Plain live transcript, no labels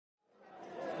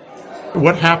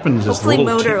what happens is Hopefully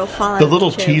motor will fall out the of little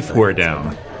the chair teeth before wear it gets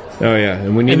down. Oh yeah,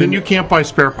 and we need. And then you can't buy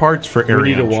spare parts for we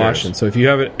need to Arion wash chairs. them. So if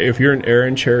you're an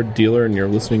Arion chair dealer and you're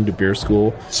listening to Beer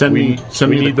School, Send me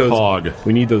the those cog.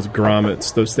 We need those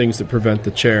grommets, those things that prevent the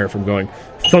chair from going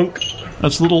thunk.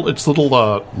 It's little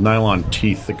nylon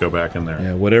teeth that go back in there.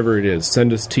 Yeah, whatever it is,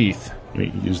 send us teeth.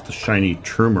 You use the shiny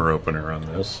Trumer opener on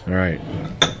this. All right.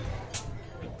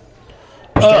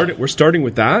 We're starting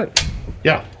with that.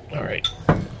 Yeah. All right.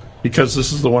 Because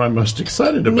this is the one I'm most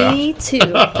excited about. Me too.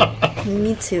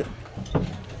 Me too.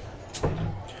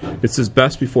 It says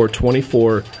best before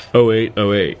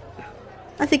 24/08/08.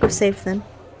 I think we're safe then.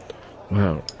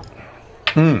 Wow.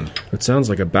 It sounds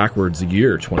like a backwards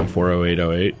year,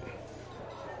 24/08/08.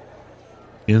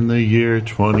 In the year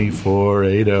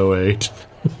 24808.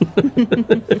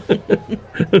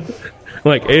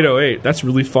 Like 808. That's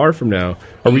really far from now.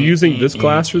 Are we using this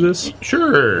class for this?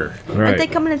 Sure. All Aren't they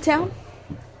right. coming to town?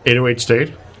 808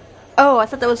 State? Oh, I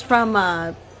thought that was from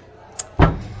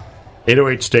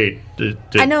 808 State.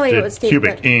 I know 808 State,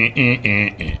 Cubic. but-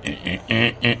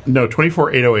 No,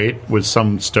 24808 was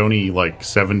some stony, like,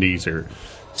 70s or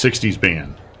 60s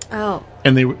band. Oh,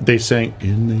 And they sang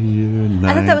in the year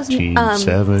I thought that was,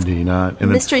 1979. And then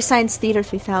Mystery Science Theater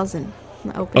 3000.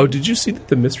 Oh, did you see that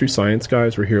the Mystery Science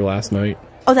guys were here last night?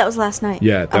 Oh, that was last night.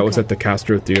 Yeah, that was at the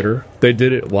Castro Theater. They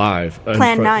did it live.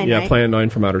 Plan 9, Yeah, right? Plan 9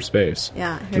 from Outer Space.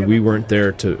 Yeah, I heard And we about weren't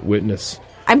there to witness.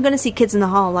 I'm going to see Kids in the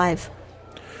Hall live.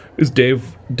 Is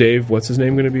Dave, what's his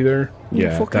name, going to be there?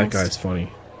 Yeah, full that cast. guy's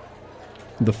funny.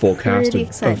 The full cast Pretty of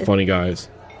excited. funny guys.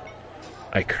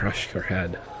 I crush your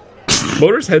head.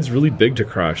 Motorhead's really big to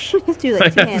crush. Do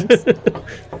like 2 hands.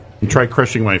 and try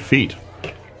crushing my feet.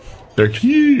 They're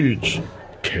huge.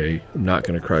 Okay, I'm not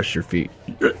going to crush your feet.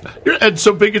 Your head's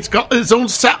so big it's got its own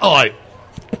satellite.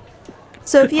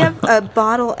 So if you have a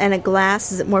bottle and a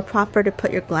glass, is it more proper to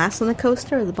put your glass on the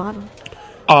coaster or the bottle?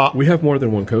 We have more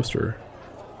than one coaster.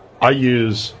 I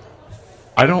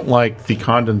don't like the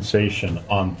condensation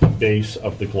on the base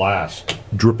of the glass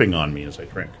dripping on me as I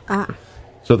drink.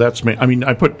 So that's me. I mean,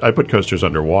 I put coasters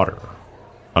underwater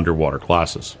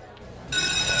glasses.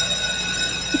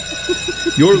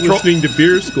 You're listening to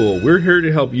Beer School. We're here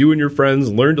to help you and your friends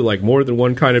learn to like more than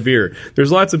one kind of beer.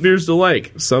 There's lots of beers to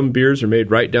like. Some beers are made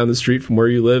right down the street from where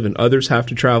you live, and others have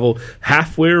to travel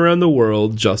halfway around the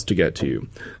world just to get to you.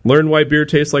 Learn why beer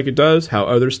tastes like it does, how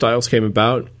other styles came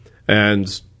about,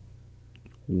 and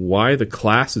why the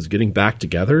class is getting back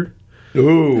together.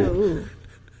 Ooh.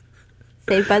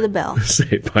 Saved by the Bell.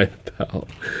 Saved by the Bell.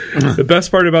 The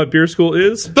best part about Beer School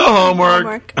is The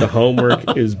homework. the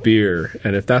homework is beer.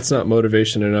 And if that's not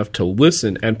motivation enough to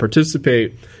listen and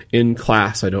participate in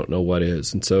class, I don't know what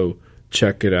is. And so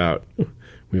check it out.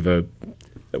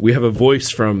 We have a voice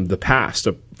from the past,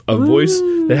 a voice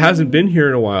that hasn't been here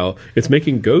in a while. It's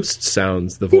making ghost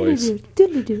sounds, the voice.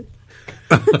 Doodly-doo.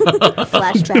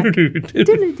 Flashback.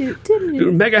 Doodly-doo.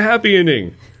 Doodly-doo. Mega happy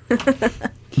ending.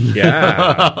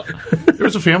 Yeah. There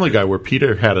was a Family Guy where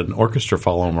Peter had an orchestra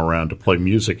follow him around to play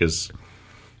music as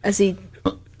He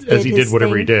did his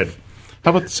whatever he thing. did.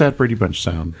 How about the sad Brady Bunch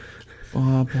sound?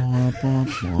 Blah, blah, blah,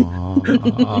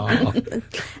 blah.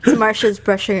 So Marsha's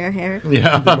brushing her hair.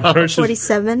 Yeah, Marsha's-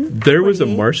 47. There was a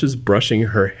 48. Marsha's brushing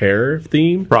her hair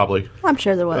theme. probably. I'm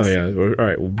sure there was. Oh, yeah. All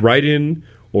right. Write in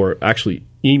or actually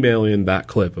email in that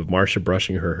clip of Marsha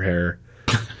brushing her hair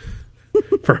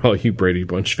for all you Brady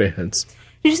Bunch fans.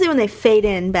 Usually when they fade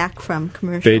in back from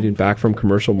commercial. Fading back from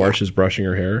commercial, Marsha's brushing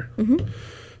her hair. Mm-hmm.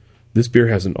 This beer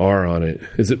has an R on it.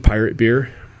 Is it pirate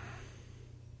beer?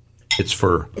 It's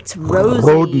for It's Rosie.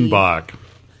 Rodenbach.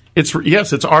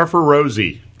 It's R for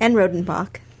Rosie. And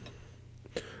Rodenbach.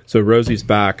 So Rosie's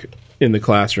back in the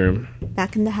classroom.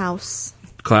 Back in the house.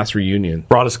 Class reunion.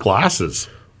 Brought us glasses.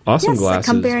 Awesome Yes, glasses.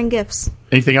 I come bearing gifts.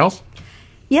 Anything else?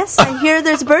 Yes, I hear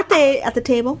there's a birthday at the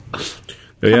table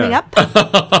Oh, yeah. coming up.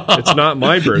 It's not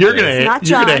my birthday. not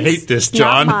You're gonna John's. hate this, It's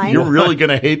not John. mine. You're really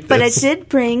gonna hate this. But I did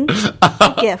bring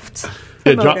a gift for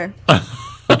Yeah, John- Motor.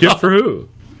 A gift for who?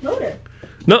 Motor.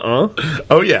 Nuh-uh.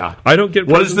 Oh yeah. I don't get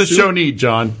What does presents this too? show need,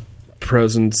 John?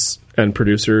 Presents and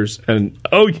producers and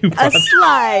you A brought,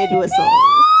 slide whistle.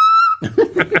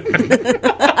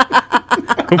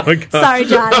 oh my god. Sorry,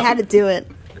 John, I had to do it.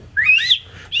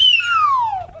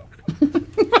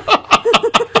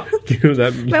 You know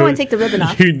that, you Might know- want to take the ribbon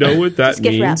off. You know what that Just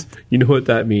gift means? wrap. You know what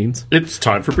that means? It's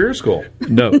time for beer school.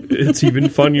 No, it's even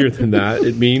funnier than that.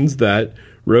 It means that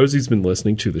Rosie's been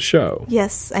listening to the show.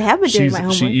 Yes, I have been doing my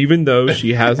homework. Even though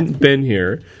she hasn't been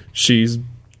here, she's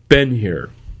been here.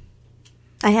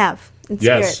 I have. In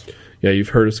Yes. spirit. Yeah, you've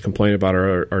heard us complain about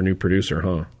our new producer,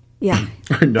 huh? Yeah,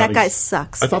 that guy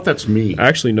sucks. I thought that's me.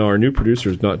 Actually, no, our new producer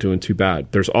is not doing too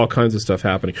bad. There's all kinds of stuff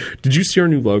happening. Did you see our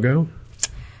new logo?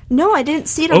 No, I didn't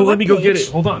see it on the let me webpage. go get it.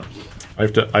 Hold on. I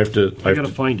gotta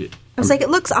find it. I was like, it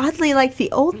looks oddly like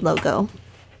the old logo,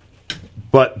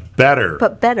 but better.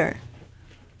 but better.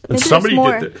 And Maybe somebody there's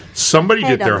more did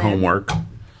head their on there. homework.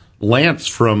 Lance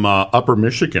from Upper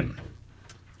Michigan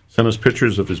sent us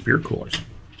pictures of his beer coolers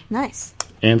Nice.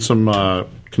 and some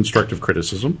constructive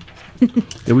criticism.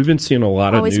 Yeah, we've been seeing a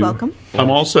lot Always of new. welcome.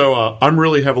 I'm also I'm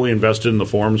really heavily invested in the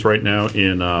forums right now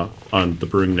in on the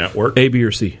Brewing Network. A, B,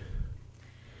 or C.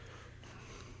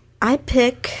 I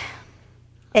pick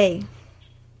A.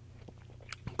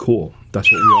 Cool.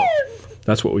 That's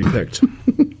what we picked.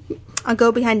 I'll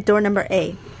go behind door number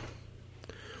A.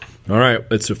 All right,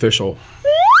 it's official.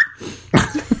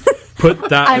 Put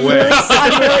that I'm away. really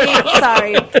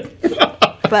sorry,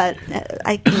 but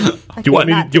I Do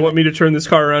you want me to turn this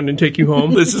car around and take you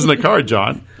home? This isn't a car,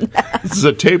 John. This is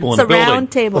a table It's in a a building.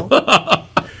 round table.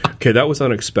 Okay, that was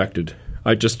unexpected.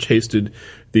 I just tasted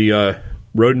the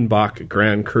Rodenbach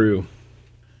Grand Cru.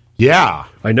 Yeah.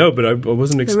 I know, but I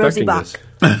wasn't expecting Rosie this.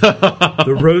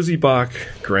 The Rosie Bach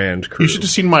Grand Cru. You should have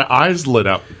seen my eyes lit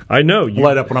up. I know.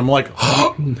 Light up, and I'm like,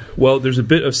 Well, there's a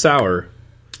bit of sour.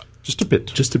 just a bit.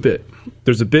 Just a bit.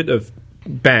 There's a bit of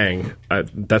bang.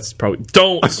 That's probably...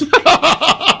 Don't!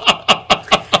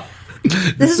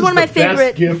 This is one of my favorite.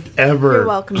 Best gift ever. You're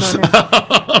welcome,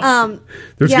 Mona.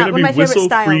 There's Yeah, going one to of be my favorite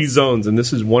whistle-free styles. zones, and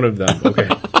this is one of them. Okay.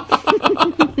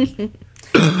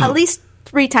 At least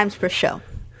 3 times per show.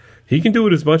 He can do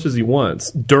it as much as he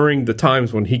wants during the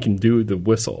times when he can do the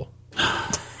whistle.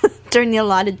 During the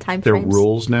allotted time There are frames.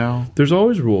 rules now. There's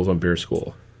always rules on beer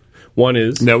school. One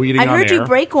is No eating I on heard air. you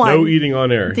break one. no eating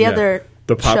on air. The other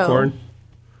the popcorn. show.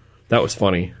 That was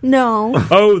funny. No.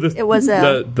 Oh, It was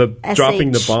a the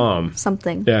dropping the SH bomb.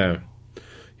 something. Yeah.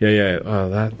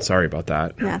 Oh, sorry about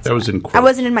that. Yeah, it's That was okay. in court. I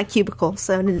wasn't in my cubicle,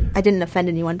 so I didn't offend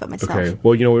anyone but myself. Okay.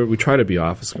 Well, we try to be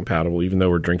office compatible, even though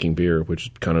we're drinking beer,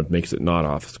 which kind of makes it not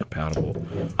office compatible.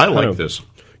 I like of- this.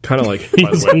 Kind of like the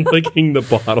he's way. licking the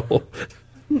bottle.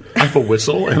 I have a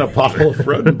whistle and a bottle of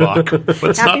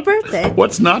Rodenbach. Happy birthday.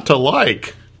 What's not to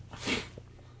like?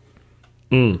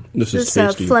 This This is is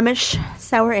tasty. Flemish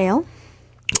sour ale.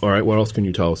 All right, what else can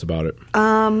you tell us about it?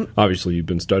 Obviously, you've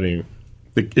been studying.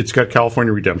 It's got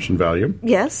California redemption value,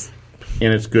 Yes.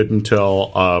 and it's good until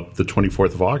the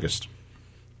 24th of August.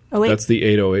 Oh, wait. That's the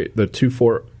 808, the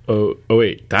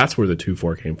 24008. That's where the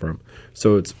 24 came from.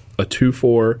 So it's a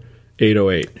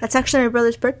 24808. That's actually my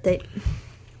brother's birthday.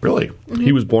 Really?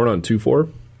 He was born on 24.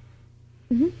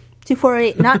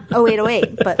 2408, not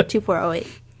 0808, but 2408.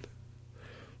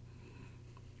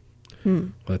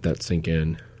 Let that sink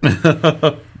in.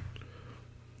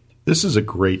 This is a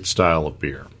great style of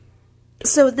beer.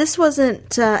 So this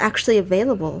wasn't actually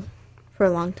available for a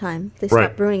long time. They stopped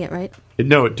Right. brewing it, right?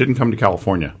 No, it didn't come to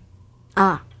California.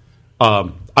 Ah.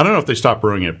 I don't know if they stopped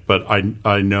brewing it, but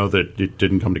I know that it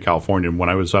didn't come to California. And when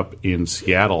I was up in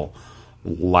Seattle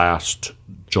last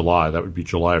July, that would be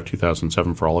July of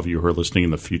 2007 for all of you who are listening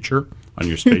in the future on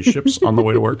your spaceships on the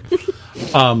way to work.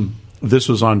 This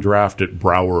was on draft at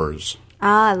Brauer's.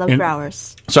 Ah, I love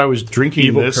Brauer's. So I was drinking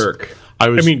Evil this. Kirk.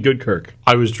 Good Kirk.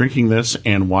 I was drinking this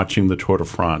and watching the Tour de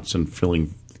France and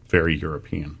feeling very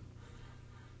European.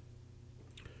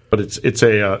 But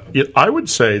I would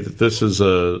say that this is a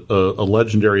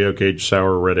legendary oak aged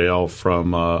sour red ale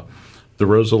from the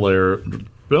Roselaire,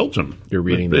 Belgium. You're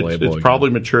reading the label It's again. probably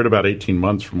matured about 18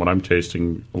 months from what I'm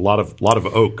tasting. A lot of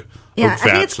oak. Yeah, oak I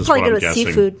think fats it's is probably what good I'm with guessing.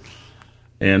 seafood.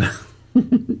 And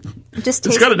It just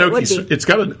it's tastes got an like it would oaky. be. It's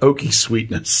got an oaky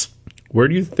sweetness. Where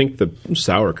do you think the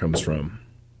sour comes from?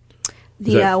 Is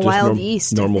The that just wild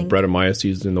yeast. I Normal think.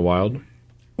 Brettanomyces in the wild? I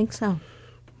think so.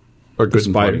 Or good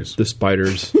and Spiders. plenties. The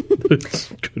spiders.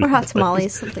 Or hot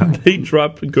tamales, something like They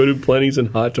drop go to plenties and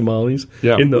hot tamales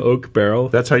Yeah. in the oak barrel.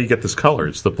 That's how you get this color.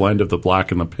 It's the blend of the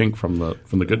black and the pink from the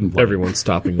good and plenty. Everyone's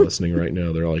stopping listening right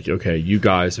now. They're like, okay, you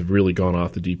guys have really gone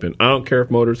off the deep end. I don't care if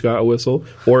Motor's got a whistle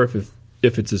or if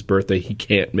it's his birthday, he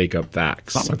can't make up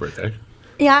facts. It's not my birthday.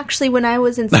 Yeah, actually, when I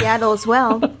was in Seattle as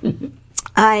well,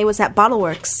 I was at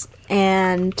Bottleworks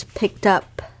and picked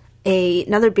up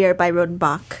another beer by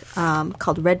Rodenbach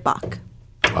called Redbach.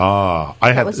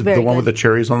 I had was the very one good. with the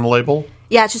cherries on the label.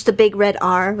 Yeah, it's just a big red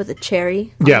R with a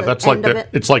cherry. On Yeah, the that's like end of it.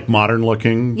 it's like modern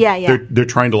looking. Yeah, yeah. They're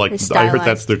trying to like. They're I heard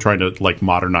that's stylized. they're trying to like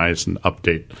modernize and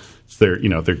update. It's they're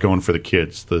going for the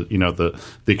kids. The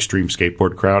extreme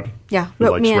skateboard crowd. Yeah, who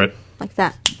rope likes me in red like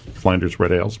that. Flanders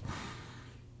red ales.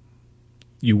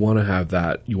 You want to have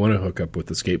that. You want to hook up with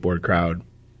the skateboard crowd.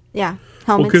 Yeah,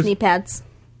 helmets, Well, 'cause- knee pads.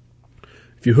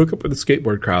 If you hook up with a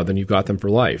skateboard crowd, then you've got them for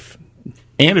life.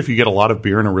 And if you get a lot of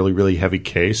beer in a really, really heavy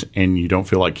case and you don't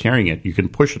feel like carrying it, you can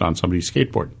push it on somebody's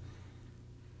skateboard.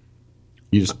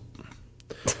 You just...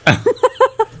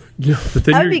 Yeah, but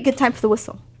then That would be a good time for the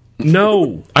whistle.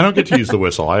 No. I don't get to use the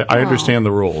whistle. I understand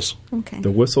the rules. Okay.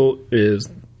 The whistle is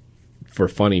for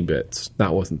funny bits.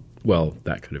 That wasn't... Well,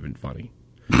 that could have been funny.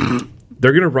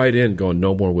 They're going to write in going,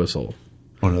 no more whistle.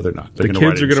 Oh, no, they're not. They're The going to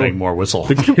write kids are in gonna- saying more whistle.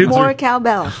 The kids More are,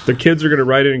 cowbell. the kids are going to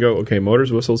write in and go, okay,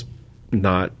 motors, whistles,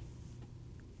 not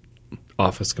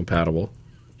office compatible.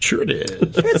 Sure it is.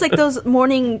 It's like those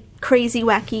morning crazy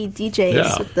wacky DJs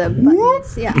Yeah. with the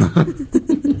buttons. Yeah.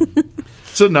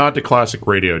 It's a nod to classic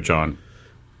radio, John.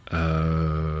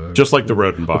 Just like the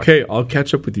Rodenbach. Okay, I'll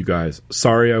catch up with you guys.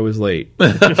 Sorry I was late.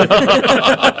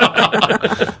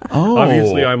 Oh.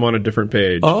 Obviously, I'm on a different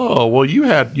page. Oh, well, you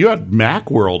had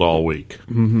Macworld all week,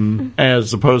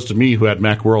 as opposed to me, who had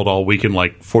Macworld all week in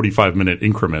like 45-minute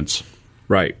increments.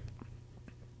 Right.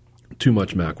 Too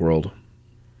much Macworld.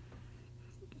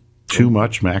 Too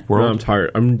much No, Macworld. I'm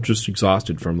tired. I'm just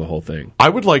exhausted from the whole thing. I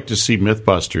would like to see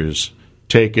MythBusters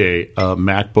take a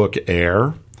MacBook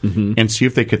Air and see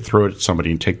if they could throw it at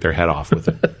somebody and take their head off with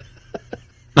it.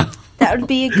 That would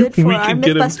be good for our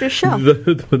get 'em Mythbusters show.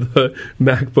 the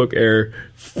MacBook Air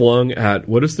flung at,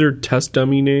 what is their test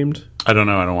dummy named? I don't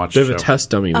know. I don't watch They the have show. a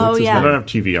test dummy. Oh, What's his yeah. I name? don't have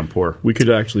TV. I'm poor. We could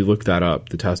actually look that up,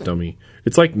 the test dummy.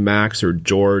 It's like Max or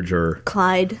George or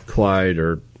Clyde. Clyde,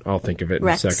 or I'll think of it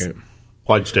Rex. in a second.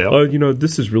 Clydesdale. Oh,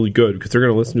 this is really good because they're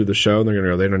going to listen to the show and they're going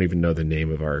to go, they don't even know the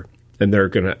name of our, and they're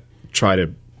going to try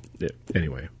to,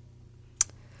 anyway.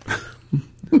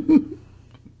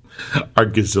 Our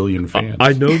gazillion fans.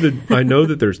 I know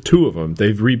that there's two of them.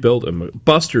 They've rebuilt him.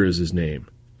 Buster is his name.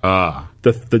 Ah.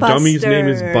 The dummy's name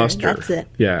is Buster. Buster. That's it.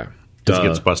 Yeah. Because he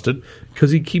gets busted.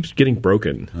 Because he keeps getting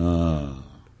broken.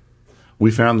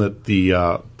 We found that the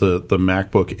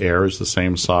MacBook Air is the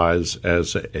same size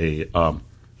as a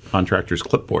contractor's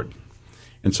clipboard.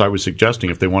 And so I was suggesting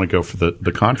if they want to go for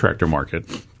the contractor market,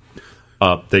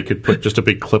 they could put just a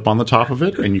big clip on the top of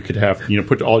it, and you could have,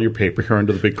 put all your paper here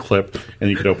under the big clip, and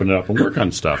you could open it up and work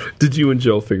on stuff. Did you and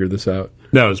Jill figure this out?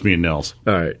 No, it was me and Nils.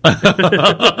 All right.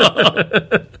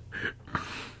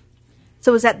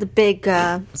 So was that the big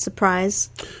surprise?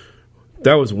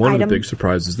 That was one Item? of the big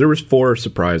surprises. There was 4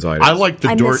 surprise items. I like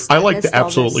I missed the all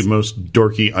absolutely this. most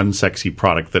dorky, unsexy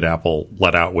product that Apple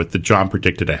let out with that John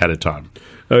predicted ahead of time.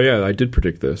 Oh, yeah, I did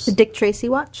predict this. The Dick Tracy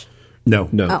watch? No.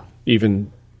 Oh.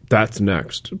 Even that's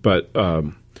next. But what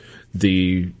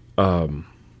they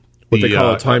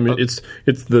call a time, it's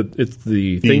the thing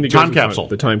The that goes time with capsule.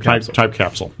 The time capsule. Time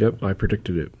capsule. Yep, I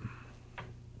predicted it.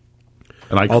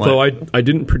 And Although I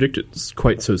didn't predict it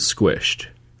quite so squished.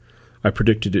 I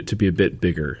predicted it to be a bit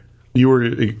bigger. You were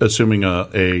assuming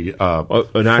you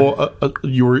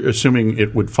were assuming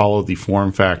it would follow the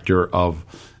form factor of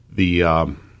the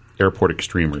Airport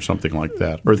Extreme or something like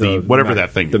that, or the whatever Mac,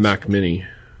 that thing the is. Mac Mini.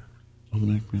 Oh, the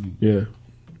Mac Mini. Yeah,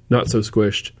 not so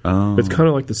squished. Oh. It's kind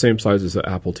of like the same size as the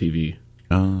Apple TV,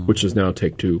 Oh. which is now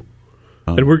Take Two.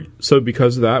 And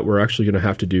because of that, we're actually going to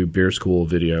have to do Beer School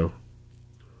video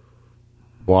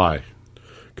Why?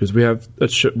 because we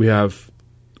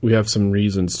have some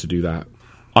reasons to do that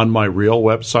On my real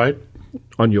website,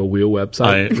 on your wheel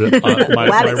website.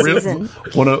 Wabbit season.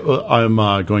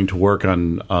 I'm going to work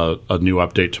on a new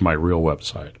update to my real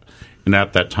website, and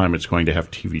at that time, it's going to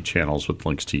have TV channels with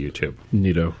links to YouTube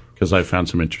Neato. because I found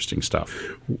some interesting stuff.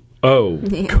 Oh,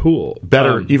 cool.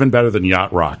 Even better than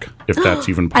Yacht Rock, if that's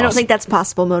even possible. I don't think that's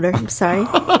possible, Motor. I'm sorry.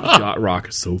 Yacht Rock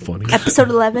is so funny. Episode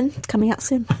 11, it's coming out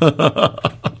soon.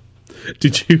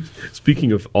 Did you?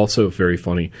 Speaking of also very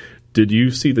funny, did you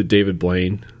see the David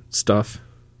Blaine stuff?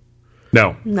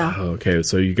 No. No. Okay,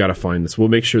 so you got to find this. We'll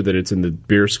make sure that it's in the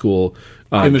Beer School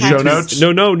In the Okay. show notes?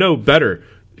 No, better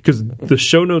because the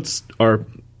show notes are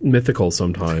mythical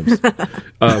sometimes. Like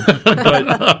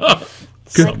the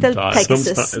Sometimes.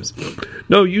 Pegasus.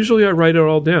 No, usually I write it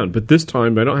all down, but this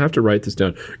time I don't have to write this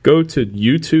down. Go to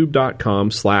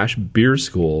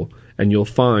youtube.com/beerschool and you'll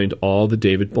find all the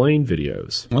David Blaine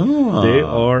videos. Oh. They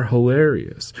are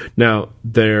hilarious. Now,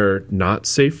 they're not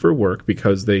safe for work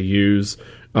because they use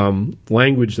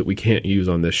language that we can't use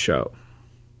on this show.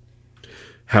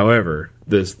 However,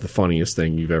 this is the funniest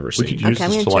thing you've ever seen. We could use Okay,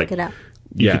 I'm this going to to check it out.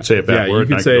 You could say a bad word.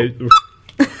 You could say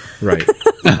right.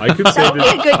 I could say That would be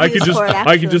a good I could use just for it, I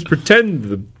could actually. just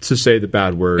pretend to say the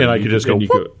bad word, And I could just go, you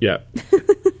go, yeah.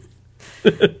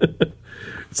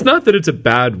 It's not that it's a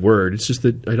bad word. It's just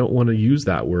that I don't want to use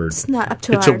that word. It's not up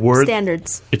to It's a our word-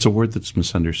 standards. It's a word that's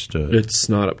misunderstood. It's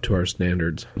not up to our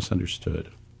standards. Misunderstood.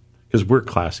 Because we're a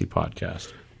classy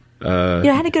podcast. I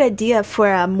had a good idea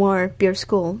for more beer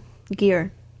school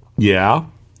gear. Yeah.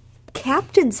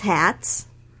 Captain's hats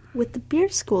with the beer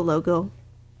school logo.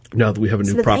 Now that we have a new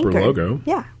instead of proper anchor. logo.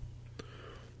 Yeah.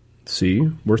 See,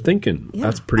 we're thinking. Yeah,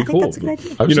 That's pretty I think cool. that's a good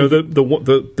idea. You know,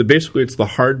 the basically it's the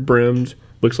hard brimmed,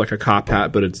 looks like a cop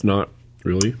hat, but it's not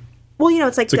really. Well,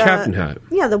 it's like It's a captain hat.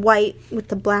 Yeah, the white with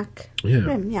the black Yeah.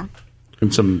 rim. Yeah.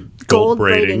 And some gold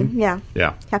braiding. Yeah.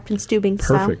 Yeah. Captain Steubing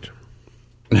style. Perfect.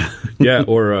 Yeah,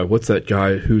 or what's that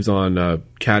guy who's on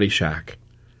Caddyshack?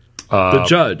 The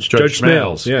Judge Smales.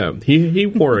 Smales. Yeah, he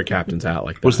wore a captain's hat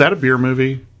like that. Was that a beer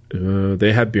movie?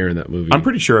 They had beer in that movie. I'm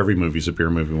pretty sure every movie's a beer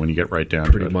movie when you get right down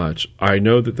to pretty it. much. I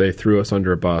know that they threw us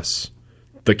under a bus,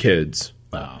 the kids.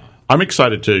 I'm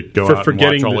excited to go For out and watch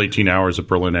forgetting all the- 18 hours of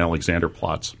Berlin Alexander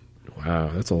plots.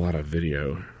 Wow, that's a lot of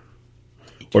video.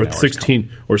 18 Or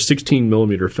hours 16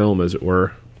 millimeter film, as it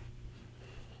were.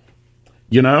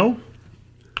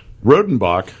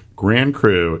 Rodenbach Grand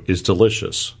Cru is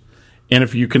delicious. And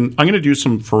if you can, I'm going to do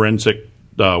some forensic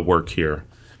work here.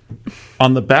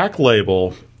 On the back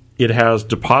label, it has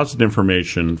deposit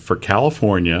information for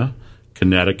California,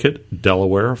 Connecticut,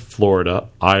 Delaware, Florida,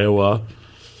 Iowa,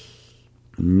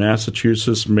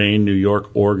 Massachusetts, Maine, New York,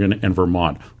 Oregon, and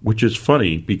Vermont, which is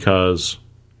funny because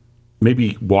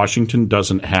maybe Washington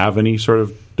doesn't have any sort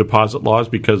of deposit laws,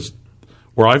 because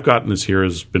where I've gotten this here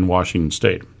has been Washington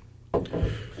State.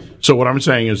 So what I'm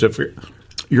saying is if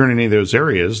you're in any of those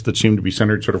areas that seem to be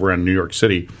centered sort of around New York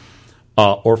City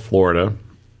or Florida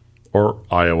or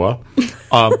Iowa,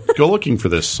 go looking for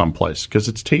this someplace because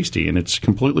it's tasty and it's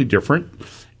completely different.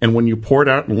 And when you pour it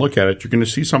out and look at it, you're going to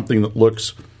see something that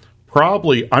looks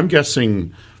probably, I'm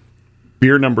guessing,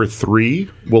 beer number 3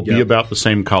 will be about the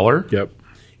same color. Yep.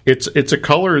 It's a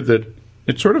color that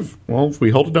it's sort of, well, if we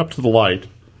hold it up to the light,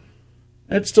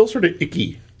 it's still sort of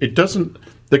icky. It doesn't,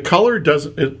 the color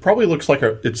doesn't, it probably looks like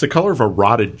it's the color of a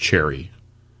rotted cherry.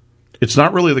 It's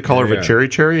not really the color of a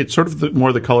cherry. It's sort of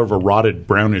more the color of a rotted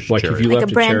brownish Like cherry. if you Like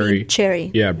left a brandy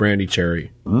cherry. Yeah, brandy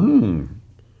cherry.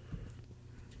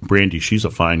 Brandy, she's a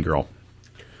fine girl.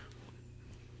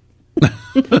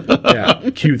 Yeah,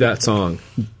 cue that song.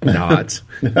 Not.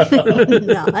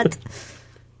 Not.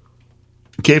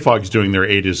 K-Fog's doing their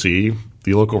A to Z,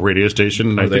 the local radio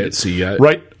station. Are they at C yet?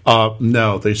 Right.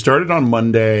 No, they started on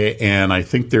Monday, and I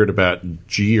think they're at about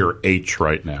G or H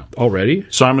right now. Already?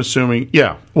 So I'm assuming,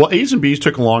 yeah. Well, A's and B's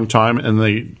took a long time, and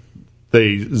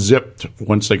they zipped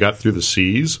once they got through the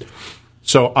C's.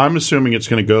 So I'm assuming it's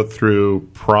going to go through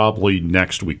probably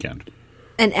next weekend.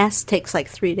 And S takes like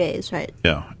 3 days, right?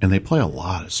 Yeah, and they play a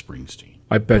lot of Springsteen.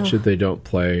 I bet you they don't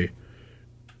play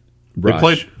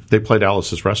Rush. They played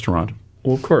Alice's Restaurant.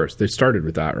 Well, of course. They started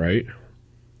with that, right?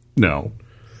 No.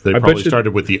 They probably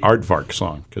started with the Aardvark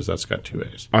song, because that's got 2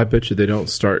 A's. I bet you they don't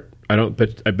start. I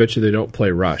bet you they don't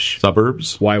play Rush.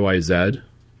 Suburbs? YYZ.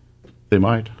 They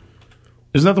might.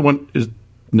 Isn't that the one?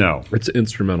 No. It's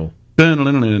instrumental. Yeah,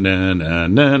 that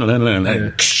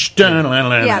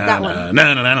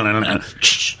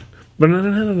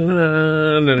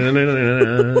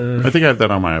I think I have that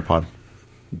on my iPod.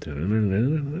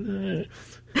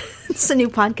 It's a new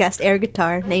podcast, Air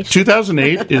Guitar Nation.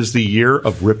 2008 is the year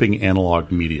of ripping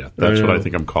analog media. That's what I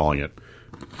think I'm calling it.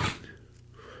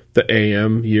 The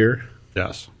AM year?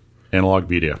 Yes. Analog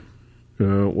media.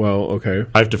 Well, okay.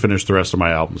 I have to finish the rest of my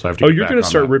albums. I have to. You're going to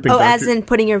start ripping. As in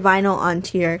putting your vinyl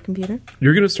onto your computer?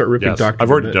 You're going to start ripping Yes, Dr.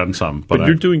 I've already done some, but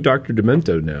you're doing Dr.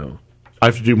 Demento now. I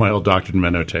have to do my old Dr.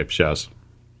 Demento tapes. Yes.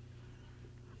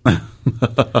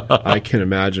 I can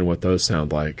imagine what those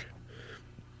sound like.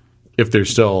 If there's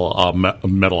still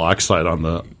metal oxide on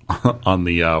the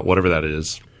whatever that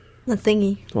is, The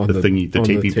thingy. the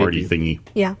tapey party thingy.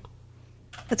 Yeah.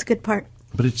 That's a good part.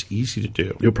 But it's easy to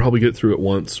do. You'll probably get through it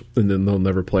once, and then they'll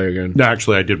never play again. No,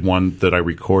 actually, I did one that I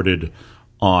recorded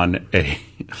on a.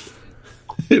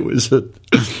 It was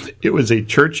a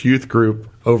church youth group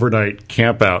overnight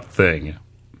campout thing.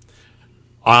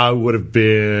 I would have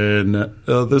been.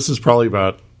 This is probably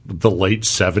about the late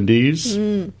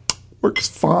 70s. Works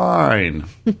fine.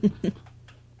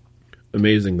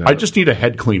 Amazing that. I just need a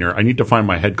head cleaner. I need to find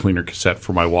my head cleaner cassette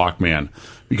for my Walkman,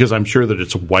 because I'm sure that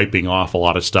it's wiping off a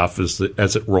lot of stuff as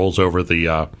it rolls over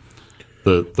the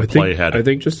playhead. I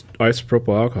think just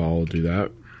isopropyl alcohol will do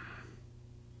that.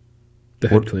 The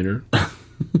head cleaner.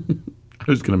 I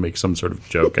was going to make some sort of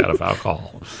joke out of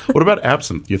alcohol. What about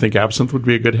absinthe? Do you think absinthe would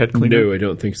be a good head cleaner? No, I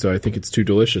don't think so. I think it's too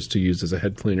delicious to use as a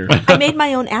head cleaner. I made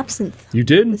my own absinthe. You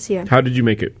did? This year. How did you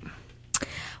make it?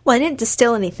 Well, I didn't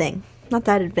distill anything. Not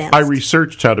that advanced. I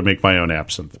researched how to make my own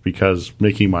absinthe, because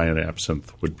making my own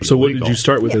absinthe would be So what illegal. did you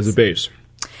start with Yes. as a base?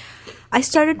 I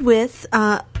started with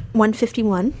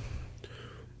 151.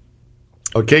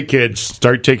 Okay, kids,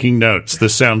 start taking notes.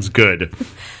 This sounds good.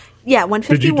 Yeah,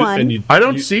 151. I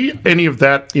don't see any of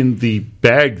that in the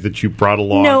bag that you brought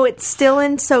along. No, it's still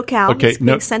in SoCal. Okay, it's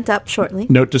being sent up shortly.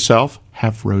 Note to self,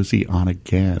 have Rosie on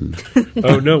again.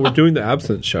 Oh, no, we're doing the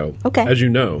absinthe show. Okay. As you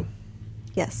know.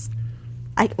 Yes.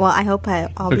 I hope I'll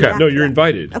be Okay. back No, for you're that.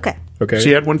 invited. Okay. Okay. So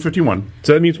you had 151.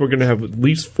 So that means we're going to have at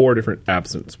least 4 different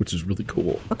absinthes, which is really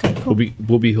cool. Okay, cool.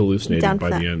 We'll be hallucinating Down for by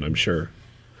that. the end, I'm sure.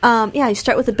 Yeah, you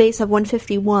start with a base of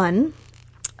 151.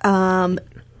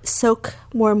 Soak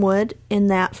wormwood in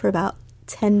that for about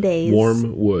 10 days.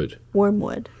 Warm wood.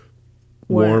 Wormwood.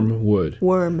 Warm wood.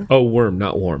 Worm. Oh, worm,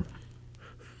 not warm.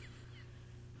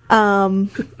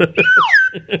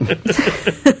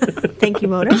 Thank you,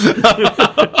 Mona.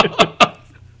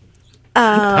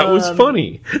 That was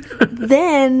funny.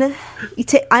 Then you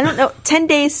take, I don't know, 10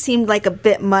 days seemed like a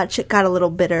bit much. It got a little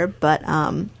bitter, but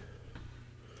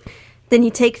then you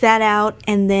take that out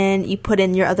and then you put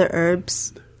in your other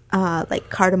herbs, like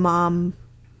cardamom,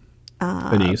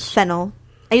 Anise. fennel.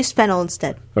 I used fennel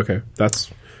instead. Okay,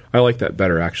 I like that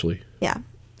better, actually. Yeah,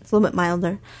 it's a little bit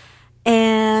milder.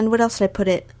 And what else did I put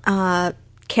it?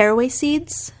 Caraway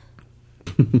seeds.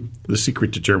 The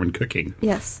secret to German cooking.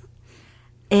 Yes.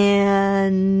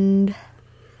 And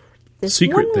there's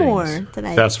Secret one things. more that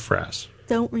I Sassafras.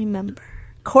 don't remember.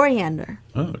 Coriander.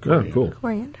 Oh, Oh, cool.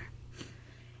 Coriander.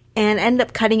 And end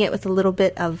up cutting it with a little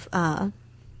bit of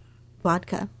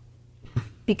vodka.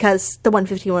 Because the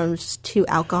 151 was too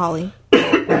alcohol-y.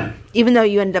 Even though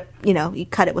you end up, you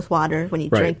cut it with water when you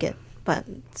Right. drink it. But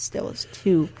still, it's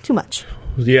too much.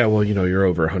 Yeah, well, you're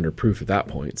over 100 proof at that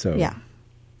point, so Yeah.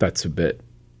 that's a bit.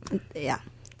 Yeah.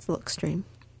 It's a little extreme.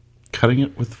 Cutting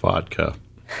it with vodka.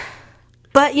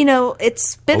 But,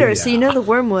 it's bitter, Oh, so yeah. the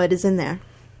wormwood is in there.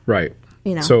 Right.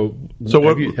 So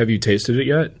what- have you tasted it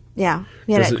yet? Yeah.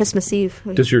 We had it Does at it- Christmas Eve.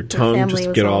 Does your The tongue family just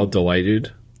was get all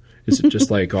delighted? Is it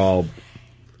just like all...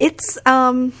 It's,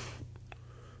 well,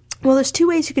 there's 2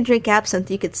 ways you can drink absinthe.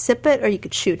 You could sip it or you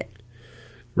could shoot it.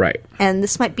 Right. And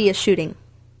this might be a shooting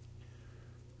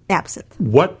absinthe.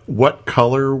 What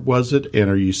color was it, and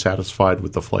are you satisfied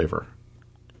with the flavor?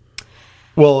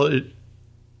 Well,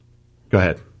 go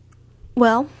ahead.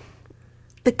 Well,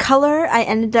 the color I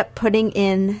ended up putting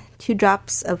in 2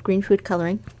 drops of green food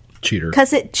coloring Cheater.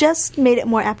 because it just made it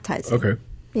more appetizing. Okay.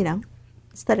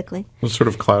 Aesthetically. It was sort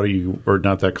of cloudy, or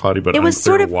not that cloudy, but It was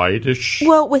unclear sort of whitish.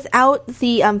 Well, without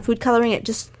the food coloring, it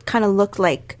just kind of looked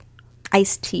like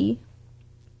iced tea.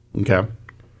 Okay.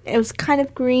 It was kind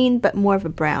of green, but more of a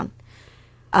brown.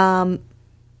 And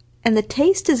the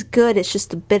taste is good. It's just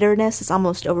the bitterness is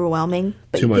almost overwhelming.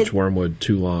 But Too you much could- wormwood,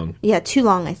 too long. Yeah, too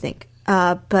long, I think.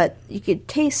 But you could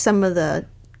taste some of the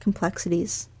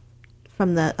complexities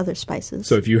from the other spices.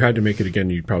 So if you had to make it again,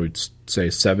 you'd probably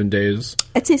say 7 days.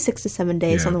 I'd say 6 to 7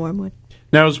 days Yeah. on the wormwood.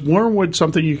 Now, is wormwood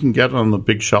something you can get on the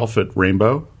big shelf at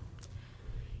Rainbow?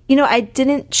 I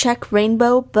didn't check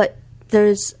Rainbow, but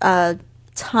there's a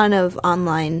ton of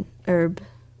online herb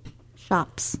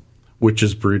shops.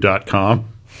 Witchesbrew.com.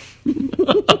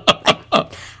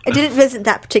 I didn't visit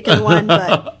that particular one,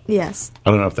 but yes. I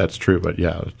don't know if that's true, but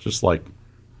yeah, it's just like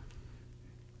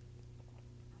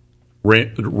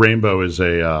Rainbow is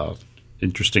a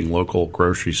interesting local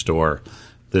grocery store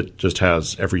that just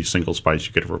has every single spice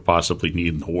you could ever possibly need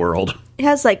in the world. It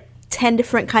has like 10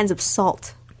 different kinds of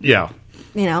salt, Yeah.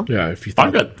 Yeah, if you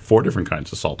I've thought, got 4 different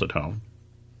kinds of salt at home.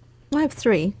 I have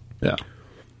 3. Yeah.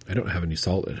 I don't have any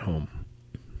salt at home.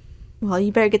 Well,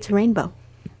 you better get to Rainbow.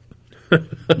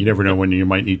 You never know when you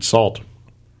might need salt.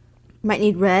 Might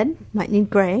need red, might need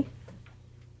gray.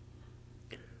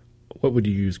 What would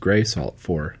you use gray salt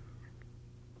for?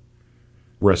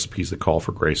 Recipes that call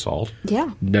for gray salt.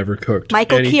 Yeah. Never cooked.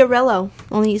 Michael Chiarello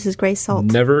only uses gray salt.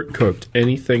 Never cooked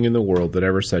anything in the world that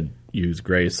ever said use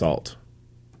gray salt.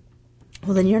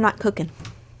 Well, then you're not cooking.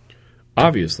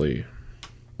 Obviously.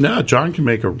 No, John can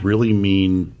make a really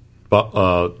mean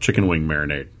chicken wing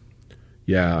marinade.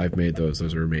 Yeah, I've made those.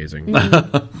 Those are amazing.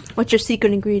 What's your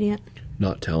secret ingredient?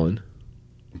 Not telling.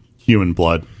 Human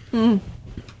blood. Oh,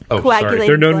 sorry.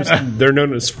 Coagulated They're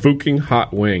known as Fuking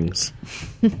hot wings.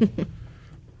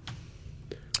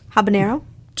 Habanero?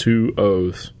 2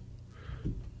 O's.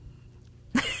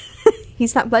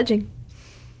 He's not budging.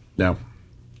 No.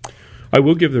 I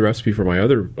will give the recipe for my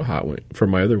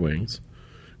other wings,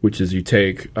 which is you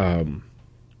take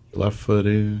Left foot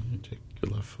in, you take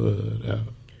your left foot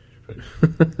out.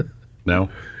 No?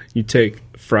 you take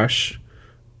fresh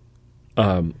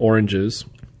oranges,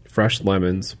 fresh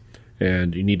lemons,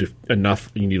 and you need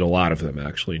a lot of them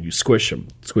actually, and you squish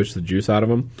the juice out of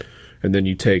them, and then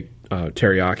you take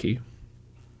teriyaki,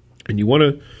 and you want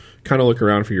to kind of look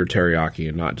around for your teriyaki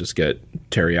and not just get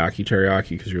teriyaki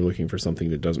because you're looking for something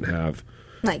that doesn't have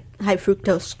like high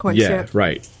fructose corn yeah, syrup.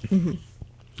 right. Mm-hmm.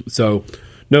 So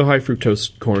no high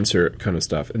fructose corn syrup kind of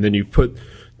stuff, and then you put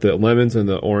the lemons and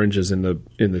the oranges in the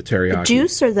teriyaki. The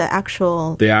juice or the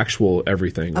actual? The actual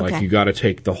everything. Okay. Like you got to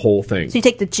take the whole thing. So you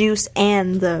take the juice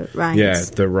and the rinds. Yeah,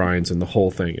 the rinds and the whole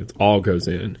thing. It all goes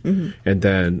in, and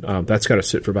then that's got to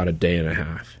sit for about a day and a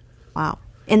half. Wow.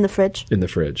 In the fridge? In the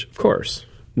fridge, of course.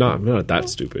 Not that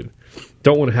stupid.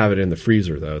 Don't want to have it in the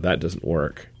freezer though. That doesn't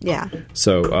work. Yeah.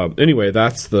 So anyway,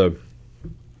 that's the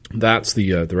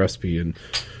recipe, and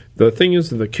the thing is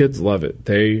that the kids love it.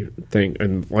 They think,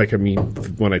 and like, I mean,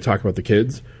 when I talk about the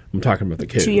kids, I'm talking about the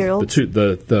kids. 2-year-olds?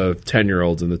 The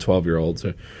 10-year-olds and the 12-year-olds.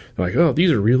 They're like, oh,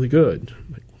 these are really good.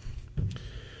 And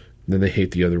then they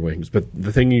hate the other wings. But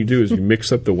the thing you do is you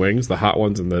mix up the wings, the hot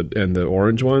ones and the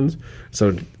orange ones,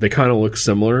 so they kind of look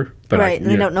similar. But right,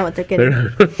 they don't know what they're getting.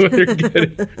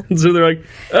 So they're like,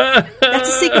 ah! That's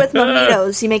the secret with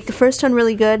mojitos. You make the first one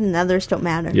really good, and the others don't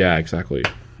matter. Yeah, exactly.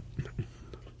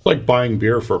 It's like buying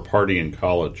beer for a party in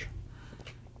college.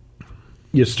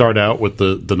 You start out with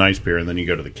the nice beer, and then you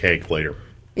go to the cake later.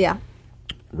 Yeah.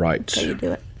 Right. That's how you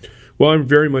do it. Well, I'm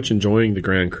very much enjoying the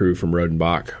Grand Cru from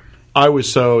Rodenbach. I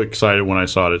was so excited when I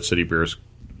saw it at City Beer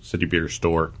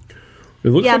store. It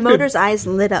looks Yeah, like Motor's eyes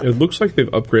lit up. It looks like they've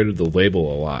upgraded the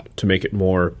label a lot to make it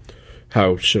more,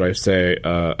 how should I say,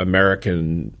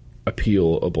 American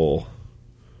appealable.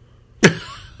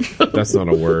 That's not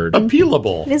a word.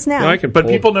 Appealable. It is now. I can But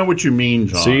pull- people know what you mean,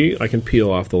 John. See, I can peel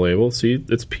off the label. See,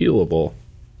 it's peelable.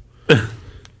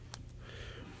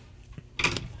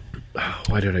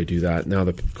 Why did I do that? Now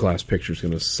the glass picture's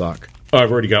going to suck. Oh,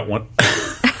 I've already got one.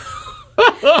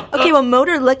 Okay, well,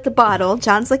 Motor licked the bottle.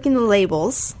 John's licking the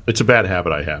labels. It's a bad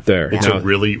habit I have. There. It's Now- a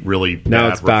really, really bad now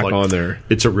it's back on there.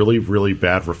 It's a really, really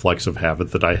bad reflexive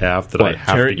habit that I have that I What,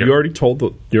 have Terry, to get. you already told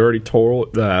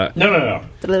that. No.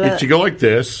 It's you go like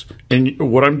this, and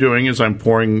what I'm doing is I'm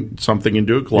pouring something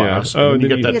into a glass, Yeah. Oh, and then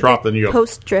you and get then that drop, then you go.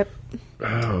 Post drip.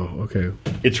 Oh, okay.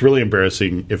 It's really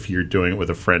embarrassing if you're doing it with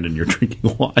a friend and you're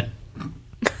drinking wine.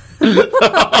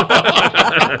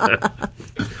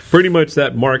 Pretty much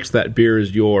that marks that beer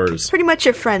is yours. Pretty much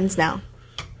your friends now,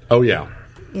 Oh, yeah.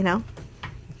 you know?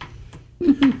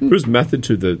 There's method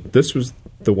to this was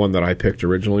the one that I picked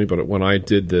originally, but when I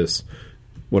did this,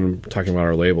 when I'm talking about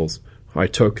our labels, I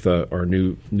took our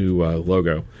new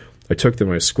logo. I took them,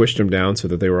 I squished them down so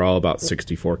that they were all about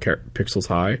 64 pixels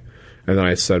high, and then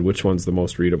I said which one's the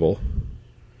most readable.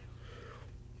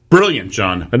 Brilliant,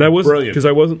 John. And I wasn't, Brilliant. because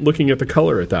I wasn't looking at the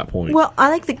color at that point. Well, I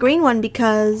like the green one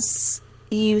because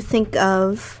you think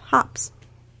of hops.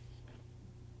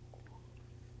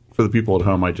 For the people at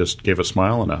home, I just gave a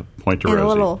smile and a point to And a Rosie.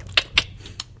 little...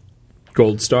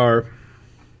 Gold star.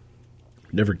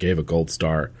 Never gave a gold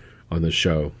star on this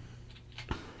show.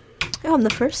 Oh, I'm the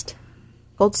first.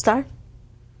 Gold star.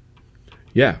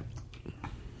 Yeah.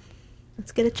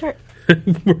 Let's get a chart.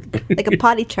 Like a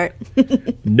potty chart.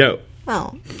 No.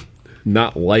 Oh,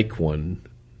 Not like one.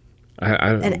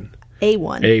 an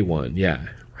A1. A1, yeah.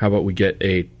 How about we get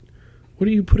a... What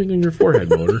are you putting on your forehead,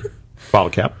 Motor? Bottle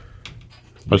cap.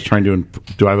 I was trying to...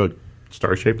 Do I have a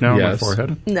star shape now Yes. on my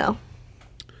forehead? No.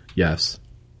 Yes.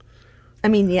 I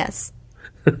mean, yes.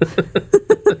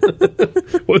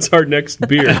 What's our next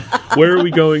beer? Where are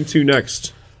we going to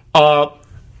next?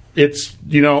 It's,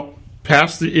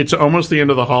 past it's almost the end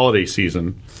of the holiday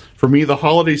season. For me, the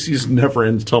holiday season never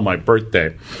ends till my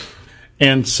birthday.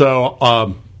 And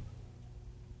so,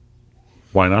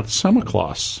 why not Santa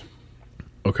Claus?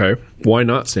 Okay. Why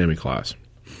not Sammy Claus?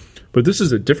 But this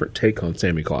is a different take on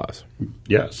Sammy Claus.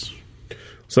 Yes.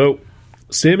 So,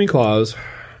 Sammy Claus.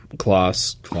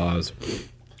 Was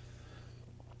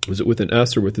it with an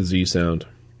S or with a Z sound?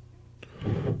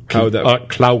 How would that...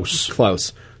 Klaus.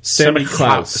 Klaus. Sammy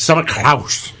Claus. Santa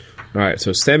Claus. All right,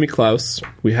 so Sammy Claus,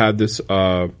 we had this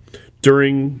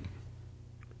during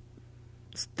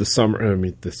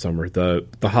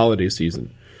the holiday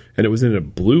season, and it was in a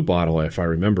blue bottle, if I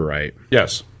remember right.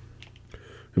 Yes.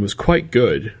 It was quite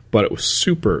good, but it was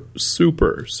super,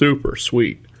 super, super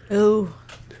sweet, Ooh.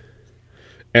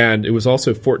 and it was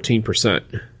also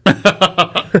 14%.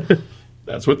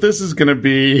 That's what this is going to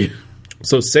be.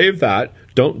 So save that.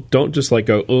 Don't just like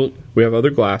go. Oh, we have other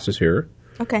glasses here.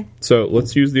 Okay. So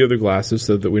let's use the other glasses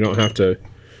so that we don't have to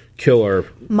kill our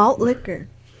Malt liquor.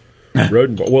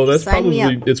 rodent. Well, that's Sign me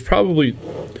probably up.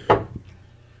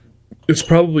 it's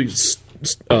probably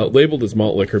labeled as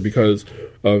malt liquor because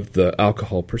of the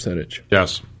alcohol percentage.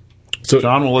 Yes. So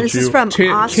John will let This you. is from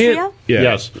Austria? Yeah.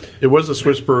 Yes, it was a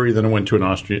Swiss brewery. Then it went to an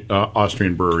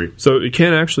Austrian brewery. So it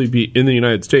can't actually be, in the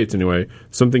United States anyway,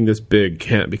 something this big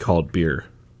can't be called beer.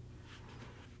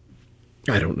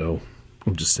 I don't know.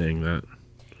 I'm just saying that.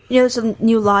 You know, there's a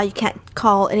new law. You can't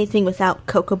call anything without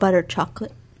cocoa butter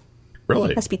chocolate.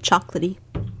 Really It has to be chocolatey.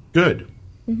 good.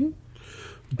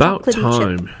 About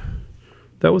Chocolatey time.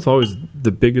 That was always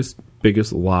the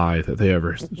biggest lie that they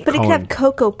ever. But it could have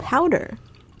cocoa powder.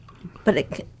 But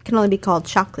it can only be called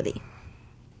chocolatey.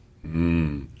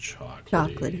 Chocolate.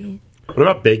 Chocolatey. What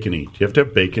about bacony? Do you have to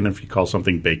have bacon if you call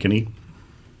something bacony?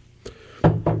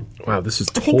 Wow, this is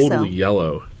think so. totally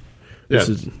yellow. Yeah.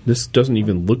 This doesn't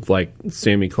even look like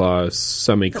Sammy Claus,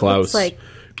 Sammy Claus. like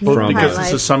Well, from because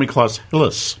High this Life. is Samichlaus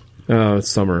Hillis.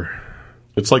 It's summer.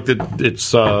 It's like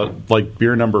like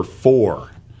beer number 4.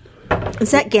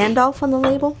 Is that Gandalf on the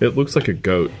label? It looks like a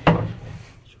goat.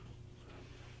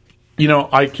 You know,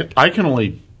 I can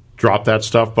only drop that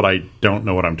stuff, but I don't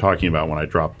know what I'm talking about when I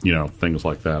drop things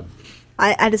like that.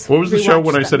 I just What was the show rewatched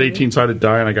when I that said movie. 18-sided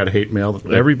die and I got hate mail?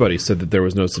 Everybody said that there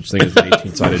was no such thing as an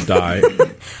 18-sided die.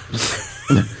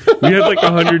 We had like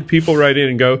 100 people write in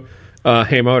and go,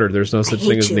 "Hey, Motor, there's no such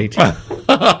thing as an you. 18."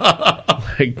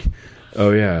 Like,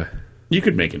 oh yeah. You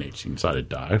could make an 18-sided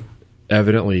die.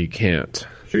 Evidently, you can't.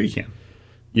 Sure, you can.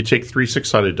 You take 3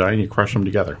 6-sided die and you crush them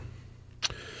together.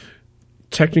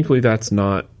 Technically, that's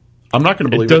not. I'm not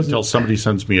going to believe it doesn't- until somebody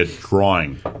sends me a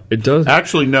drawing. It does.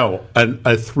 Actually, no, a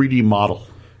 3D model.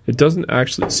 It doesn't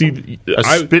actually see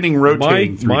spinning,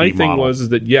 rotating 3D My thing model. was is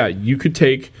that you could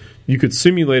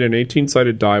simulate an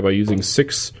 18-sided die by using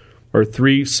 6 or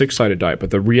 3 6-sided die.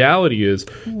 But the reality is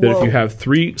that if you have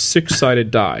 3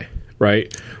 6-sided die,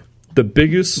 right, the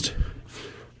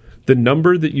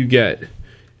number that you get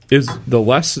is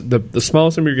the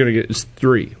smallest number you're going to get is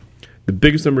 3. The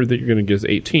biggest number that you're going to get is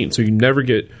 18. So you never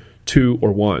get 2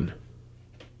 or 1.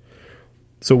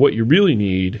 So what you really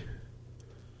need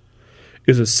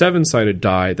is a 7-sided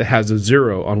die that has a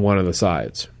 0 on one of the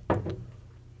sides.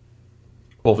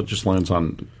 Well, if it just lands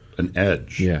on an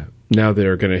edge. Yeah. Now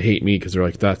they're going to hate me because they're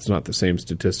like, that's not the same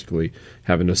statistically,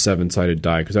 having a 7-sided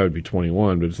die, because that would be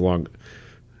 21, but it's long.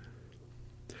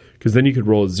 Because then you could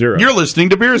roll a 0. You're listening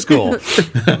to Beer School.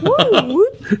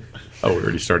 Oh, we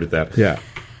already started that. Yeah.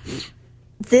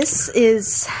 This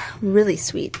is really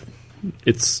sweet.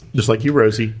 It's Just like you,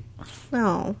 Rosie.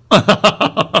 Oh.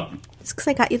 It's because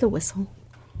I got you the whistle.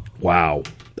 wow.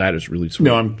 That is really sweet.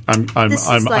 No, I'm This is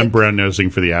I'm like- brown nosing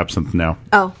for the absinthe now.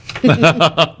 Oh.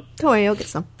 Don't worry, I'll get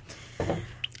some.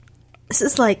 This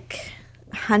is like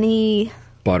honey,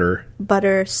 butter,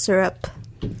 syrup,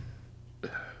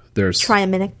 There's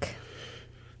triaminic.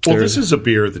 Well, There's- this is a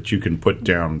beer that you can put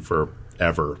down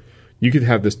forever you could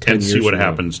have this 10 and years see what from now.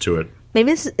 happens to it.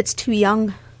 Maybe it's too young.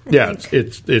 I Yeah,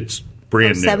 think. it's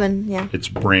brand new. 07, yeah. It's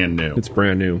brand new. It's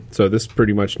brand new. So this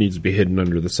pretty much needs to be hidden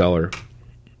under the cellar.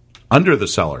 Under the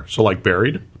cellar, so like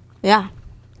buried. Yeah.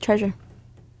 Treasure.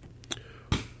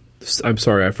 I'm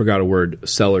sorry, I forgot a word.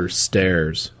 Cellar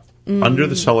stairs. Under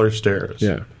the cellar stairs.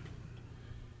 Yeah.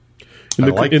 I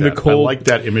like that. I like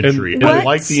that imagery. and- And I What?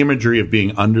 like the imagery of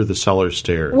being under the cellar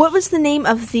stairs. What was the name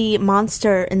of the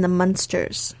monster in the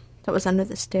Munsters that was under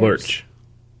the stairs? Lurch.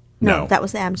 No, No. that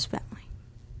was the Addams Family.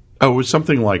 Oh, it was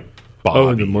something like Bobby. Oh,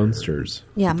 and the Munsters.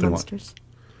 Yeah, Something like- Munsters.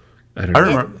 I don't know. I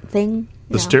remember Thing?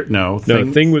 the stair. No, No,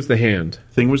 thing was the hand.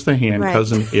 Thing was the hand. Right.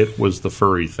 Cousin It was the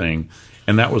furry thing,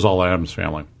 and that was all Addams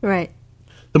Family. Right.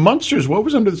 The Munsters. What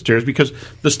was under the stairs? Because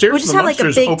the stairs. We in just the had like a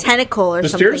Munsters big tentacle or The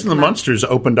something. stairs in the come out. Munsters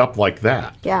opened up like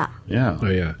that. Yeah. Yeah. Oh,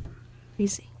 yeah.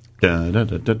 Crazy. I'm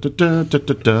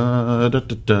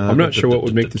not sure what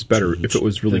would make this better. If it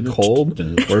was really cold,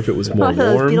 or if it was more I thought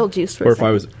it was warm, Beetlejuice for a or if I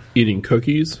second. was eating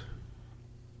cookies.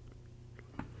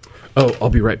 Oh, I'll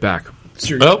be right back.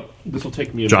 Oh, This will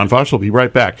take me a John Fosh will be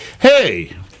right back.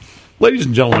 Hey, ladies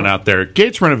and gentlemen out there,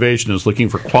 Gates Renovation is looking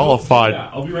for qualified.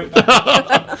 Yeah, I'll be right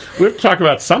back. We have to talk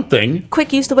about something.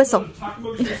 Quick, use the whistle. Talk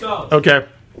about yourself. Okay.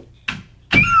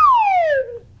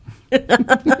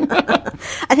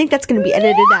 I think that's going to be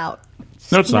edited out.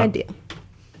 No, it's An not. idea.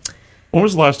 When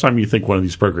was the last time you think one of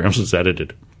these programs was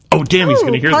edited? Oh, damn, he's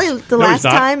going to hear probably this. the No, last he's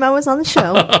not. time I was on the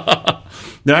show.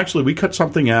 No, actually, we cut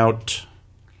something out.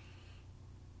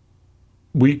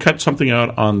 We cut something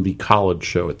out on the college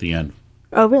show at the end.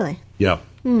 Oh, really? Yeah.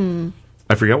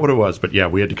 I forget what it was, but yeah,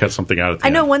 we had to cut something out at the I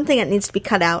end. know one thing that needs to be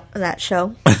cut out of that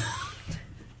show.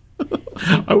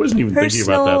 I wasn't even thinking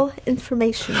about Personal that.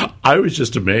 information. I was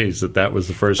just amazed that that was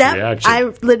the first That reaction. I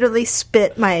literally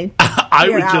spit my I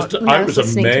beer was out just, when I was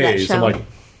listening to that amazed. I'm show.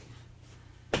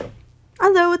 like,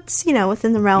 Although it's,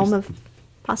 within the realm of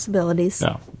possibilities.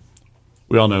 no.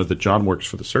 We all know that John works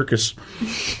for the circus.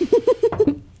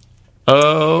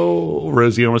 Oh,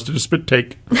 Rosie almost did a spit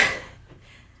take.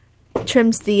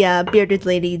 Trims the bearded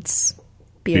lady's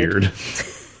beard.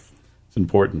 It's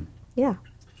important. Yeah.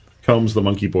 Combs the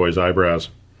monkey boy's eyebrows.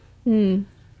 Put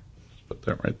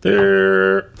that right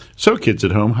there. So, kids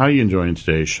at home, how are you enjoying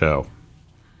today's show?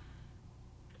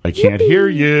 I can't hear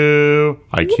you.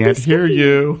 I can't hear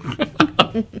you.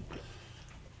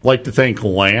 Like to thank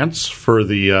Lance for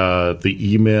the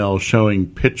email showing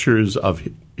pictures of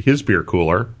his beer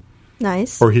cooler.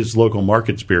 Nice. Or his local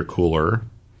market's beer cooler.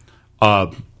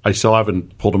 I still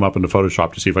haven't pulled them up into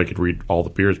Photoshop to see if I could read all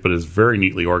the beers, but it's very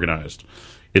neatly organized.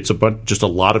 It's just a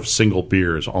lot of single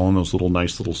beers, all in those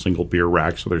nice little single beer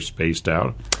racks, so they're spaced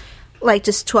out. Like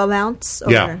just 12 ounce?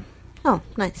 Or? Yeah. Oh,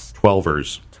 nice.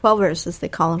 12ers. 12ers, as they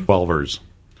call them. 12ers.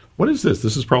 What is this?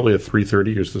 This is probably a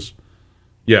 330. Or is this?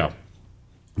 Yeah.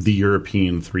 The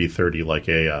European 330, like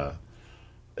a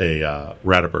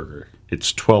Rataburger.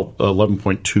 It's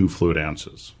 11.2 fluid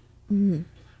ounces. Mm.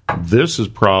 This is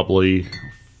probably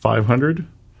 500.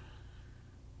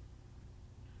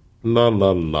 La,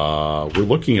 la, la. We're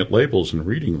looking at labels and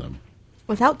reading them.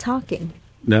 Without talking.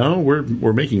 No, we're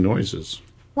making noises.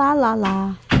 La, la,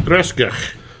 la. Dreska.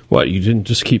 What, you didn't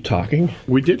just keep talking?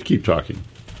 We did keep talking.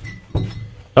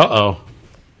 Uh-oh.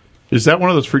 Is that one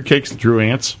of those fruitcakes that drew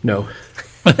ants? No.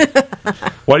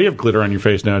 Why do you have glitter on your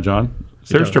face now, John? Is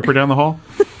there a stripper down the hall?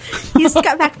 He's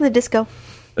got back from the disco.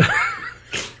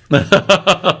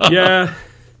 Yeah.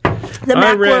 The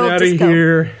I ran out disco. of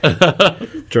here.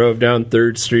 Drove down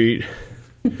 3rd Street.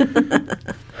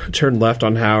 Turned left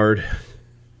on Howard.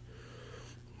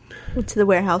 Went to the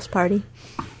warehouse party.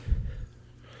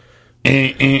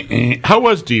 How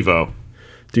was Devo?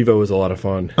 Devo was a lot of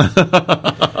fun.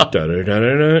 Da-da-da-da-da.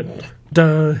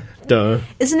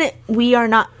 Isn't it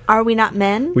Are We Not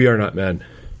Men? We are not men.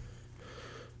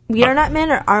 We are not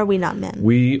men, or are we not men?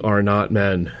 We are not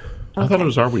men. I thought it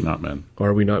was Are We Not Men?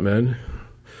 Are we not men?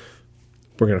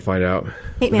 We're going to find out.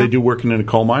 Hey, Did they do Working in a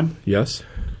Coal Mine? Yes.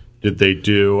 Did they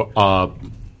do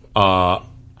that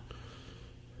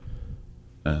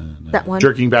one?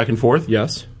 Jerking Back and Forth?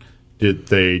 Yes. Did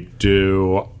they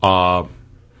do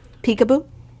Peekaboo?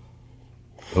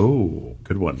 Oh,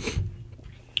 good one.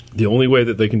 The only way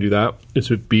that they can do that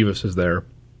is if Beavis is there.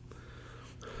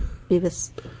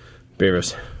 Beavis.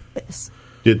 Beavis.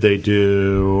 Did they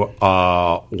do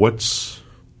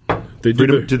They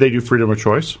did they do Freedom of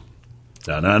Choice?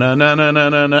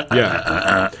 Na-na-na-na-na-na-na.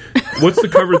 Yeah. What's the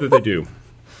cover that they do?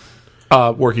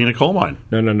 Working in a Coal Mine.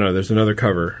 No. There's another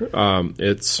cover.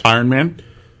 It's Iron Man?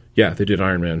 Yeah, they did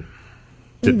Iron Man.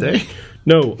 Did they?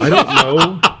 No, I don't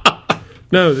know.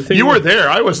 No, the thing You were there.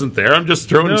 I wasn't there. I'm just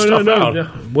throwing stuff out. No.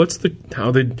 What's the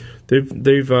how they've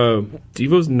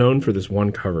Devo's known for this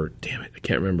one cover. Damn it, I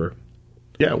can't remember.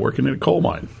 Yeah, Working in a Coal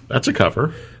Mine. That's a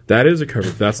cover. That is a cover.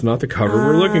 That's not the cover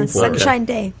we're looking for. Sunshine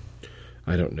Day.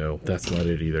 I don't know. That's not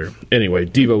it either. Anyway,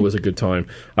 Devo was a good time.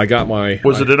 I got my.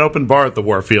 Was it an open bar at the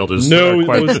Warfield? No, it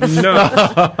was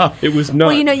not. It was not.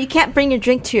 Well, you can't bring your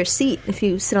drink to your seat if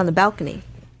you sit on the balcony.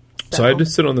 So I had to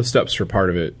sit on the steps for part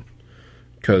of it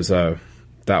because that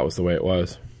was the way it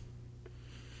was.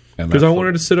 Because I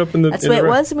wanted to sit up in the. That's the way it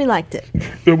was, and we liked it.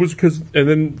 It was because, and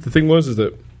then the thing was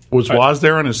that was Woz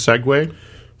there on his Segway?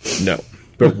 No,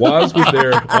 but Woz was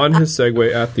there on his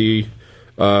Segway at the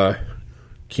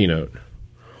keynote,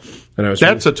 and I was.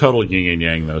 That's a total yin and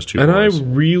yang. Those two. And boys. I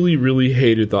really, really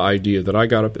hated the idea that I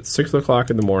got up at 6 o'clock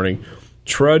in the morning,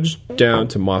 trudged down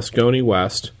to Moscone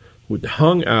West,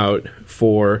 hung out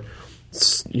for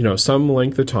some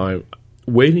length of time,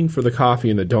 waiting for the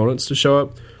coffee and the donuts to show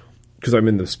up. Because I'm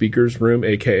in the speaker's room,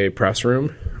 a.k.a. press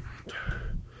room.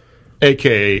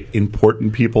 A.k.a.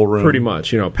 important people room. Pretty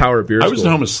much. Power Beer School. I was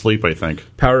home asleep, I think.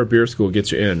 Power Beer School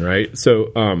gets you in, right?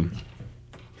 So,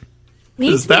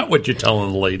 is that what you're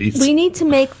telling the ladies? We need to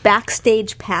make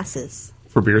backstage passes.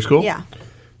 For beer school? Yeah.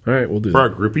 All right, we'll do that. For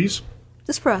our groupies?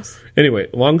 Just for us. Anyway,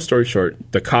 long story short,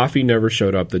 the coffee never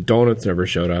showed up. The donuts never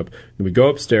showed up. And we go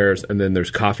upstairs, and then there's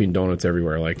coffee and donuts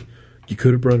everywhere. Like, you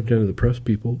could have brought it down to the press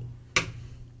people.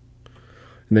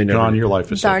 And they never. John, your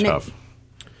life is so tough.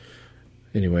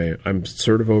 Anyway, I'm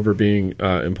sort of over being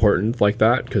important like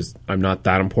that because I'm not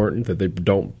that important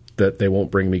that they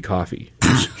won't bring me coffee.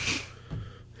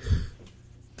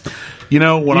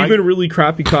 Even really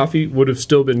crappy coffee would have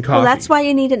still been coffee. Well, that's why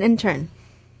you need an intern.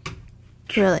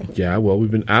 Really? Yeah. Well,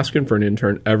 we've been asking for an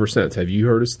intern ever since. Have you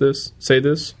heard us say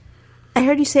this? I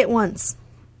heard you say it once.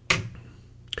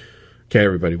 Okay,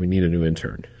 everybody, we need a new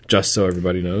intern. Just so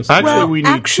everybody knows. Actually, we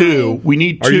need two. We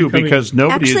need two because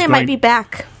nobody. Actually, I might be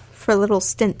back for a little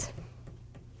stint.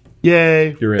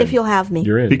 Yay. You're in. If you'll have me.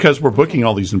 You're in. Because we're booking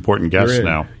all these important guests You're in.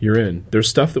 now. You're in. There's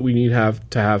stuff that we need to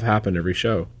have happen every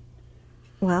show.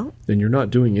 Well, And you're not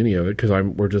doing any of it because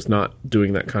we're just not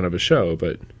doing that kind of a show.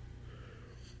 But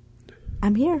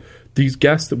I'm here. these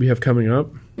guests that we have coming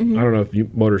up, I don't know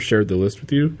if Motor shared the list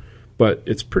with you, but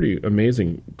it's pretty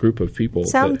amazing group of people.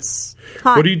 Sounds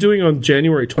hot. What are you doing on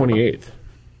January 28th?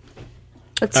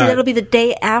 Let's see, that'll be the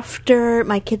day after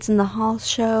my Kids in the Hall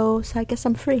show, so I guess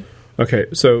I'm free. Okay,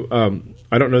 so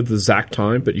I don't know the exact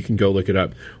time, but you can go look it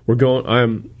up. We're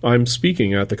going. I'm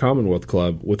speaking at the Commonwealth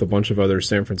Club with a bunch of other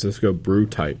San Francisco brew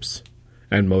types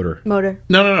and Motor. Motor.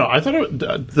 No. I thought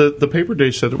the paper day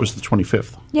said it was the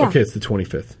 25th. Yeah. Okay, it's the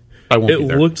 25th. I won't It be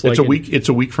there. looked like it's a week. It's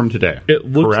a week from today. It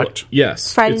looked correct.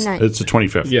 Yes, Friday it's- night. It's the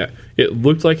 25th. Yeah, it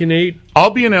looked like an 8. I'll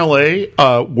be in LA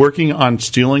working on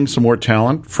stealing some more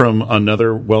talent from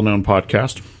another well-known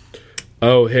podcast.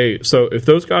 Oh, hey, so if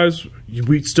those guys,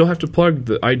 we still have to plug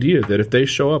the idea that if they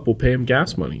show up, we'll pay them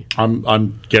gas money.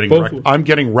 I'm getting Both- wrecked. I'm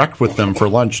getting wrecked with them for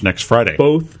lunch next Friday.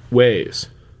 Both ways.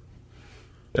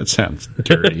 That sounds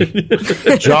dirty.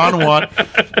 John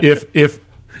if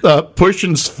Push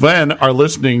and Sven are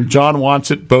listening, John wants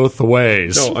it both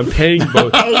ways. No, I'm paying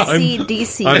both. AC,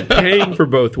 DC. I'm paying for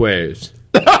both ways.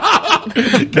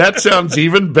 That sounds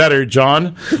even better,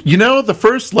 John. You know, the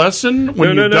first lesson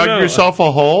when No, you no, dug no. yourself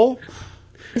a hole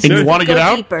and you want to Go get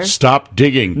out, deeper. stop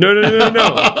digging. No.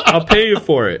 I'll pay you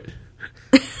for it.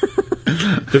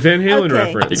 The Van Halen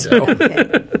Okay. reference.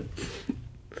 Okay.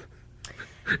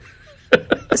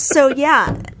 So,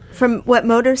 yeah, from what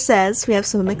Motor says, we have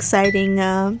some exciting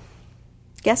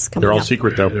guests coming They're all up.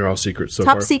 secret, though. They're all secret so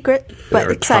Top far. secret, but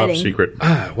They're exciting. top secret.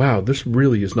 Ah, wow, this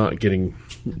really is not getting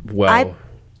well.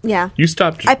 Yeah. You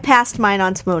stopped. I passed mine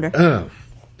on to Motor. Oh,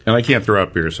 And I can't throw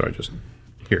out beer, so I just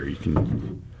here you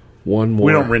can. one more.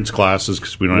 We don't rinse glasses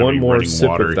because we don't have One any more running sip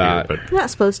water of that. here. But You're not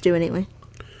supposed to anyway.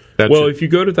 that's Well, if you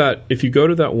go to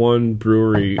that one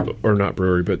brewery, or not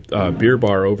brewery, but beer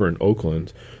bar over in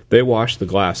Oakland, they wash the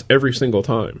glass every single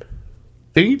time.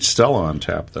 they need Stella on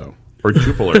tap though, or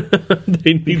Jupiler.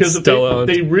 They need Because if Stella.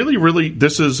 they really,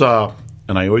 this is, and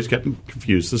I always get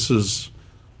confused. This is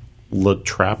La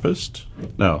Trappist?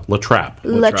 No, La Trappe.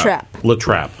 La Trappe. La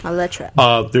Trappe. La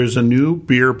Trappe. There's a new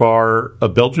beer bar, a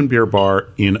Belgian beer bar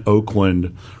in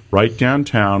Oakland, right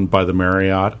downtown by the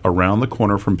Marriott, around the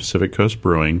corner from Pacific Coast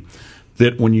Brewing.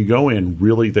 That when you go in,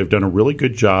 really, they've done a really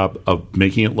good job of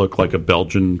making it look like a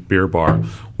Belgian beer bar,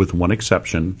 with one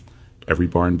exception. Every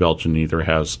bar in Belgium either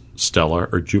has Stella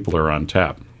or Jupiler on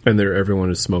tap. And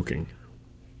everyone is smoking.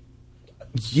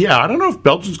 Yeah, I don't know if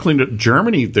Belgium's cleaned up.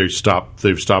 Germany, they've stopped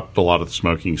a lot of the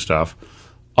smoking stuff.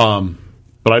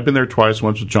 But I've been there twice,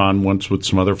 once with John, once with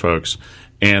some other folks.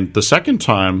 And the second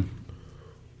time,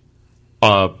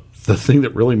 the thing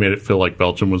that really made it feel like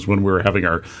Belgium was when we were having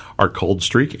our cold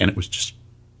streak, and it was just,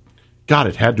 God,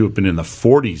 it had to have been in the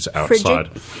 40s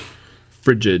outside.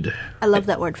 Frigid. I love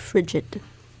that word, frigid.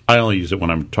 I only use it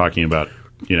when I'm talking about,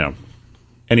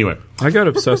 Anyway, I got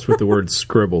obsessed with the word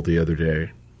scribble the other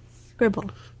day.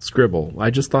 Scribble. Scribble. I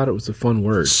just thought it was a fun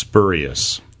word.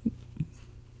 spurious.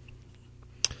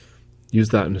 Use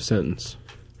that in a sentence.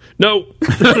 No. Put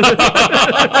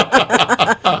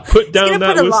down gonna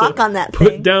that put a whistle. lock on that Put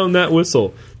thing. down that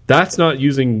whistle. That's not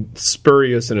using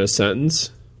spurious in a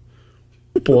sentence.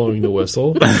 Blowing the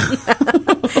whistle.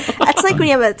 That's like when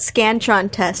you have a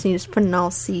Scantron test and you just put in all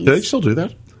C's. Do they still do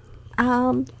that?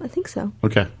 I think so.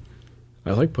 Okay.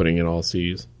 I like putting in all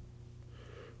C's.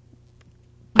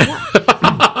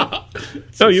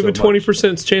 No, you have a so much.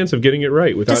 20% chance of getting it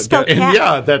right without Just spell getting. And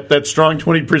Cat. yeah, that strong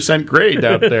 20% grade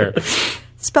out there.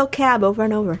 Spell cab over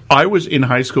and over. I was in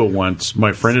high school once.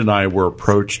 My friend and I were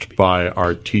approached by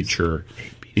our teacher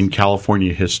in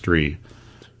California history.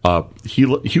 He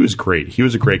was great. He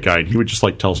was a great guy. And he would just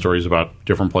tell stories about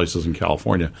different places in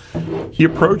California. He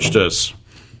approached us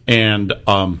and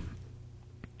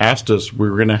asked us, we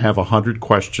were going to have a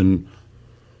 100-question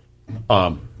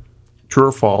true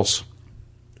or false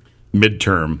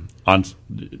midterm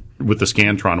with the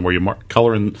Scantron, where you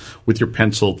color in with your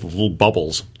pencil the little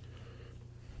bubbles.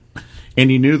 And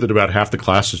he knew that about half the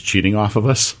class was cheating off of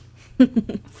us.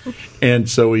 And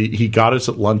so he got us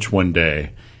at lunch one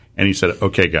day, and he said,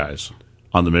 okay, guys,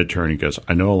 on the midterm, he goes,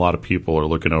 I know a lot of people are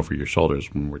looking over your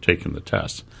shoulders when we're taking the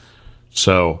test.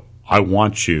 So I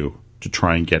want you to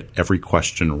try and get every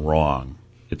question wrong.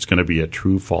 It's going to be a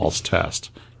true-false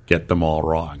test. Get them all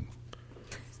wrong.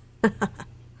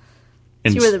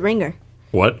 And You were the ringer.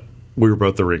 what? We were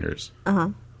both the ringers. Uh-huh.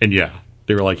 And yeah,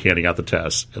 they were handing out the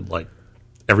tests, and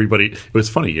everybody, it was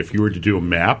funny. If you were to do a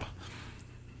map,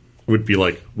 would be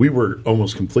like, we were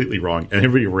almost completely wrong, and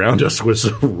everybody around us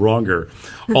was wronger.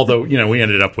 Although, we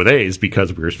ended up with A's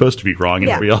because we were supposed to be wrong, and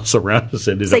everybody else around us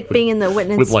ended it's up like being in the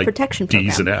witness with like protection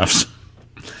D's program. and F's.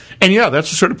 And that's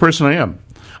the sort of person I am.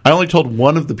 I only told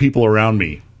one of the people around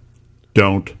me,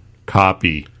 don't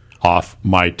copy off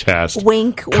my test.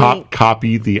 Wink, wink.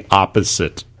 Copy the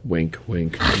opposite. Wink,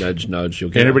 wink, nudge, nudge. You'll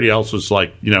get And everybody else was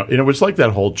like, and it was like that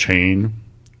whole chain.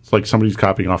 It's like somebody's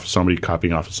copying off of somebody,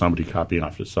 copying off of somebody, copying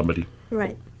off of somebody.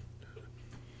 Right.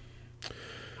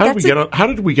 How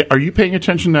did we get? Are you paying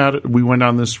attention now? We went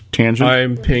on this tangent.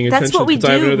 I'm paying attention. That's what we do,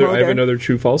 I have Mulder, another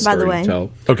true false by the story way. to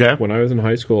tell. Okay. When I was in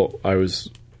high school, I was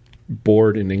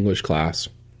bored in English class.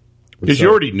 Because you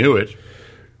already knew it.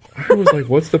 I was like,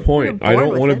 "What's the point? I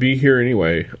don't with want to it. be here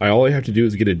anyway. All I have to do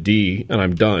is get a D, and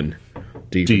I'm done."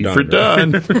 D for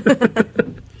done.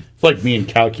 It's like me in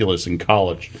calculus in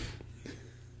college.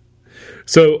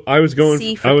 So I was going.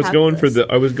 C for I was going for calculus.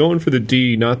 the. I was going for the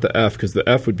D, not the F, because the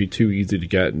F would be too easy to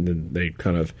get, and then they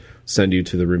kind of send you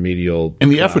to the remedial.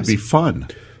 And the F would class. be fun.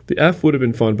 The F would have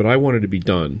been fun, but I wanted to be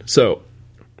done. So,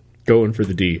 going for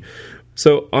the D.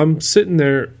 So, I'm sitting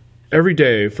there every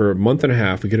day for a month and a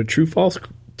half. We get a true false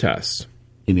test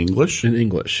In English? in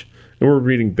English. And we're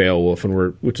reading Beowulf,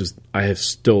 I have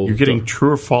still. You're getting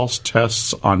true or false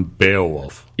tests on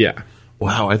Beowulf. Yeah.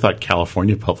 Wow, I thought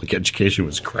California public education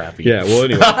was crappy. Yeah, well,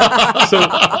 anyway. So,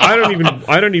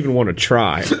 I don't even want to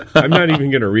try. I'm not even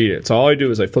going to read it. So, all I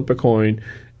do is I flip a coin.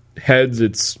 Heads,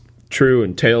 it's true,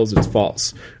 and tails, it's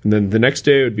false. And then the next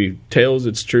day it would be tails,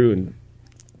 it's true,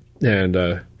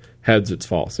 and heads, it's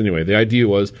false. Anyway, the idea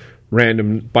was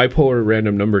bipolar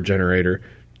random number generator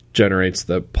generates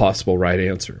the possible right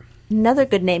answer. Another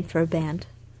good name for a band.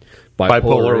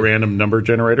 Bipolar random number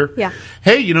generator? Yeah.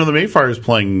 Hey, the Mayfire is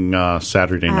playing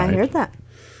Saturday night. I heard that.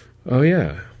 Oh,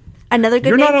 yeah. Another good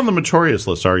You're name. not on the Notorious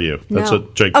list, are you? That's No. a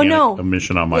gigantic Oh, no.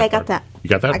 omission on my Yeah, I part. got that. You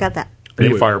got that? I got that.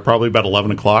 Mayfire, probably about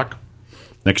 11 o'clock,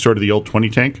 next door to the old 20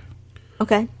 Tank.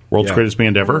 Okay. World's Yeah. greatest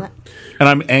band ever. that. And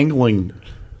I'm angling.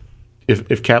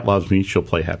 If Kat loves me, she'll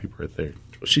play Happy Birthday.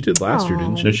 She did last year,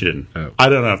 didn't she? No, she didn't. Oh. I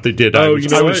don't know if they did. Oh, I you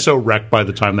know was what? so wrecked by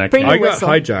the time that Bring came. I the got whistle.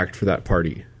 hijacked for that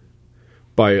party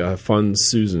by Fun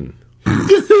Susan.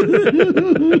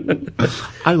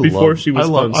 Before she was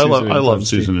Fun Susan I and love Fun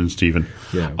Susan and Steven.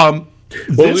 Yeah.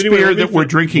 This anyway, beer let me that we're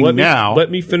drinking now. Let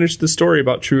me finish the story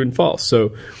about true and false.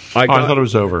 So, I thought it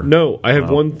was over. No, I have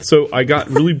one. So I got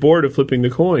really bored of flipping the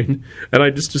coin, and I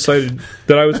just decided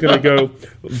that I was going to go.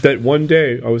 That one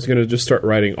day I was going to just start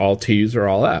writing all T's or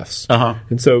all F's.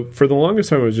 And so for the longest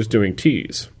time I was just doing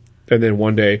T's. And then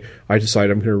one day I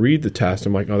decided I'm going to read the test.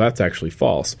 I'm like, oh, that's actually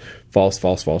false. False,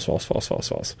 false, false, false, false, false,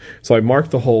 false. So I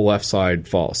marked the whole left side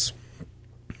false.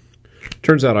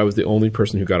 Turns out I was the only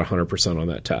person who got 100% on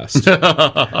that test.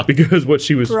 Because what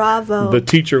she was... Bravo. The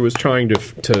teacher was trying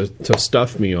to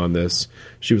stuff me on this.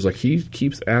 She was like, he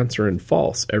keeps answering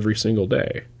false every single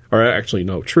day. Or actually,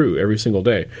 no, true every single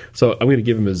day. So I'm going to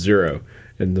give him a 0.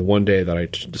 And the one day that I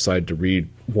decided to read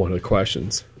one of the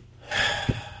questions...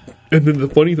 And then the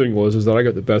funny thing is that I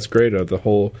got the best grade out of the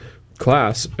whole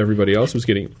class. Everybody else was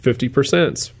getting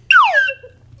 50%.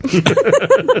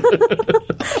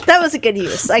 That was a good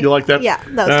use. You like that? Yeah,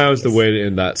 That was good the use. way to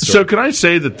end that story. So can I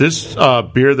say that this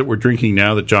beer that we're drinking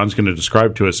now that John's going to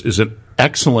describe to us is an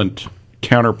excellent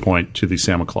counterpoint to the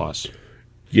Santa Claus.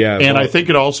 Yeah. And well, I think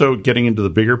it also, getting into the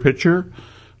bigger picture,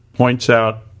 points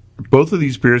out both of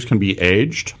these beers can be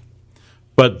aged,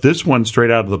 but this one straight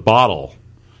out of the bottle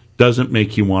doesn't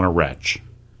make you want to retch.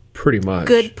 pretty much.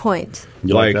 Good point.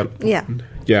 You like Like- that? Yeah.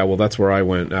 Yeah, well, that's where I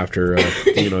went after,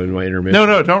 in my intermission.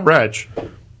 No, don't retch.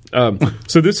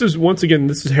 So this is, once again,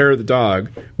 this is Hair of the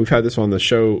Dog. We've had this on the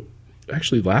show,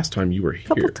 actually, last time you were here.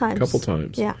 Couple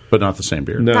times. Yeah. But not the same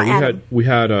beer. No, Not Adam. we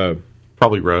had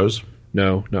Probably Rose.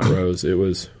 no, not Rose. It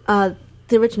was The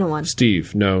original one.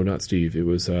 Steve. No, not Steve. It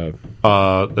was I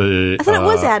thought it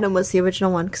was Adam was the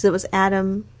original one because it was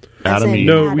Adam. as Adam in E.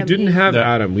 no. Adam We didn't E. have No.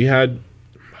 Adam. We had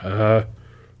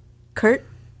Kurt,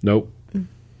 nope.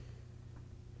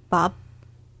 Bob.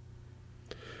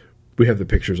 We have the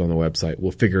pictures on the website.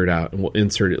 We'll figure it out and we'll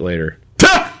insert it later.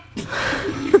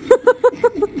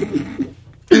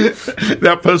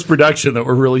 That post-production that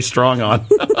we're really strong on.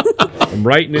 I'm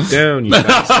writing it down, you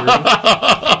bastard.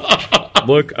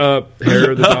 Look up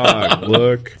Hair of the Dog.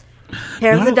 Look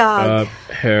Hair of the dog. up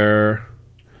Hair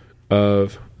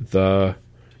of the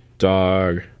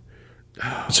Dog.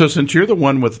 So since you're the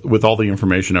one with all the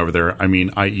information over there, I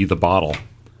mean, i.e. the bottle.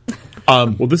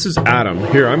 Well, this is Adam.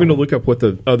 Here, I'm going to look up what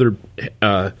the other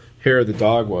Hair of the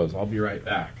Dog was. I'll be right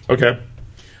back. Okay.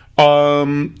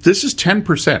 This is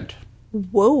 10%.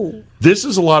 Whoa. This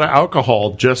is a lot of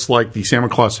alcohol, just like the Santa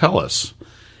Claus Helles.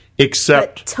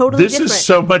 Except But totally this different. is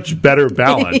so much better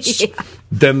balanced Yeah.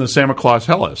 than the Santa Claus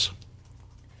Helles.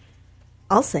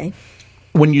 I'll say.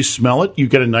 When you smell it, you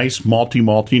get a nice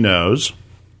malty nose.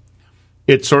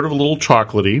 It's sort of a little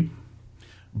chocolatey,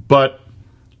 but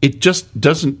it just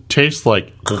doesn't taste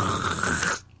like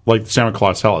Santa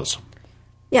Claus Helles.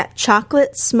 Yeah,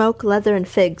 chocolate, smoke, leather, and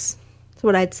figs. That's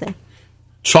what I'd say.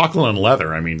 Chocolate and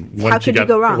leather. I mean, How could you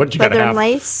go wrong? What you Leather got and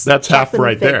lace, That's half chocolate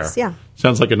right and there. figs, yeah.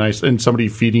 Sounds like a nice and somebody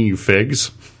feeding you figs.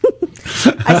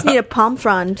 I just need a palm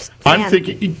frond fan. I'm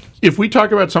thinking, if we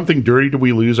talk about something dirty, do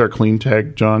we lose our clean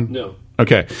tag, John? No.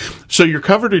 Okay, so you're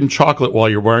covered in chocolate while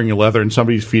you're wearing your leather, and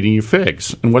somebody's feeding you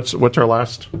figs. And what's our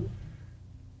last?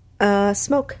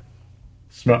 Smoke.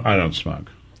 I don't smoke.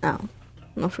 Oh,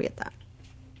 don't forget that.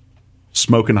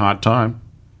 Smoking hot time.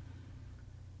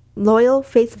 Loyal,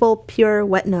 faithful, pure,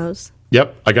 wet nose.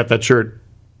 Yep, I got that shirt.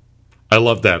 I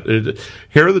love that.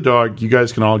 Hair of the Dog, you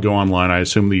guys can all go online. I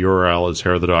assume the URL is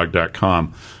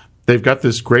hairofthedog.com. They've got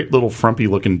this great little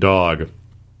frumpy-looking dog.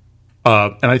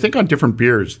 And I think on different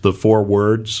beers, the 4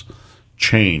 words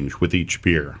change with each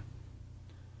beer.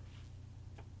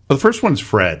 Well, the first one's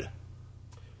Fred.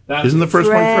 Isn't the first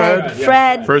one Fred?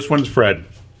 Fred. First one's Fred.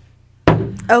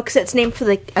 Oh, because it's named for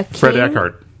a king? Fred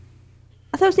Eckhart.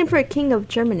 I thought it was named for a king of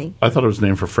Germany. I thought it was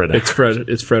named for Fred Eckhart.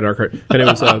 It's Fred Eckhart, and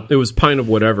it was Pint of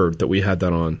Whatever that we had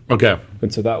that on. Okay.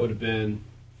 And so that would have been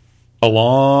A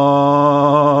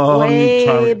long Way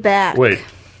time. back. Wait.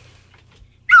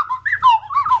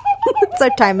 It's our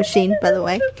time machine, by the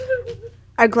way.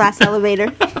 Our glass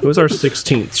elevator. it was our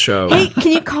 16th show. Hey,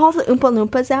 can you call the Oompa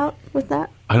Loompas out with that?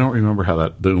 I don't remember how the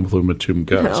Oompa Loompa tune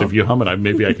goes. No. If you hum it,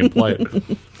 maybe I can play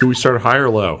it. Do we start high or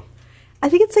low? I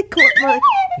think it's like more like.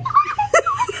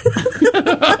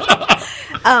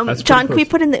 That's John, pretty can we close.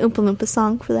 put in the Oompa Loompa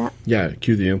song for that? Yeah,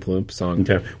 cue the Oompa Loompa song.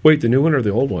 Okay. Wait, the new one or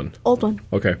the old one? Old one.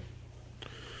 Okay.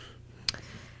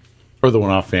 Or the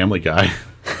one off Family Guy?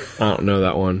 I don't know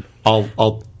that one.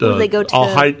 Will they go to I'll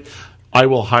the- hide. I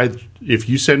will hide. If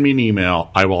you send me an email,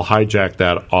 I will hijack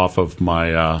that off of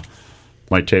my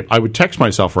my tape. I would text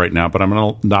myself right now, but I'm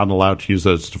not allowed to use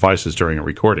those devices during a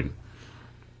recording.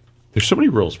 There's so many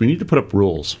rules. We need to put up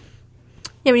rules.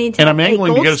 Yeah, we need to And I'm have a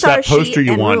angling to gold get us that star poster sheet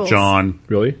you and want, rules. John.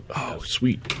 Really? Oh,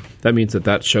 sweet. That means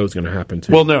that show's going to happen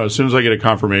too. Well, no. As soon as I get a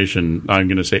confirmation, I'm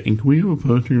going to say, "And can we have a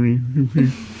poster?"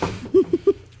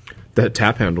 that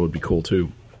tap handle would be cool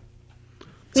too.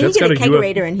 We need to get a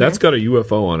kegerator in here. That's got a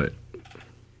UFO on it.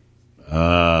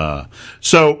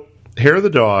 So, Hair of the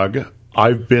Dog,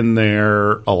 I've been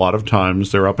there a lot of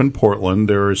times. They're up in Portland.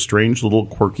 They're a strange little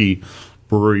quirky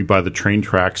brewery by the train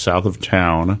track south of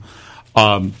town.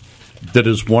 That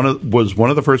was one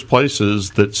of the first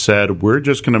places that said, we're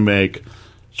just going to make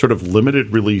sort of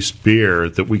limited release beer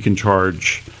that we can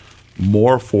charge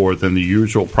more for than the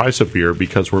usual price of beer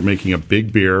because we're making a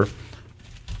big beer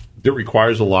that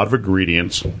requires a lot of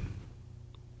ingredients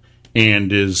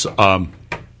and is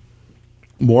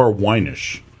more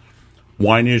winish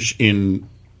in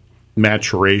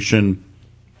maturation,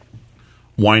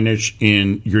 winish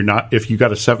in if you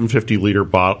got a 750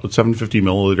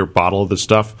 milliliter bottle of this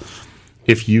stuff,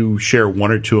 if you share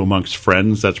one or two amongst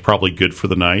friends, that's probably good for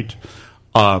the night.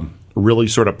 Really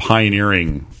sort of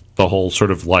pioneering the whole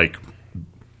sort of like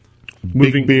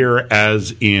big beer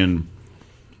as in,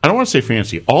 I don't want to say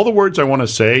fancy. All the words I want to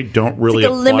say don't really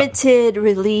Like a apply. limited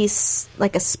release,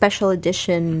 like a special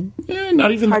edition.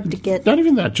 Not even hard to get. Not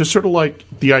even that. Just sort of like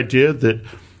the idea that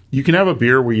you can have a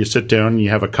beer where you sit down and you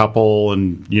have a couple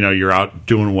and you're out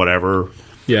doing whatever.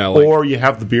 Yeah, like, or you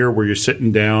have the beer where you're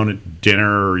sitting down at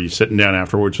dinner or you're sitting down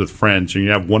afterwards with friends and you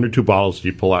have one or two bottles that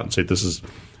you pull out and say this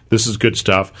is good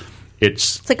stuff.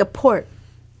 It's like a port.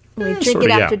 We drink sort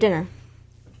it of, after yeah. dinner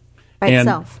by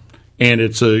itself. And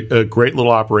it's a great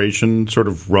little operation, sort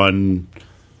of run.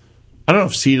 I don't know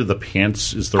if seat of the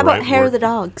pants is the How right about hair word. of the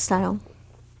dog style?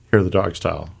 Hair of the dog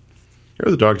style. Hair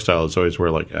of the dog style is always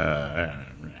where like.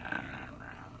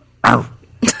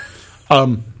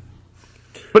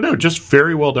 But no, just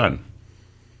very well done.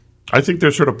 I think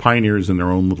they're sort of pioneers in their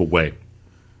own little way.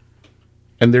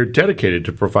 And they're dedicated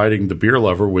to providing the beer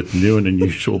lover with new and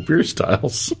unusual beer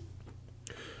styles.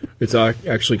 it's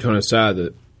actually kind of sad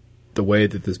that the way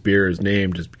that this beer is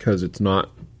named is because it's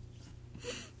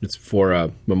for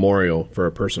a memorial for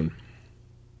a person.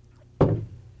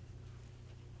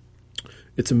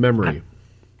 It's a memory.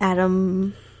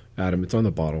 Adam, It's on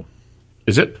the bottle.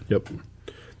 Is it? Yep.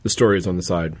 The story is on the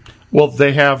side. Well,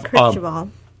 they have Kirchhoff.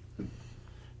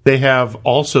 they have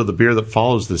also the beer that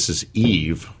follows this is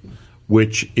Eve,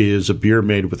 which is a beer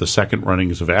made with the second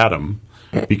runnings of Adam,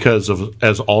 because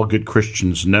as all good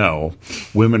Christians know,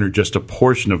 women are just a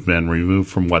portion of men removed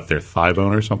from their thigh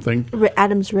bone or something.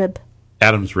 Adam's rib.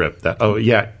 Adam's rib.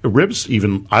 Ribs.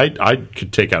 Even I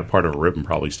could take out part of a rib and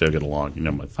probably still get along.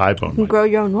 My thigh bone. You can grow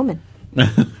your own woman.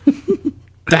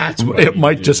 That's what it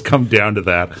might just come down to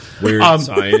that. Weird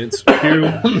science.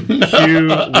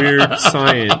 Cue weird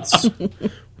science.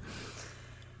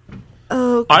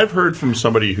 Oh, I've heard from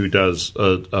somebody who does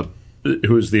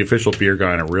who is the official beer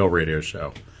guy on a real radio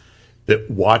show, that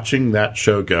watching that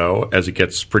show go as it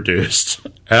gets produced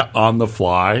on the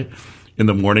fly in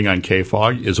the morning on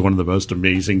KFOG is one of the most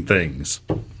amazing things.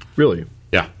 Really?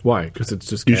 Yeah. Why? Because it's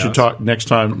just You chaos? should talk next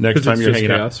time you're hanging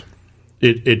chaos? out.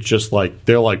 It's just like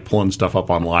they're like pulling stuff up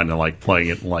online and like playing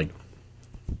it and like,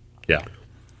 yeah.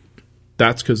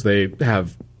 That's because they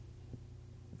have...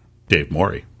 Dave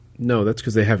Morey. No, that's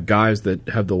because they have guys that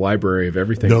have the library of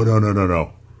everything. No.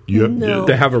 No.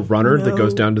 They have a runner that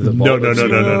goes down to the vault.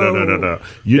 No.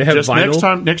 They have just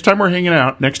vinyl? next time we're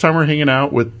hanging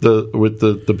out with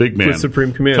the big man, With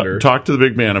Supreme Commander. Talk to the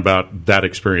big man about that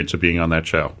experience of being on that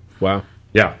show. Wow.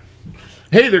 Yeah.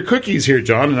 Hey, there are cookies here,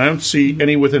 John, and I don't see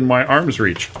any within my arm's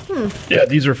reach. Yeah,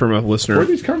 these are from a listener. Where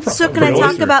do these come from? So can I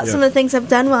talk about some of the things I've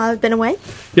done while I've been away?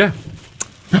 Yeah.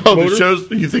 Oh, the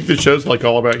show's. You think the show's like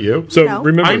all about you? So No.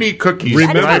 remember, I need cookies.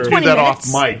 Remember- and I have to do 20 that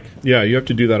minutes. off mic. Yeah, you have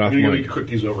to do that off I'm going to mic. eat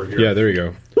cookies over here. Yeah, there you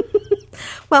go.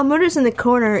 Well, Murder's in the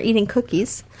corner eating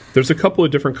cookies. There's a couple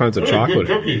of different kinds of chocolate.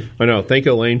 good cookies. I know. Thank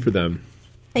Elaine for them.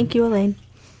 Thank you, Elaine.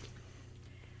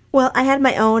 Well, I had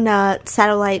my own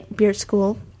satellite beer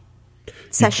school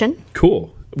session.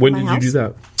 Cool. When My did house? you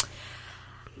do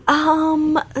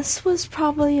that? This was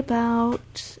probably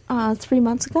about 3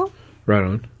 months ago. Right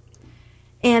on.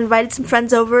 And invited some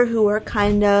friends over who were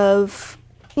kind of,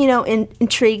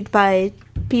 intrigued by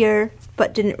beer,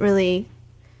 but didn't really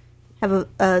have a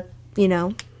clear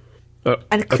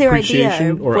idea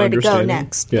Appreciation or where to go understanding?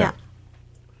 next. Yeah.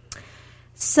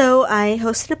 So I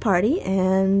hosted a party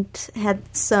and had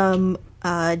some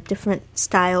different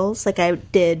styles. Like I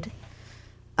did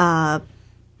a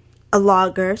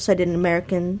lager, so I did an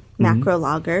American macro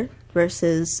lager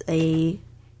versus a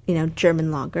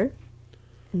German lager,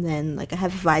 and then like a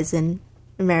Hefeweizen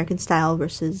American style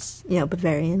versus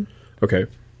Bavarian, Okay.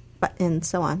 and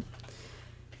so on.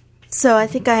 So I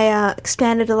think I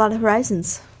expanded a lot of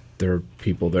horizons. There are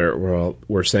people there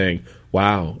were saying,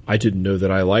 wow, I didn't know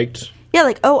that I liked... Yeah,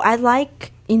 like, oh, I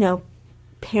like,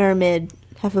 Pyramid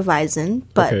Hefeweizen,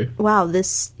 but Okay. wow,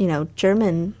 this,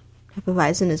 German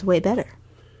Hefeweizen is way better.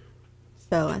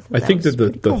 So I think was that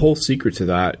pretty the cool. whole secret to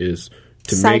that is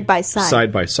to Side make by side.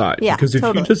 side by side. Yeah, because if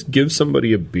totally. you just give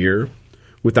somebody a beer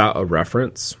without a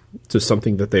reference to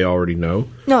something that they already know,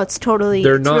 No, it's totally,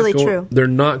 they're it's not really go- true. They're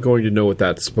not going to know what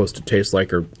that's supposed to taste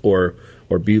like or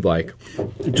be like.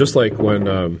 Just like when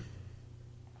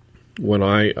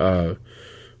I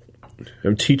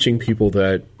am teaching people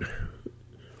that,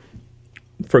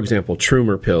 for example,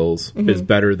 Trumer Pils Mm-hmm. is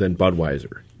better than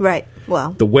Budweiser. Right,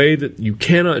 well, The way that you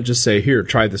cannot just say, "Here,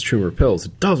 try this Trumer Pils,"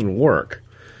 it doesn't work.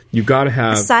 You got to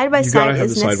have Side by you gotta side have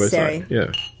is the side by necessary. side.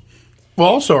 Yeah. Well,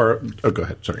 also, go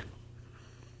ahead. Sorry.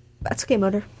 that's okay,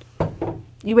 Motor.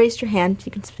 You raised your hand,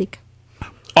 you can speak.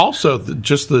 Also,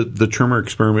 just the Trumer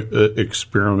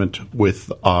experiment with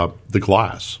the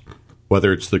glass,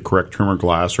 whether it's the correct Trumer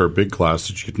glass or a big glass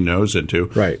that you get your nose into.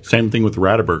 Right. Same thing with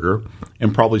Radaburger,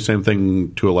 and probably same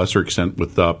thing to a lesser extent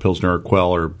with Pilsner or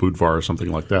Quell or Budvar or something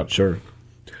like that. Sure.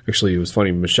 Actually, it was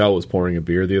funny. Michelle was pouring a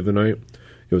beer the other night.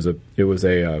 It was a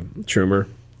Trumer,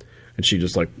 and she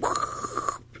just like,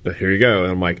 here you go.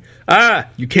 And I'm like,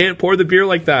 you can't pour the beer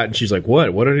like that. And she's like,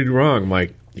 what? What did I do wrong? I'm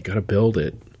like, you got to build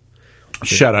it.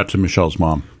 Shout out to Michelle's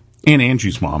mom and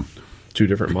Angie's mom. Two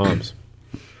different moms.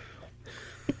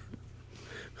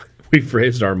 We've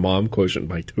raised our mom quotient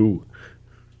by 2.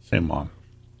 Same mom.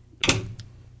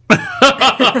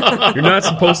 You're not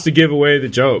supposed to give away the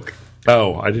joke.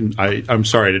 Oh, I didn't. I'm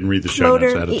sorry, I didn't read the show Motor,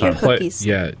 notes ahead of eat your time. cookies.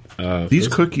 Yeah. These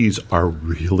cookies are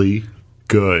really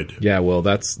good. Yeah, well,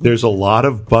 that's... There's a lot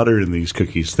of butter in these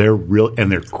cookies. They're real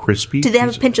and they're crispy. Do they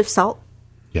have a pinch of salt?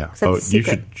 Yeah. that's the You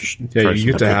secret. should. Yeah, try you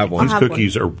some get to of have these. one. These I'll have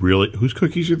cookies are really. Whose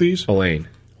cookies are these? Elaine.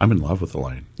 I'm in love with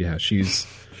Elaine. Yeah, She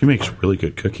makes really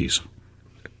good cookies.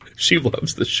 she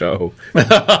loves the show.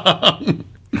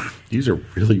 These are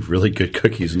really, really good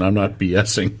cookies, and I'm not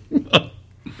BSing.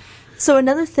 So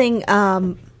another thing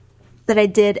that I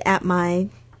did at my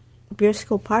beer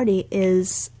school party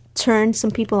is turn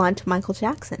some people on to Michael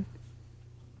Jackson.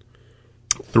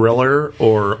 Thriller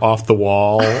or Off the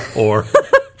Wall or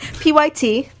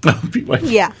PYT.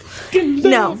 Yeah.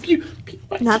 No,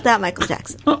 not that Michael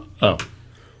Jackson. Oh,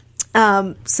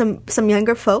 some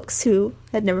younger folks who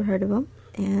had never heard of them,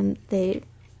 and they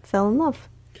fell in love.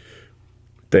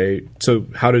 So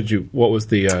how did you? What was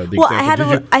the Well,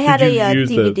 example? I had a use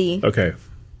DVD. Okay.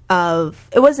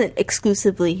 It wasn't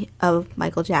exclusively of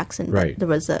Michael Jackson, but Right. there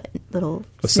was a little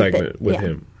A snippet. segment with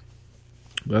him.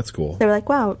 That's cool. They were like,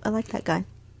 "Wow, I like that guy."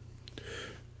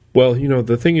 Well,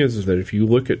 the thing is that if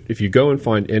you go and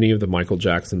find any of the Michael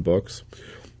Jackson books,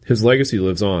 his legacy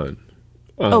lives on.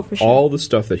 For sure. All the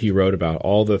stuff that he wrote about,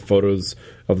 all the photos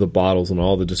of the bottles and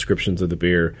all the descriptions of the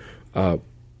beer,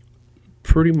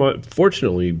 pretty much,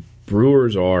 fortunately,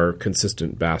 brewers are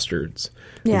consistent bastards.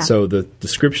 Yeah. And so the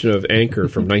description of Anchor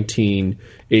from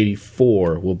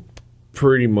 1984 will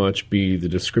pretty much be the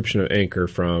description of Anchor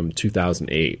from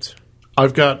 2008.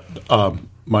 I've got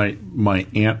my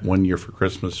aunt one year for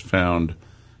Christmas found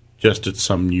just at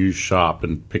some used shop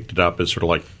and picked it up as sort of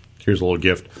like, here's a little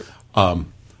gift,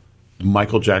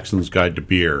 Michael Jackson's Guide to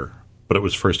Beer, but it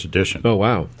was first edition. Oh,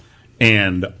 wow.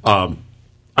 And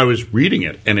I was reading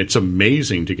it, and it's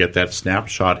amazing to get that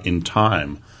snapshot in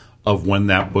time of when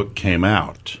that book came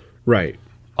out. Right.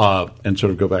 And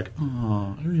sort of go back,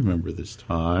 oh, I remember this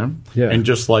time. Yeah. And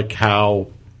just like how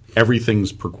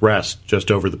everything's progressed just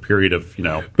over the period of,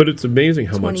 But it's amazing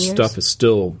how much 20 years. stuff is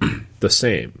still the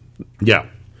same. Yeah.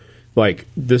 Like,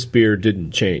 this beer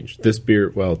didn't change. This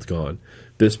beer, well, it's gone.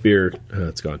 This beer,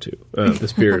 it's gone too.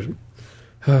 This beer,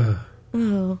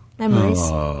 Oh, memories.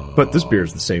 but this beer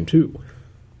is the same too.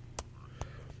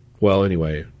 Well,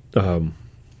 anyway,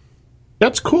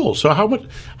 That's cool. So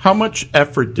how much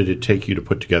effort did it take you to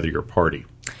put together your party?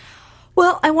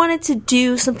 Well, I wanted to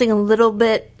do something a little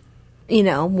bit,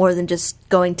 more than just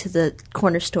going to the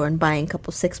corner store and buying a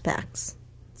couple 6-packs.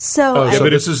 So,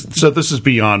 So this is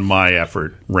beyond my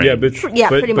effort range. yeah, but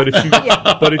pretty much.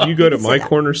 But if you go to can say my that.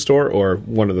 corner store or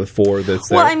one of the 4 that's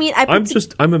there, Well, I mean,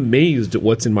 I'm amazed at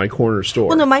what's in my corner store.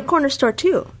 well, no, my corner store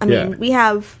too. I Yeah. mean, we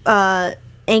have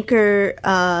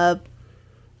Anchor.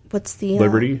 What's the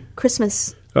Liberty?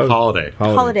 Christmas Holiday.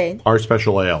 holiday? Our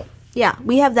special ale. Yeah,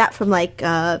 we have that from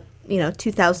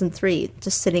 2003,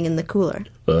 just sitting in the cooler.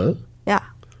 Yeah,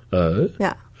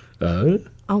 yeah.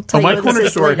 I'll tell you. My what corner this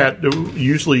is store later.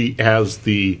 usually has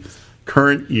the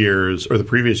current years or the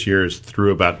previous years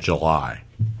through about July.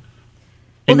 Well,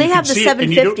 And they you have can the see it, and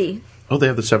you don't- 750. Oh, they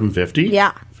have the 750?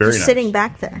 Yeah, Very just nice. sitting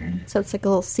back there. So it's like a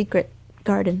little secret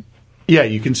garden. Yeah,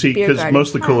 you can see Beer because garden.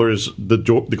 most of the coolers, the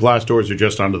glass doors are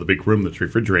just onto the big room that's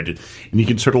refrigerated, and you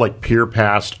can sort of like peer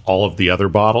past all of the other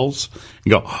bottles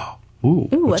and go, "Ooh,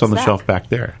 what's what's on the that? shelf back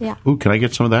there? Yeah. Ooh, can I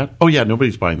get some of that? Oh yeah,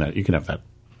 nobody's buying that. You can have that.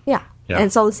 Yeah, Yeah. and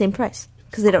it's all the same price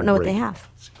because they don't know what Great. they have.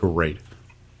 It's great.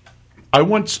 I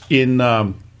once in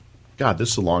God,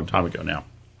 this is a long time ago now.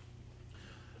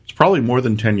 It's probably more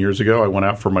than 10 years ago. I went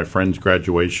out for my friend's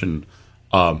graduation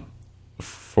from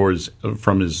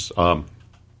his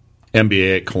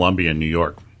MBA at Columbia in New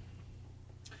York.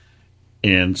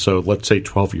 And so let's say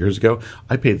 12 years ago,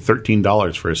 I paid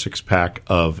 $13 for a 6-pack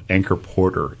of Anchor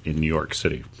Porter in New York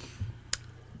City.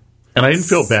 And I didn't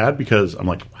feel bad because I'm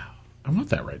like, wow, I want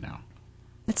that right now.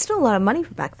 It's still a lot of money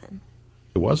for back then.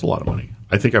 It was a lot of money.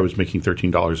 I think I was making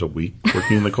 $13 a week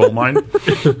working in the coal mine.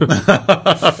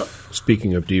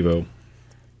 Speaking of Devo,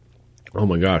 oh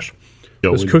my gosh,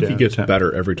 Going this cookie gets downtown.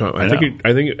 better every time. I know. think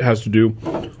it has to do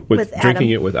with drinking Adam.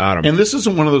 it with Adam. And this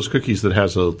isn't one of those cookies that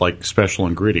has a special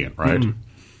ingredient, right?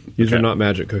 These are okay. not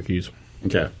magic cookies.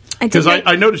 Okay. I did Because make-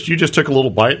 I noticed you just took a little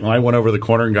bite, and I went over the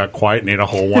corner and got quiet and ate a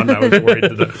whole one. I was worried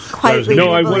that I was Quietly going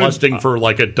to nibbled. be lusting for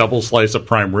like a double slice of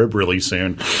prime rib really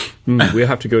soon. We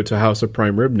have to go to House of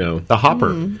Prime Rib now. The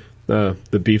Hopper,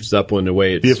 The beef Zeppelin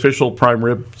away. the official prime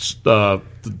rib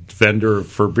vendor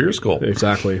for Beer School.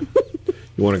 Exactly.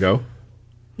 You want to go?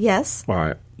 Yes. All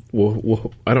right.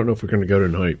 Well, I don't know if we're going to go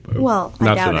tonight. But Well, I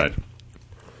Not doubt tonight. it.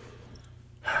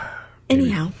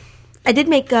 Anyhow, I did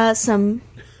make some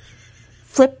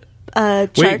flip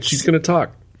charts. Wait, she's going to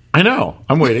talk. I know.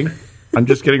 I'm waiting. I'm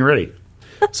just getting ready.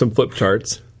 Some flip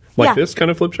charts. Like Yeah. this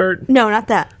kind of flip chart? No, not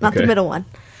that. Not Okay. the middle one.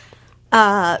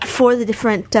 For the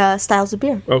different styles of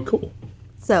beer. Oh, cool.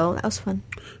 So that was fun.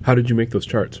 How did you make those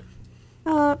charts?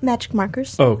 Magic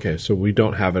markers. Oh, okay. So we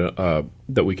don't have a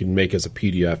that we can make as a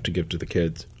PDF to give to the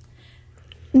kids.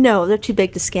 No, they're too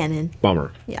big to scan in.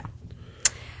 Bummer. Yeah.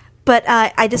 But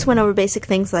I just went over basic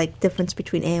things like difference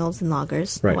between ales and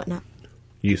lagers Right. and whatnot.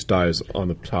 Yeast dies on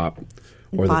the top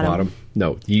or Bottom. the bottom.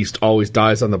 No, yeast always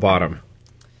dies on the bottom.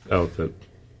 Oh, the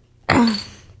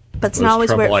But it's most not always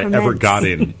where trouble it I ferments. ever got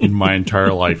in my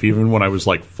entire life, even when I was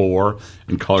like 4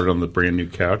 and colored on the brand new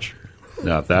couch.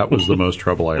 No, that was the most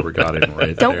trouble I ever got in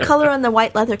right Don't there. color on the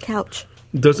white leather couch.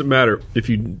 Doesn't matter if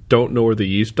you don't know where the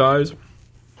yeast dies.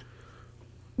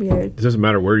 You're It doesn't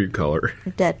matter where you color.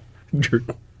 dead. You're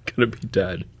gonna be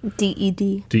dead.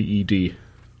 DED. DED.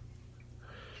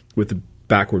 With the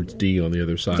backwards D on the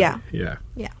other side. Yeah. Yeah.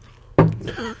 Yeah.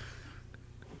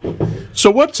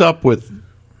 So what's up with,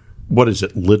 what is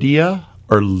it, Lydia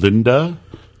or Linda,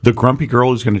 the grumpy girl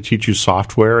who's going to teach you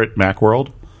software at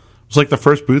Macworld? It's like the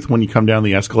first booth when you come down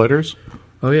the escalators.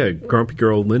 Oh yeah, grumpy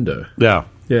girl Linda. Yeah.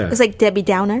 Yeah. It's like Debbie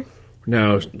Downer.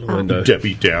 No, Linda.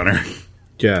 Debbie Downer.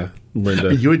 Yeah, Are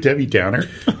Linda. you a Debbie Downer?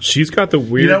 She's got the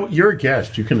weird. You know, you're a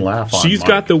guest. You can laugh on she's Mike.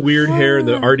 got the weird hair and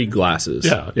the arty glasses.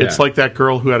 Yeah, it's like that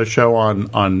girl who had a show on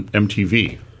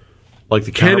MTV. Like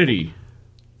the Kennedy.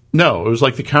 No, it was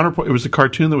like the counterpoint. It was a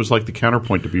cartoon that was like the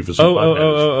counterpoint to Beavis and Butthead.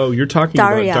 Oh! You're talking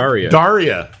Daria. about Daria.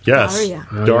 Daria, yes. Daria.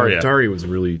 Oh, Daria. yeah, Daria was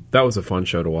that was a fun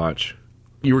show to watch.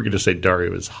 You were going to say Daria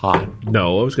was hot.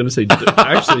 No, I was going to say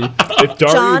actually, if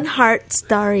Daria. John Hart's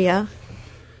Daria.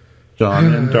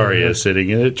 John and Daria sitting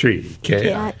in a tree.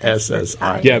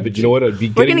 K-I-S-S-I. Yeah, but you know what? I'd be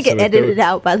We're getting going to get some if there edited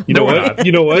out by the You know way. what?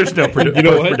 You know what? There's no you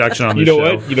know what? production on You this know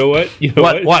show. what? You know what? You know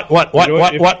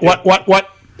What?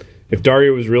 If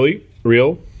Daria was really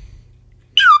real.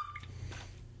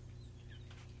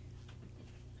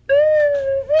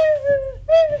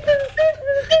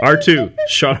 R2,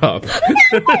 shut up.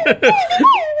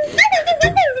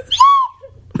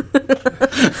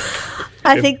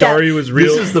 I think Daria that was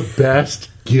real. This is the best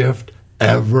gift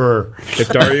ever. If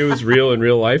Daria was real in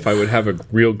real life, I would have a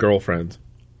real girlfriend.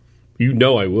 You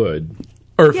know I would.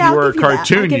 Or if Yeah, you I'll were a give you that. I'll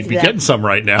cartoon, give you'd you be that. getting some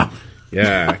right now.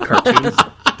 Yeah, cartoons.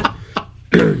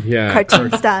 Yeah.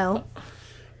 cartoon style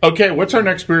Okay, what's our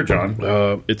next beer,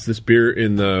 John? It's this beer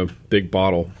in the big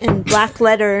bottle. in black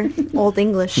letter, Old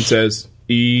English. It says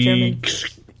German.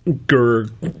 Eger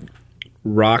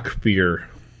Rock Beer.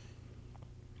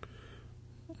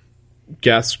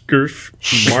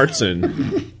 Gasker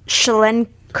Martin.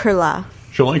 Schlenkerla.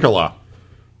 Shalinkala.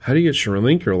 How do you get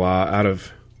Schlinkerla out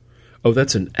of... Oh,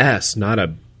 that's an S, not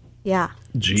a Yeah.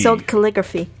 G. It's old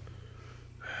calligraphy.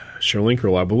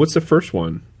 Schlinkerla. But what's the first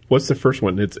one? What's the first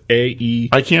one? It's A-E...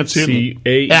 I can't see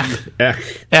it.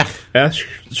 C-A-E-Ech. Ech. S.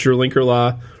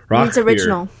 Schlinkerla Rock It's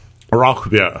original. Rock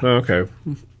beer. Beer. Oh, okay.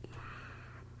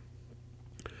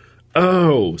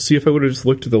 Oh, see, if I would have just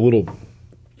looked at the little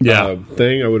Yeah.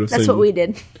 thing, I would have That's seen... what we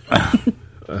did.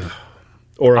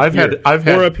 Or up I've here. had-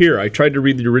 Or up here. I tried to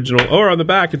read the original. Or on the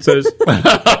back it says...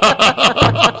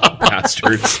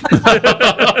 Bastards.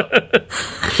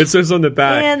 It says on the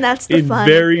back... And that's the in fun of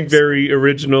very, this. very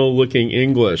original-looking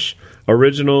English.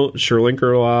 Original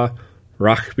Schlinkerla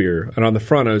Rock Beer. And on the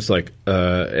front, I was like,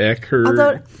 Ecker... Although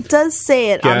it does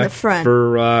say it on the front.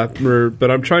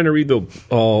 But I'm trying to read the...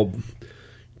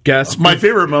 Gas. My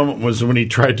favorite moment was when he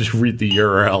tried to read the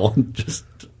URL and just...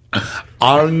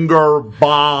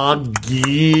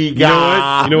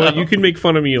 Angerbagiga. You know what? You can make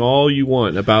fun of me all you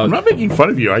want about... I'm not making fun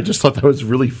of you. I just thought that was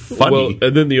really funny. Well,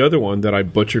 and then the other one that I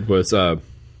butchered was 21st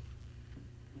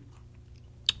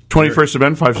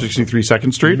Event, 563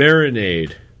 2nd Street.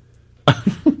 Marinade.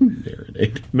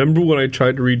 Marinade. Remember when I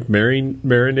tried to read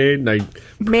marinade and I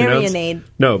Marionade.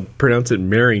 pronounce it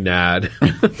marinade.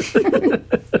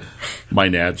 My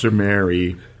nads are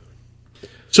merry.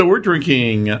 So we're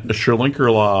drinking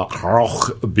Schlinkerla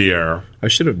Rauch beer I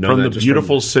should have known from that the just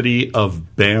beautiful city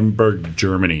of Bamberg,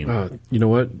 Germany. you know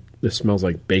what? This smells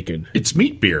like bacon. It's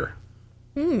meat beer.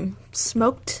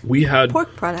 Smoked We had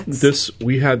pork products.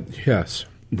 Yes.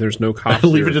 There's no cops.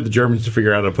 Leave it here. to the Germans to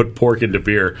figure out how to put pork into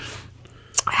beer.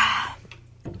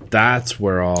 That's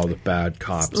where all the bad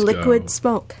cops Liquid go.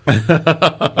 smoke.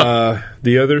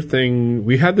 The other thing,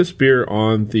 we had this beer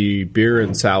on the Beer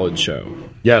and Salad show.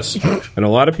 Yes. And a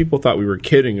lot of people thought we were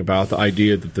kidding about the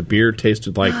idea that the beer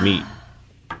tasted like meat.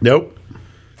 Nope.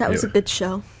 That was a good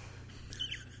show.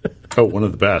 Oh, one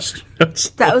of the best.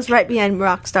 That was right behind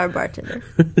Rockstar Bartender.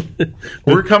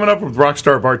 We're coming up with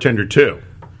Rockstar Bartender 2.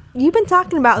 You've been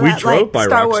talking about We that drove like by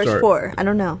Star Wars Rockstar. 4. I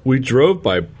don't know. We drove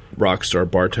by Rockstar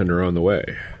Bartender on the way.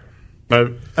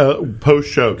 Post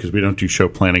show, because we don't do show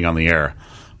planning on the air.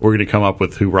 We're going to come up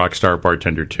with who Rockstar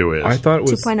Bartender 2 is. I thought it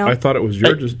was. 2.0. I thought it was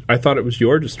your. I thought it was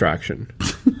your distraction.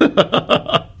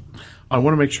 I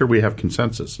want to make sure we have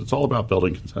consensus. It's all about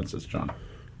building consensus, John.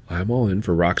 I'm all in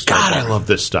for Rockstar. God, I love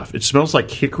this stuff. It smells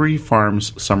like Hickory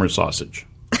Farms summer sausage.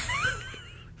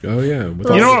 Oh yeah, with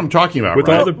You know what I'm talking about, With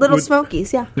right? all the- Little with-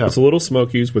 Smokies, yeah. Yeah. It's a little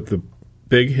Smokies with the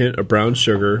big hint of brown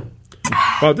sugar.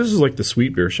 Wow, this is like the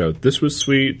sweet beer show. This was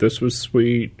sweet. This was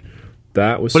sweet.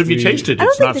 That was. But if sweet. you taste it, I don't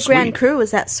it's think not the sweet. Grand Cru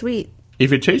was that sweet.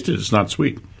 If you taste it, it's not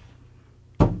sweet.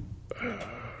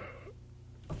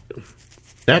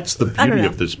 That's the I don't beauty know.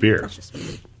 of this beer.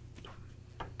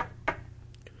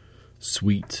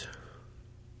 sweet.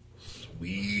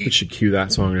 We should cue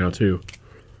that song now, too.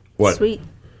 What? Sweet.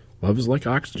 Love is Like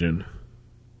Oxygen.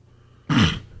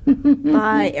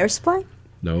 By Air Supply?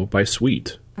 No, by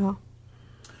Sweet. Oh.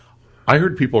 I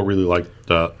heard people really liked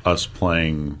us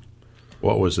playing,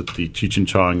 what was it, the Cheech and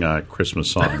Chong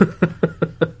Christmas song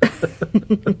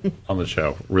on the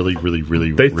show. Really, really,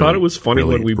 really. They thought it was funny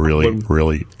when we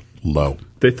really low.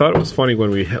 They thought it was funny when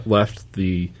we left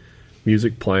the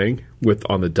music playing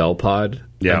on the Del Pod.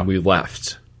 Yeah. And we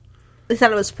left. They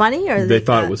thought it was funny, or They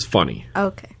thought it was funny.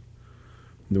 Okay.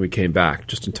 And then we came back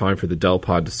just in time for the Del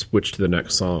Pod to switch to the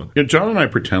next song. You know, John and I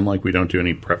pretend like we don't do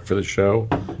any prep for the show,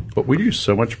 but we do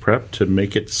so much prep to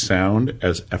make it sound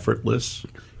as effortless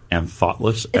and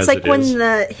thoughtless It's as like it when is.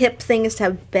 the hip thing is to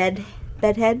have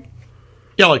bedhead.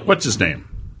 Yeah, like, what's his name?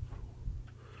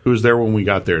 Who was there when we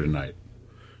got there tonight?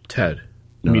 Ted.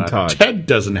 No, I mean not- Todd. Ted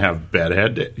doesn't have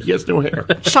bedhead. He has no hair.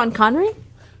 Sean Connery?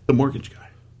 The mortgage guy.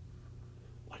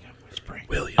 Like I'm whispering.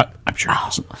 William. I'm sure he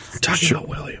doesn't. We're talking about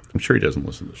William. I'm sure he doesn't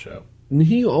listen to the show.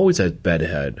 He always has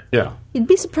bedhead. Yeah. You'd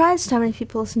be surprised how many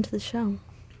people listen to the show.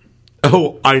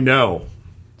 Oh, I know.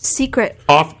 Secret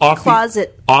Off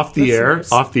closet. Off the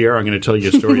listeners. air, I'm going to tell you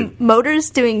a story. Motors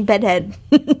doing bedhead.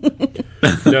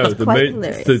 No, the quite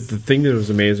hilarious. the thing that was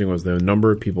amazing was the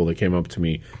number of people that came up to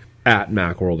me at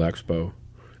Macworld Expo,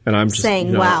 and I'm just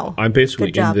Saying, wow, I'm basically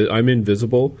good job. I'm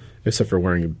invisible except for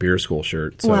wearing a beer school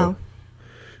shirt. So Wow.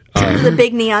 The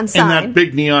big neon sign. And that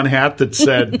big neon hat that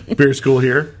said beer school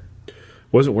here.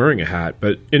 wasn't wearing a hat.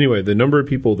 But anyway, the number of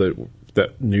people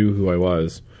that knew who I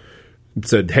was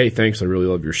said, "Hey, thanks, I really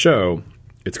love your show."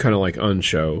 It's kind of like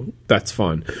Unshow. That's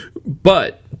fun.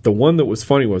 But the one that was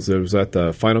funny was it was at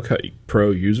the Final Cut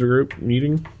Pro user group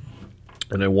meeting,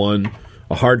 and I won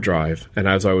a hard drive. And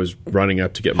as I was running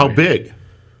up to get How my big?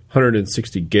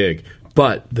 160 gig,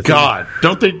 but the thing, God,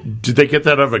 did they get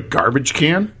that out of a garbage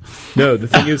can? no, the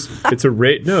thing is, it's a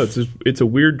rate. No, it's a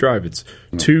weird drive. It's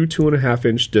 2.5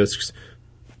 inch discs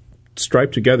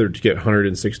striped together to get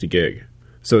 160 gig.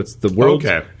 So it's the world's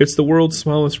Okay. it's the world's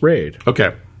smallest RAID.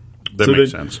 Okay. That So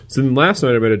makes then, sense. So then last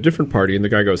night I'm at a different party, and the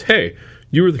guy goes, "Hey,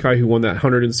 you were the guy who won that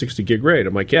 160 gig RAID."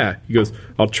 I'm like, "Yeah." He goes,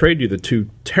 "I'll trade you the 2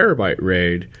 terabyte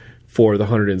RAID for the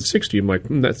 160." I'm like,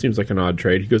 "That seems like an odd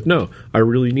trade." He goes, "No, I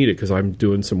really need it because I'm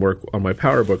doing some work on my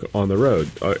PowerBook on the road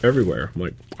everywhere." I'm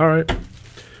like, "All right,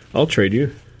 I'll trade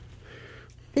you."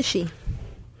 Is she?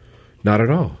 Not at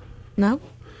all. No?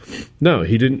 No,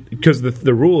 he didn't, because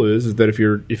the rule is that if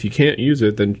you can't use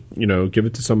it, then give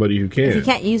it to somebody who can. If you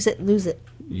can't use it, lose it.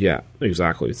 Yeah,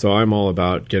 exactly. So I'm all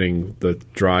about getting the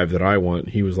drive that I want.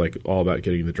 He was like all about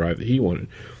getting the drive that he wanted.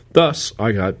 Thus,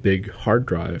 I got big hard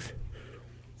drive.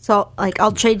 So, like,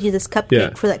 I'll trade you this cupcake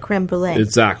Yeah. for that creme brulee.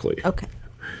 Exactly. Okay.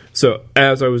 So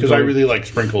as I was Because I going, really like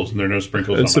sprinkles, and there are no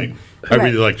sprinkles on so- my. I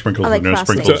really like sprinkles, I like and there are no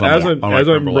frosting. sprinkles so on as my. I'm on my as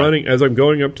creme I'm brulee. running as I'm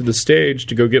going up to the stage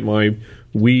to go get my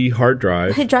Wii hard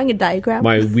drive, Are you drawing a diagram?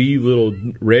 my wee little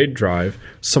RAID drive,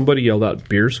 somebody yelled out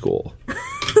 "Beer School."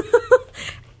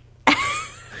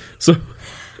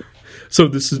 So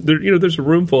this is there. There's a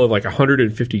room full of like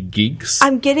 150 geeks.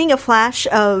 I'm getting a flash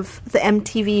of the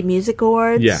MTV Music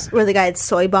Awards Yeah. where the guy had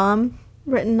soy bomb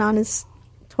written on his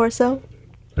torso.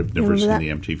 I've never Remember seen that? the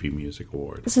MTV Music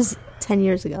Awards. This was 10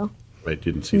 years ago. I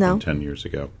didn't see No. them 10 years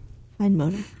ago. Fine,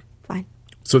 Mona. Fine.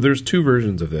 So there's two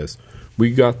versions of this.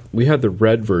 We had the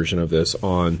red version of this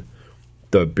on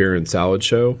the Beer and Salad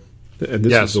show, and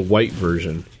this Yes. is the white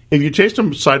version. If you taste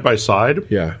them side by side,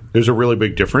 Yeah. there's a really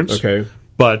big difference. Okay.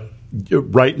 But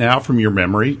right now, from your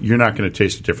memory, you're not going to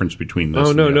taste a difference between this. Oh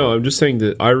and no, the no! other. I'm just saying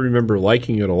that I remember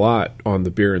liking it a lot on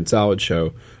the Beer and Salad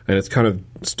show, and it's kind of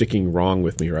sticking wrong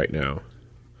with me right now.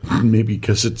 Maybe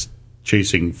because it's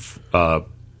chasing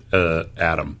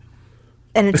Adam.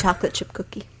 And a chocolate chip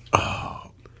cookie.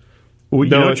 Well, you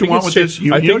No, know I what you think want it's with this? chased-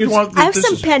 You I know think what you it's- want? I have This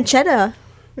some is- pancetta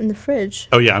in the fridge.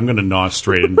 Oh yeah, I'm going to gnaw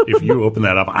straight, and if you open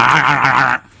that up,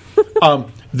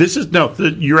 this is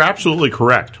you're absolutely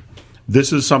correct.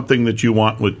 This is something that you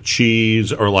want with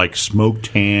cheese or like smoked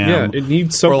ham. Yeah, it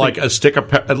needs something- or like a stick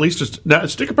of at least a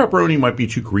stick of pepperoni might be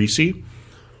too greasy.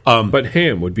 But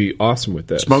ham would be awesome with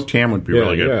this. Smoked ham would be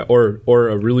really good. Yeah, or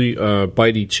a really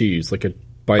bitey cheese, like a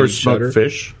bitey Or cheddar. smoked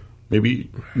fish, maybe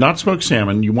not smoked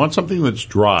salmon. You want something that's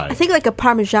dry. I think like a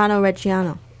Parmigiano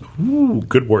Reggiano Ooh,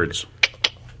 good words.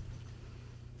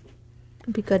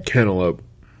 would be good. Cantaloupe.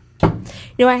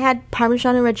 I had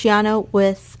Parmigiano Reggiano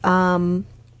with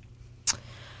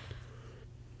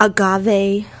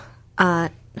agave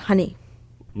honey.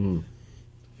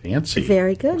 Fancy.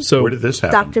 Very good. So where did this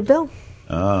happen? Dr. Bill.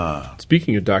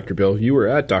 speaking of Dr. Bill, you were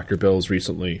at Dr. Bill's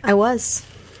recently I was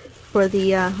for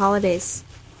the holidays.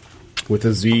 with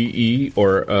a ZE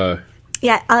or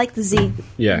Yeah, I like the Z.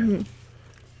 yeah.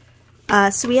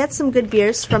 So we had some good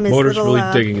beers from his Motor's little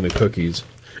really digging the cookies.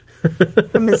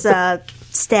 from his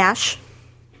stash.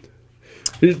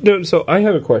 No, so I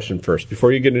have a question first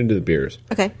before you get into the beers.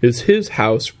 Okay. Is his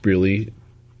house really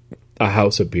a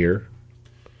house of beer?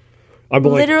 I'm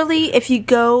like, Literally, if you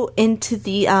go into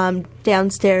the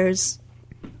downstairs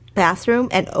bathroom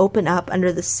and open up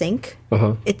under the sink,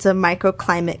 it's a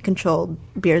microclimate controlled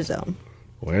beer zone.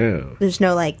 wow. There's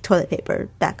no like toilet paper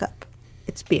backup.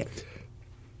 It's beer.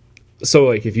 So,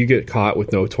 like, if you get caught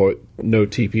with no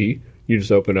TP, you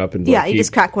just open up and Yeah, you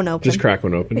just crack one open. Just crack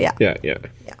one open. Yeah. Yeah. Yeah.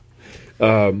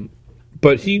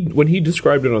 But when he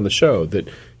described it on the show that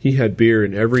he had beer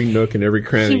in every nook and every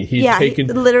cranny, he'd taken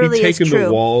the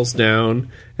walls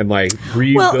down and like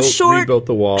rebuilt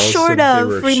the walls. Short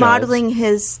of remodeling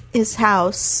his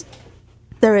house,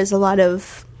 there is a lot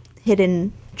of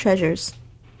hidden treasures.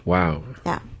 Wow.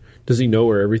 Yeah. Does he know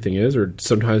where everything is, or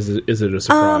sometimes is it a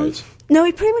surprise? No,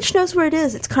 he pretty much knows where it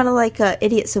is. It's kind of like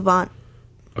Idiot Savant.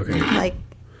 Okay. Like,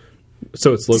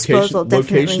 so it's disposal,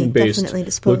 location definitely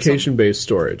disposal. based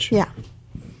storage. Yeah.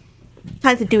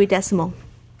 Kind of the Dewey Decimal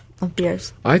of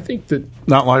beers. I think that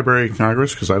Not Library of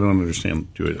Congress, because I don't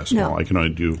understand Dewey Decimal. No. I can only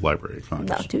do Library of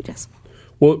Congress. No, Dewey Decimal.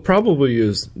 well, it probably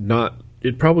is not.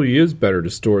 It probably is better to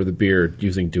store the beer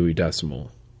using Dewey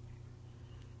Decimal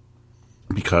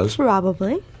Because?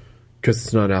 Probably. because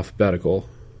it's not alphabetical.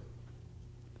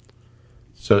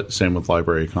 So, same with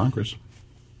Library of Congress.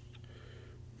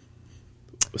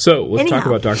 So let's talk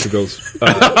Anyhow. about Dr. Bill's.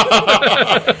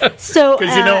 So,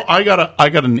 Because I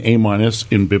got an A-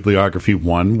 in Bibliography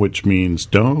 1, which means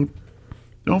don't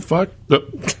fuck,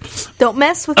 don't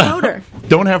mess with motor.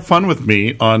 don't have fun with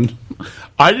me on.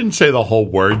 I didn't say the whole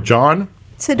word, John.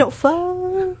 So don't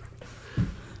fuck.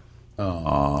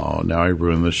 Oh, now I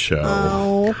ruined the show.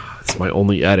 Oh. It's my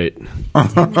only edit.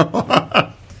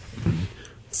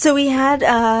 So we had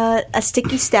a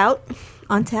sticky stout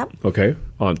on tap. Okay,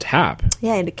 on tap.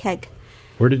 Yeah, and a keg.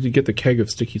 Where did you get the keg of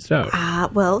sticky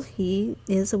stout? Well, he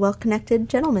is a well-connected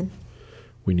gentleman.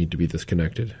 We need to be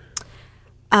disconnected.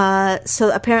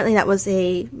 So apparently that was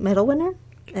a medal winner.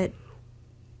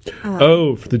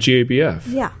 For the GABF.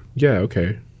 Yeah, Yeah.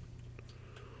 Okay.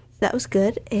 that was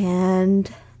good.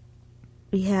 And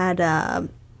we had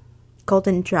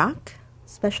Golden Drac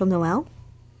Special Noel.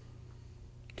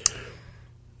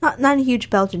 Not a huge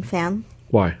Belgian fan.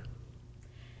 Why?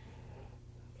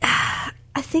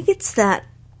 I think it's that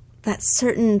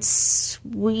certain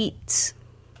sweet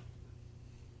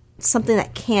something,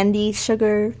 that candy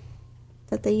sugar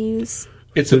that they use.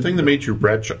 It's the thing that made you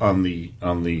retch on the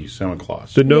Santa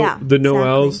Claus. The Yeah,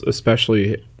 Noels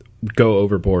especially go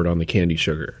overboard on the candy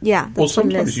sugar. Yeah. That's Well, what it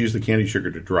sometimes is. you use the candy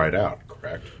sugar to dry it out,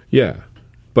 correct? Yeah,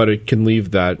 but it can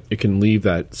leave that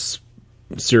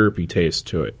syrupy taste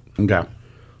to it, Okay.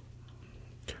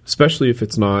 especially if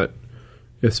it's not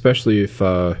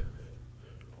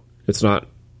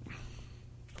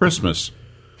Christmas.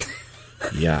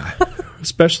 Yeah.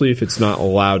 Especially if it's not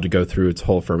allowed to go through its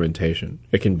whole fermentation.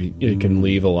 It can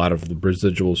leave a lot of the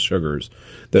residual sugars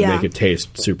that Yeah. make it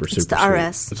taste super It's the sweet.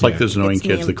 RS. It's like those annoying It's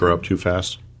kids me. that grow up too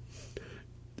fast.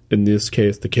 In this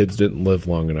case, the kids didn't live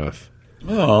long enough.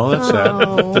 Oh, that's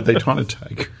sad. Did they taunt a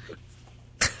tiger?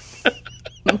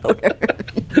 No.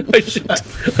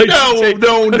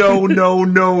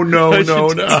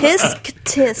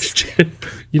 Tisk.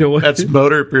 You know what? That's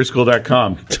motor at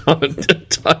beerschool.com. Taunt a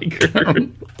tiger.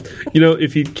 You know,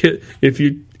 if you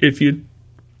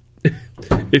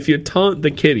taunt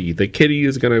the kitty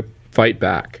is going to fight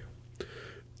back.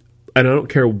 And I don't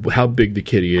care how big the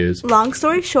kitty is. Long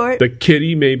story short, The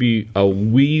kitty may be a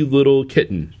wee little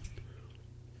kitten.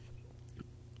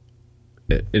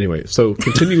 Anyway, so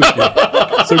continue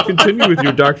with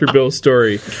your Dr. Bill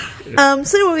story. so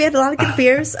anyway, we had a lot of good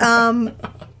beers.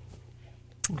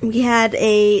 We had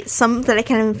some that I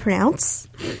can't even pronounce.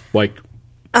 Like,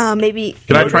 Maybe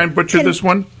Can I try and butcher this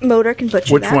one? Motor can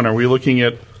butcher Which that. one? Are we looking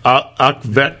at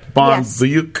Akvet Bon Yes.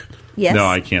 Vieux? Yes. No,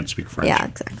 I can't speak French. Yeah,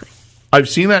 exactly. I've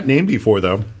seen that name before,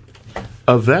 though.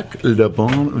 Avec le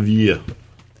bon vieux.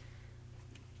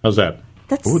 How's that?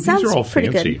 That These sounds are all pretty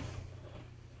fancy. good.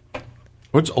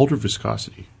 What's ultra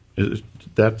viscosity?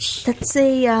 That's That's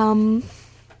a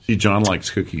see. John likes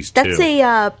cookies too. that's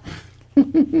a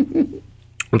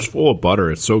it's full of butter.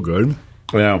 It's so good.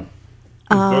 Yeah, It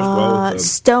goes well with the-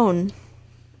 stone,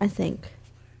 I think.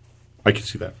 I can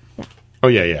see that. Yeah. Oh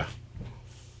yeah.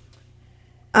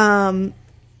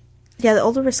 Yeah, the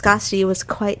older viscosity was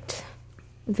quite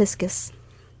viscous.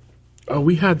 Oh,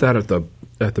 we had that at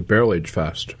the Barrel Age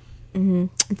Fest.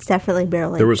 It's definitely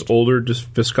barrel aged. There was older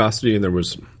viscosity, and there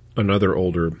was another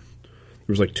older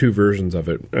was like 2 versions of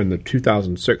it, and the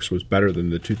 2006 was better than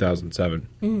the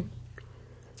 2007.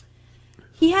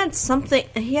 He had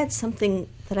something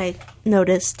that I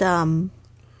noticed.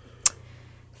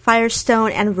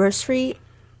 Firestone Anniversary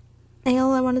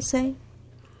Ale, I want to say.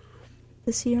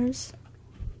 This year's.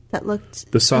 That looked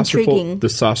intriguing. The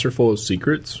saucer full of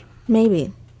secrets?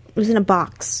 Maybe. It was in a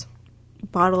box. A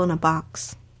bottle in a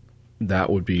box. That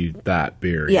would be that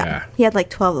beer, Yeah. yeah. He had like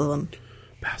 12 of them.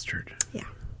 Bastard. Yeah.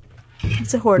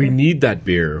 He's a hoarder. We need that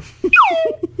beer.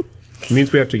 It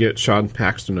means we have to get Sean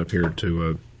Paxton up here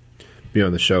to be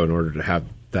on the show in order to have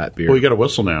that beer. Well, you got a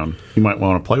whistle now. You might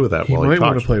want to play with that He while he might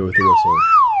want talks. to play with the whistle.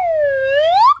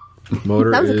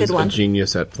 Motor That was a is good one. a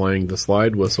genius at playing the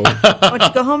slide whistle. Why don't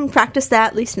you go home and practice that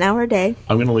at least an hour a day?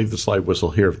 I'm going to leave the slide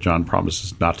whistle here if John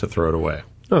promises not to throw it away.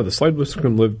 No, the slide whistle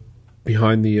can live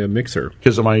behind the mixer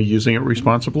Because am I using it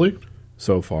responsibly?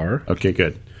 so far. Okay,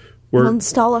 good. We'll We're,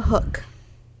 install a hook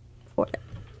for it.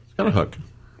 It's got a hook.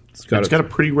 it's got, It's got a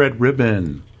pretty red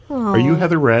ribbon. Are you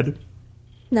Heather Red?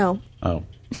 No. Oh.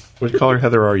 What color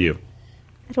Heather are you?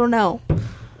 I don't know.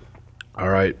 all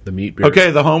right, the meat beer.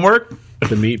 Okay, the homework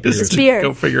The meat beer. This is beer.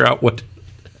 Go figure out what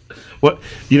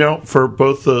for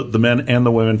both the men and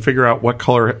the women, figure out what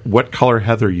color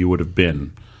Heather you would have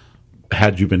been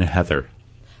had you been a Heather.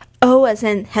 Oh, as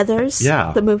in Heathers?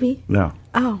 Yeah. The movie? No.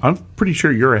 Oh. I'm pretty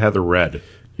sure you're a Heather Red.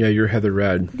 Yeah, you're Heather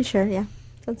Red. Pretty sure, yeah.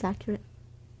 Sounds accurate.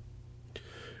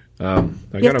 I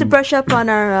We got have to brush up on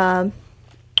our...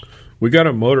 we got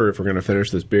a motor if we're going to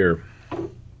finish this beer.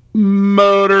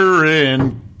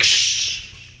 Motorin'.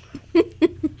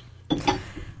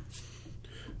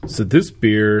 So this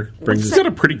beer brings It's us, got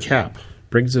a pretty cap.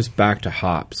 brings us back to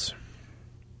hops.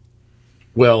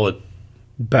 Well, it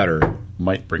Better.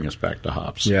 might bring us back to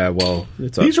hops. Yeah, well,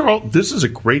 it's These are all. This is a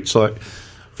great select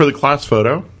for the class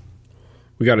photo.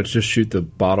 we got to just shoot the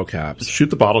bottle caps. Shoot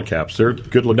the bottle caps. They're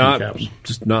good looking Not caps.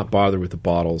 just not bother with the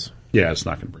bottles. Yeah, it's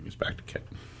not going to bring us back to cap.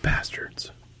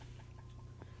 Bastards.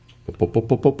 What's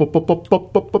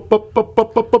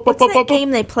that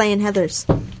game they play in Heathers?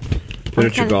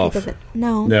 Miniature golf.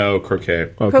 No. No,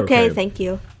 croquet. Oh, Croquet, thank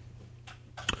you.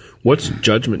 What's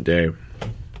Judgment Day?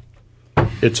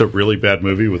 It's a really bad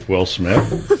movie with Will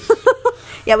Smith.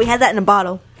 Yeah, we had that in a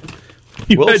bottle.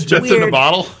 Will had Smith in a weird.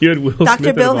 bottle. You had Will Smith Dr. in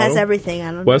a Bill has bottle? everything. I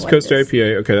don't know. West what Coast it is.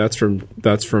 IPA. Okay,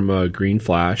 that's from Green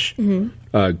Flash.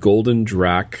 Golden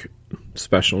Drac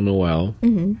Special Noel.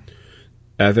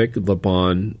 Avec Le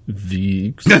Bon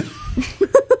Vigues.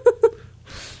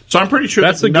 So I'm pretty sure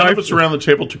That's that the none guy of us around the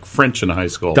table took French in high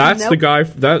school. That's the Nope. guy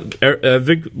that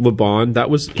Avec Le Bon. That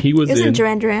was he was Isn't in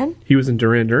Duran Duran? He was in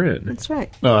Duran Duran. That's right.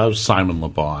 No, that was Simon Le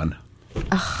Bon.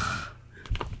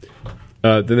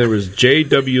 Then there was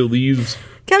J.W. Lee's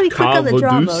Gotta be quick on the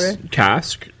draw, Motor.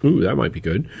 Cask. Ooh, that might be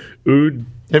good. Oud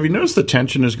Have you noticed the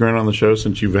tension has grown on the show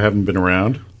since you haven't been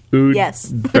around? Yes.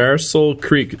 Barsel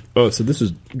Creek. Oh, so this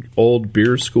is old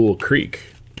beer school Creek.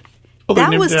 Oh, they That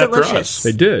named was it after delicious. us.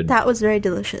 They did. That was very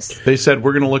delicious. They said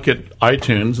we're going to look at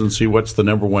iTunes and see what's the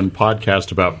 #1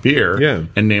 podcast about beer, Yeah.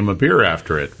 and name a beer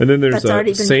after it. And then there's That's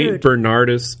already been St. brewed.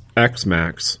 Bernardus X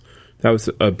Max. That was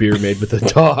a beer made with a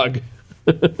dog.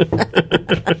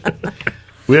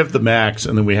 We have the Max,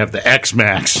 and then we have the X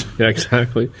Max. Yeah,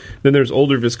 exactly. Then there's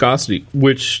Older Viscosity,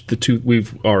 which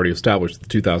we've already established the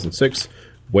 2006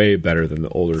 way better than the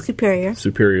older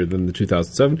Superior than the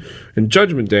 2007, and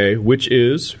Judgment Day, which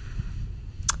is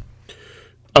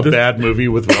A bad movie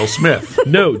with Will Smith.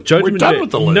 no Judgment We're done Day.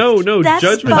 with the list. No, That's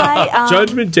Judgment by,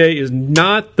 Judgment Day is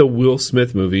not the Will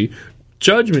Smith movie.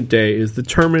 Judgment Day is the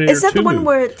Terminator. Is that 2 the one movie.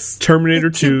 where it's Terminator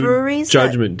the two 2 breweries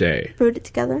Judgment Day? brewed it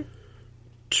together?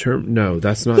 No,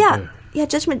 that's not. Yeah. Yeah,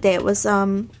 Judgment Day. It was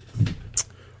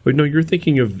Wait, no, you're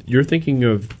thinking of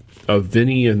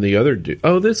Vinny and the other dude.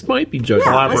 Oh, this might be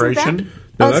Judgment. Yeah, wasn't Collaboration. that?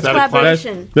 No, it's that's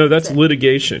collaboration. No, that's Is it?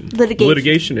 litigation.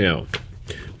 Litigation. Ale,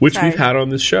 which Sorry. we've had on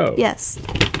this show. Yes.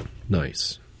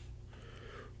 Nice.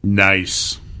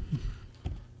 Nice.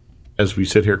 As we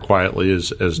sit here quietly,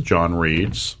 as John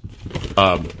reads,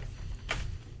 the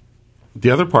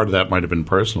other part of that might have been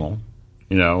personal.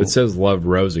 You know, It says "Love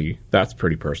Rosie." That's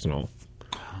pretty personal.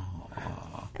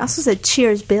 I also said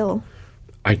Cheers, Bill.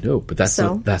 I know, but that's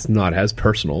So? not as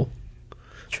personal.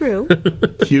 True.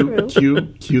 cue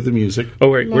the music. Oh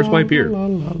wait, where's my beer?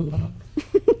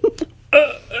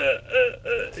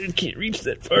 I can't reach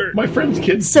that far. My friend's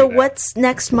kids. So do that. what's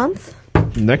next month?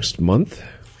 Next month?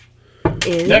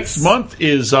 Is Next month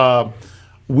is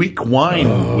Week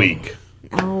Wine Week.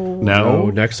 Oh, No,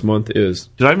 next month is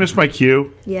did I miss my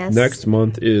cue? yes. next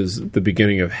month is the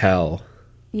beginning of hell.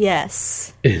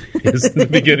 Yes. It is the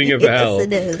beginning of hell. Yes,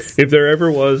 it is. If there ever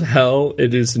was hell,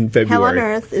 it is in February. Hell on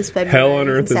Earth is February. Hell on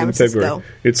Earth is in February.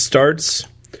 It starts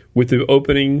with the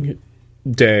opening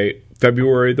day,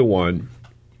 February the 1.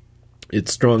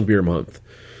 It's Strong Beer Month.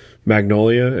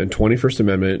 Magnolia and 21st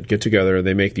Amendment get together and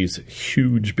they make these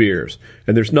huge beers.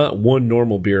 And there's not one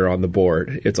normal beer on the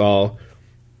board. It's all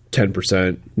 10%,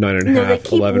 9.5%, No, they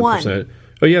keep 11%. one.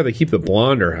 Oh yeah, they keep the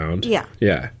blonde around. Yeah.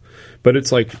 Yeah. But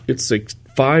it's like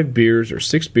 5 beers or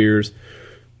 6 beers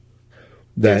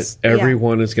that Yes,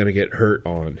 everyone is going to get hurt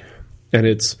on. And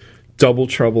it's Double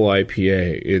Trouble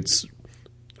IPA. It's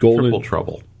Triple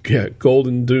Trouble. Yeah,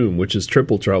 Golden Doom, which is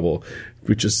Triple Trouble,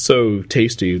 which is so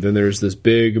tasty. Then there's this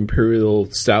big Imperial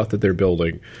Stout that they're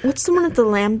building. What's the one with the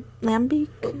lambic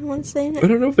one saying I it?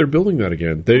 don't know if they're building that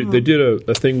again. They did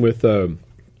a thing with The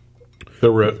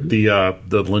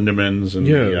Lindemans and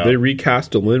they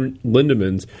recast the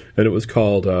Lindemans and it was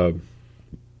called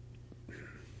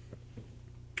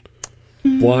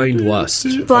Blind Lust.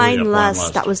 Blind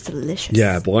Lust. That was delicious.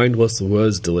 Yeah, Blind Lust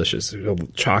was delicious.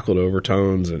 Chocolate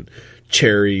overtones and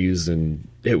cherries, and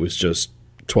it was just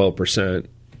 12%.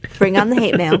 Bring on the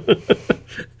hate mail.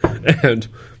 And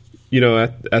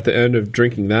at the end of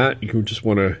drinking that, you just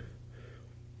want to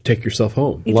take yourself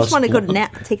home. You just want to go to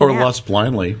take a or nap. less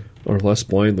blindly. Or less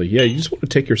blindly. Yeah, you just want to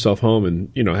take yourself home and,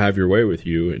 have your way with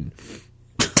you. And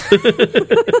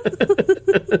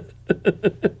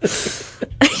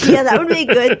Yeah, that would be a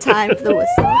good time for the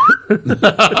whistle.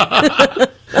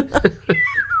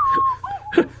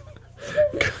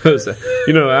 because,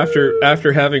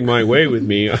 after having my way with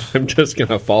me, I'm just going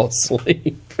to fall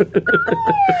asleep.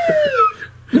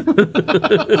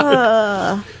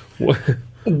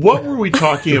 What were we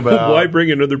talking about? Why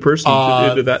bring another person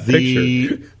into that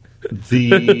picture?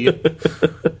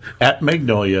 At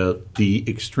Magnolia, the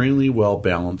extremely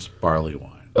well-balanced barley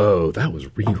wine. Oh, that was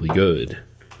really good.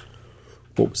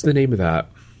 What was the name of that?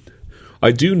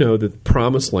 I do know that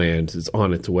Promised Land is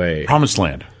on its way. Promised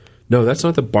Land. No, that's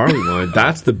not the barley wine.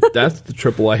 That's the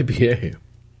triple IPA.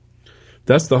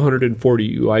 That's the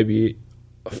 140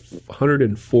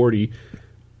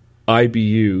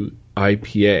 IBU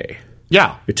IPA.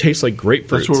 Yeah. It tastes like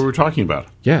grapefruit. That's what we were talking about.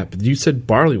 Yeah, but you said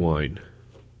barley wine.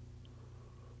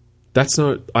 That's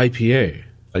not IPA.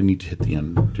 I need to hit the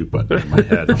undo button in my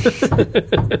head.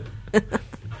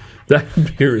 That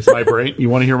beer is My brain. You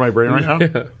want to hear my brain right now?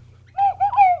 Yeah.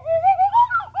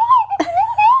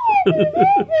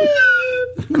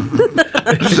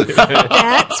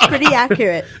 That's pretty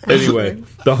accurate. Anyway,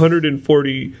 the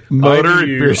 140 Motor at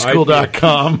IBU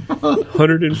beerschool.com.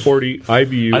 140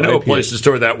 IBU. I know IPA. a place to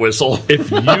store that whistle.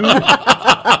 If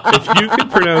you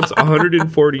could pronounce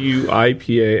 140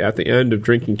 IPA at the end of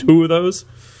drinking 2 of those,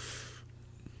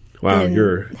 wow, Then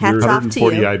you're hats off to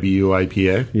 140 you. IBU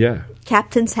IPA. yeah.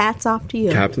 Captain's hats off to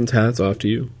you. Captain's hats off to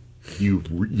you. You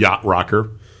yacht rocker.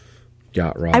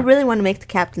 Yacht rock. I really want to make the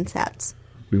captain's hats.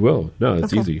 We will. No,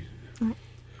 it's Okay. easy.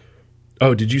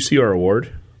 Oh, did you see our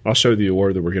award? I'll show you the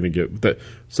award that we're going to get.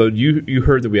 So you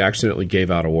heard that we accidentally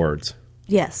gave out awards.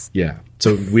 Yes. Yeah.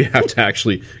 So we have to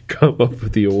actually come up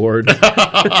with the award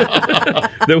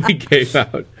that we gave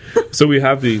out. So we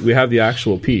have the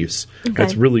actual piece. Okay.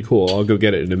 That's really cool. I'll go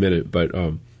get it in a minute. But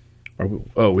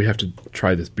we have to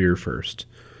try this beer first.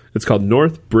 It's called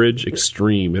North Bridge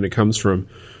Extreme, and it comes from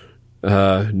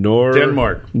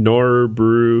Denmark.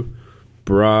 Norbrew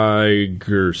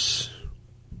Bryggers.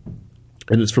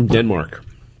 And it's from Denmark.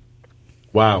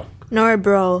 Wow.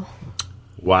 Norbro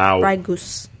Wow.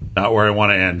 Brygus. Not where I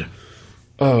want to end.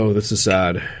 Oh, this is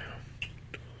sad. Do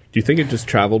you think it just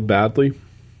traveled badly?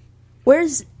 Where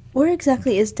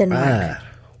exactly is Denmark?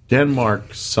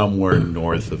 Denmark, somewhere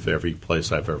north of every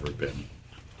place I've ever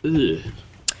been.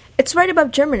 It's right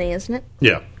above Germany, isn't it?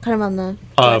 Yeah. Kind of on the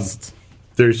west.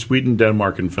 There's Sweden,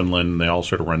 Denmark, and Finland, and they all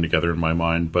sort of run together in my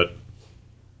mind. But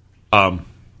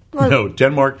no,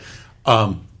 Denmark.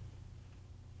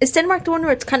 Is Denmark the one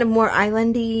where it's kind of more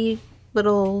islandy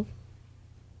little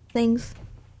things?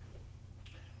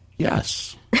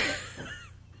 Yes.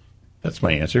 That's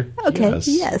my answer. Okay,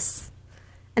 yes.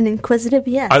 An inquisitive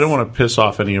yes. I don't want to piss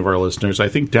off any of our listeners. I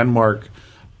think Denmark,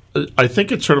 I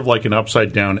think it's sort of like an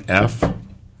upside down F,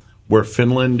 where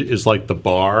Finland is like the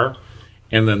bar,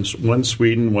 and then one's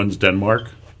Sweden, one's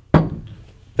Denmark.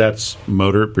 That's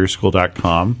motor at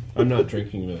beerschool.com. I'm not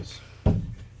drinking this.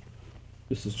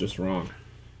 This is just wrong.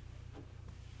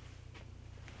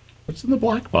 What's in the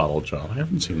black bottle, John? I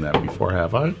haven't seen that before,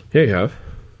 have I? Yeah, you have.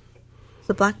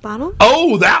 The black bottle?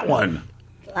 Oh, that one!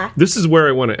 Black. This is where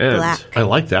I want to end. Black. I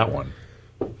like that one.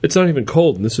 It's not even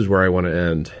cold, and this is where I want to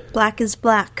end. Black is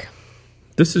black.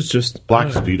 This is just... Black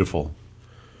is beautiful.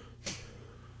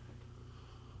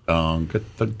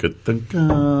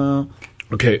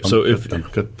 Okay, so if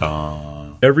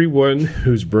everyone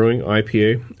who's brewing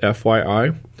IPA,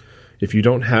 FYI, if you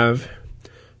don't have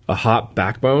a hop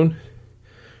backbone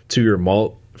to your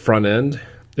malt front end,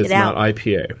 it's not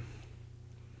IPA.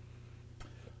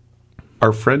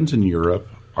 Our friends in Europe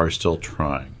are still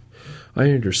trying.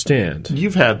 I understand.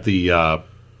 You've had the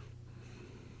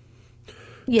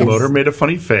Yes. the motor made a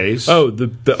funny face. Oh, the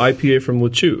IPA from La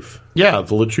Chouffe. Yeah,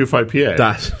 the La Chouffe IPA.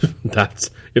 That's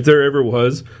if there ever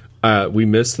was, we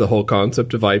missed the whole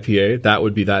concept of IPA. That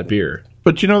would be that beer.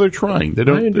 But they're trying. They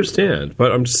don't. I understand,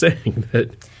 but I'm just saying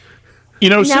that.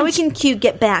 Now we can cue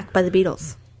 "Get Back" by the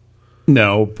Beatles.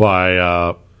 No,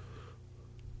 by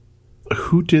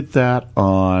who did that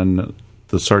on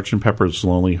the Sgt. Pepper's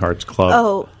Lonely Hearts Club?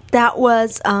 Oh, that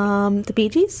was the Bee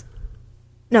Gees?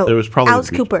 No, it was probably Alice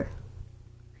Cooper.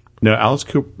 No, Alice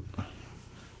Cooper.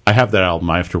 I have that album.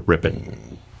 I have to rip it.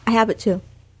 I have it too.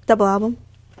 Double album.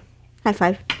 High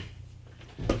five.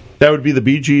 That would be the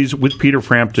Bee Gees with Peter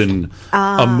Frampton,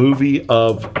 a movie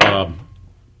of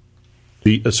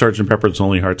the Sgt. Pepper's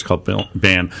Lonely Hearts Club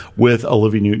Band with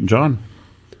Olivia Newton-John.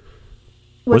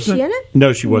 Was she in it?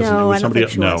 No, she wasn't. No, It was I don't somebody think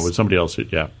else. she No, was. it was somebody else.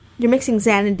 Yeah. You're mixing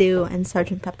Xanadu and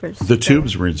Sgt. Pepper's. The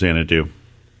Tubes were in Xanadu.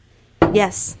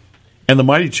 Yes. And the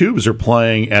Mighty Tubes are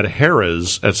playing at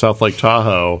Harrah's at South Lake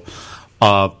Tahoe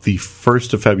the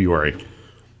 1st of February.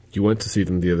 You went to see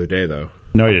them the other day, though.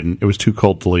 No, I didn't. It was too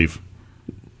cold to leave.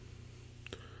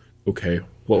 Okay.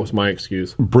 What was my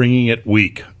excuse? Bringing it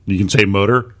weak. You can say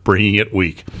motor, bringing it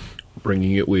weak.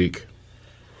 Bringing it weak.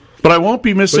 But I won't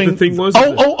be missing. But the thing was...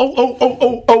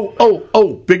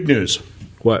 Oh, big news.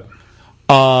 What?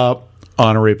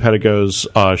 Honoré Pedigo's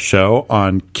show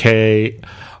on KSDT.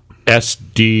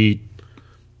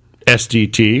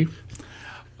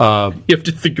 You have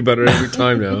to think about it every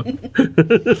time now.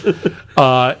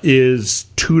 Is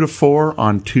 2 to 4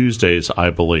 on Tuesdays, I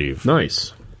believe.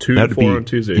 Nice. 2 to That'd 4 be on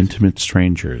Tuesdays. Intimate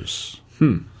Strangers.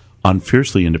 On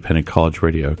Fiercely Independent College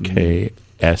Radio,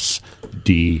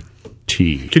 KSDT.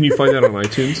 Can you find that on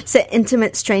iTunes? Is it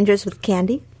Intimate Strangers with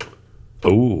Candy?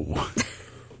 Oh.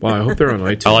 Wow, I hope they're on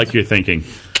iTunes. I like your thinking.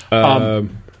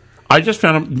 I just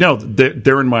found them. No,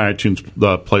 they're in my iTunes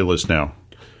playlist now.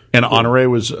 And Honoré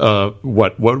was,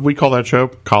 what did we call that show?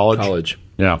 College.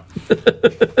 Yeah.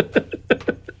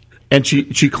 And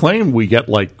she claimed we're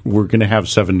going to have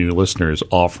 7 new listeners,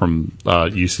 all from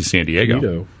UC San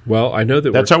Diego. Well, I know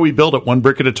that That's how we build it, one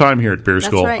brick at a time here at Beer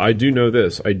School. right. I do know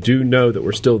this. I do know that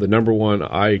we're still the number 1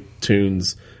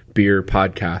 iTunes beer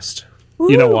podcast.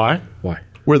 You know why? Why?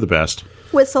 We're the best.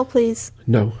 Whistle, please.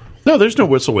 No. No, there's no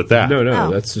whistle with that. No.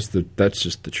 Oh. That's just the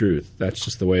truth. That's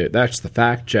just the way. That's the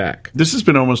fact, Jack. This has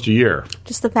been almost a year.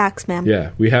 Just the facts, ma'am.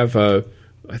 Yeah, we have. I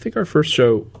think our first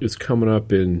show is coming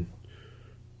up in.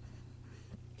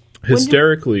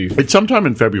 Hysterically, It's sometime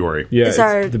in February. yeah, Is it's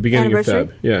our the beginning of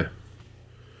anniversary? Feb. Yeah,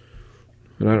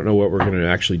 and I don't know what we're going to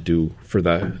actually do for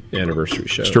the anniversary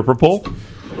show. Stripper pole?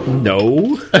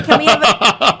 No,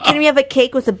 Can we have a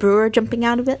cake with a brewer jumping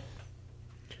out of it?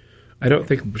 I don't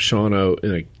think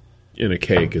Shawno in a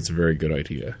cake is a very good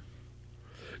idea.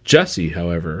 Jesse,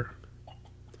 however,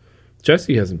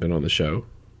 hasn't been on the show.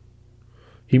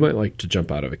 He might like to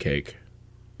jump out of a cake.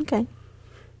 Okay.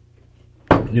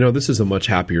 This is a much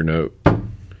happier note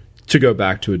to go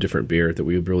back to a different beer that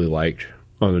we really liked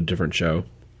on a different show.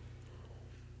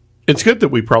 It's good that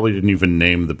we probably didn't even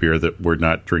name the beer that we're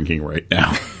not drinking right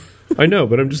now. I know,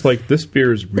 but I'm just like, this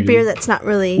beer is really... The beer that's not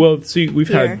really... Well, see, we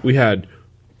beer. had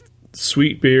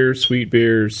sweet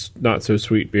beers, not so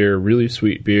sweet beer, really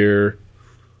sweet beer.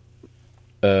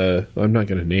 I'm not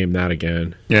going to name that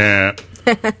again. Yeah.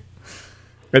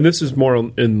 And this is more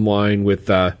in line with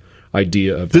the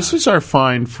idea of This is our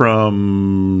find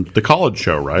from the college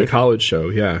show, right? the college show,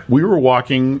 yeah. We were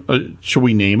walking, should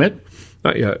we name it?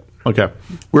 Not yet. Okay.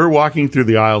 We were walking through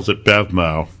the aisles at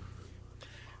Bevmo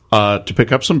to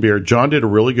pick up some beer. John did a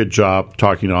really good job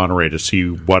talking to Honoré to see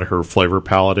what her flavor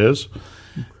palette is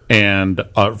and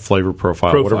flavor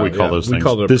profile. What do we call those we things?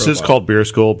 called it a This is profile. called Beer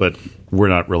School, but we're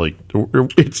not really.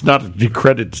 It's not an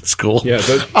accredited school. Yeah,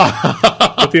 but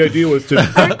the idea was to... Our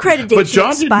accreditation But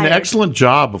John did an expired. excellent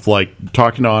job of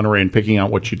talking to Honoré and picking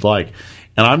out what she'd like.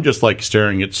 And I'm just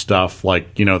staring at stuff there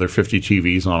are 50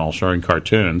 TVs on all showing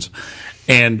cartoons.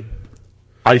 And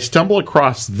I stumble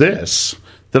across this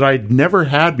that I'd never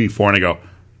had before, and I go,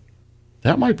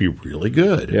 that might be really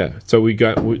good. Yeah, so we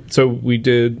did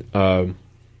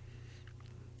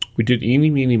Eeny,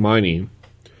 Meeny, Miny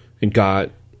and got,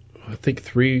 I think,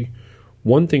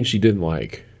 one thing she didn't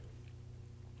like.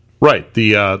 Right,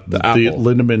 the apple.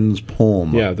 Lindemann's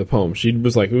poem. Yeah, the poem. She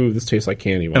was like, ooh, this tastes like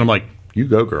candy. And I'm like, You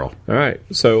go, girl. All right.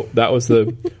 So that was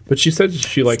the. But she said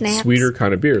she liked Snaps. sweeter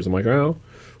kind of beers. I'm like, oh,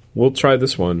 we'll try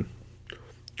this one.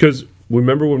 Because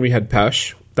remember when we had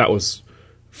Pesh? That was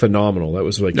phenomenal. That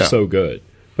was like so good.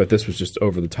 But this was just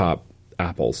over the top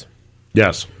apples.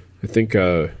 Yes. I think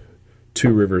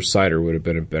Two Rivers cider would have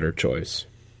been a better choice.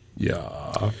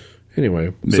 Yeah.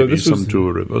 Anyway, Maybe so this some was Two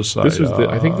Rivers cider. this was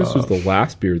I think this was the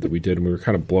last beer that we did, and we were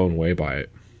kind of blown away by it.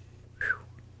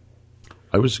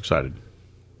 I was excited.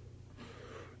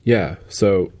 Yeah.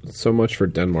 So much for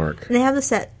Denmark. They have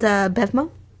this at Bevmo.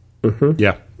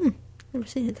 Yeah. Never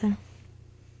seen it there.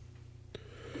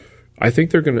 I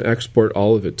think they're going to export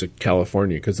all of it to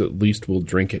California because at least we'll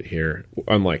drink it here,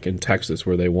 unlike in Texas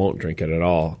where they won't drink it at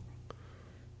all.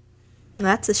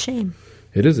 That's a shame.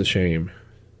 It is a shame.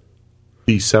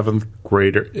 The seventh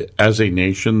greater, as a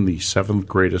nation, the seventh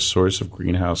greatest source of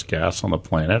greenhouse gas on the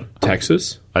planet.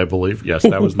 Texas? I believe. Yes,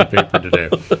 that was in the paper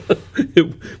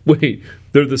today. Wait,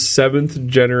 they're the seventh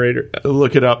generator.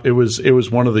 Look it up. It was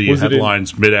one of the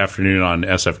headlines mid-afternoon on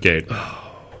SF Gate.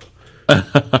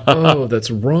 Oh,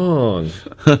 that's wrong.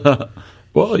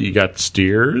 Well, you got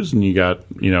steers and you got,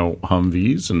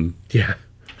 Humvees, and Yeah.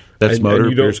 that's And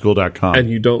you don't- motorbeerschool.com. And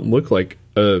you don't look like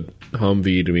a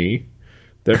Humvee to me.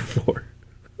 Therefore,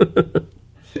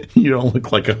 You don't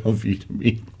look like a Humvee to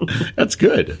me. That's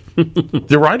good.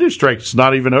 The writer's strike's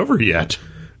not even over yet.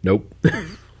 nope.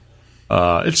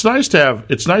 It's nice to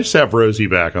have Rosie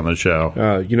back on the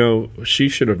show. She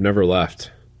should have never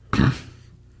left.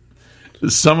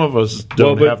 Some of us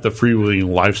don't but- have the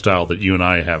freewheeling lifestyle that you and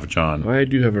I have, John. I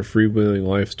do have a freewheeling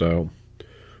lifestyle.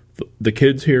 The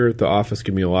kids here at the office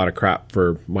give me a lot of crap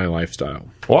for my lifestyle.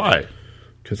 Why?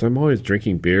 Because I'm always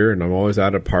drinking beer and I'm always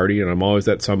at a party and I'm always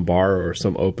at some bar or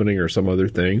some opening or some other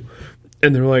thing.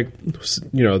 And they're like,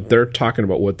 they're talking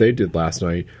about what they did last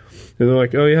night. And they're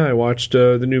like, oh, yeah, I watched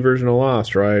the new version of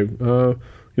Lost. Or I,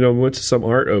 went to some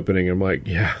art opening. I'm like,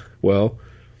 yeah, well,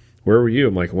 where were you?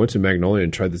 I'm like, I went to Magnolia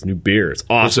and tried this new beer. It's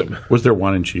awesome. Was there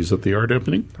wine and cheese at the art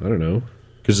opening? I don't know.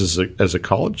 Because as a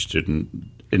college student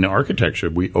in architecture,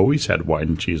 we always had wine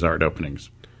and cheese art openings.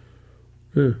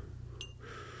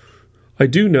 I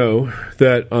do know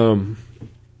that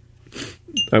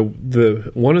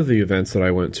one of the events that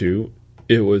I went to,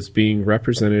 it was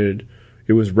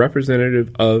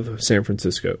representative of San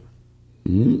Francisco.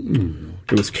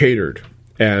 It was catered,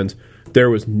 and there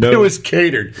was no. It was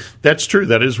catered. That's true.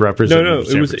 That is representative. No, of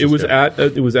San Francisco.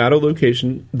 it was at a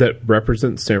location that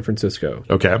represents San Francisco.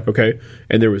 Okay,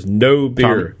 and there was no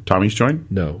beer. Tommy's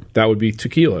Joint. No, that would be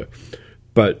tequila.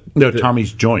 But No,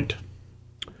 Tommy's Joint.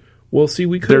 Well, see,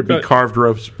 we could There'd be carved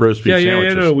roast beef sandwiches.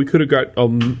 Yeah. No, we could have got a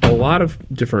lot of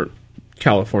different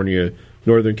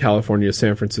Northern California,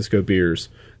 San Francisco beers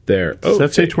there. Does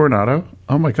that say Tornado?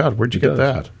 Oh my God, where'd you get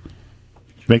that? Did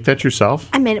you make that yourself?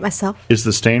 I made it myself. Is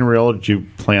the stain real, or did you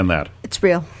plan that? It's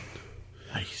real.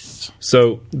 Nice.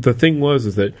 So the thing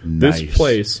is that this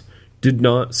place did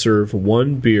not serve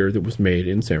one beer that was made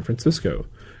in San Francisco.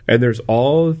 And there's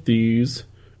all of these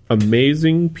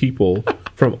amazing people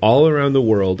from all around the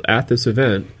world at this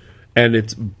event, and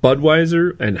it's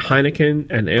Budweiser and Heineken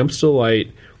and Amstel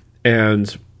Light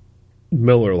and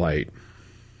Miller Lite.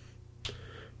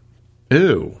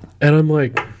 Ew. And I'm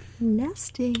like,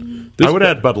 Nasty. I would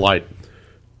add Bud Light.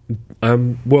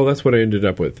 well, that's what I ended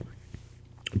up with.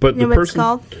 But You know the what it's person,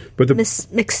 called? but the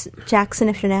Miss Jackson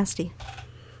if you're nasty.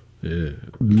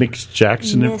 Mix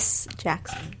Jackson. Miss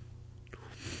Jackson.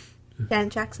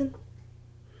 Janet Jackson?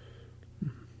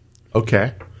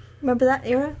 Okay. Remember that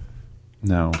era?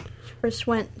 No. First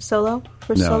went solo?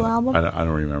 First No. solo album? I don't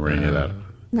remember any of that.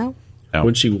 No? No.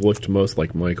 when she looked most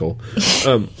like Michael.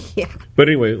 Yeah. But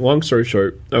anyway, long story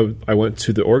short, I went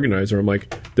to the organizer. I'm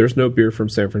like, there's no beer from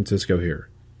San Francisco here.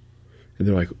 And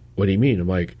they're like, what do you mean? I'm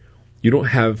like, you don't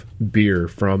have beer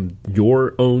from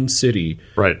your own city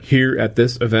here at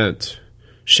this event.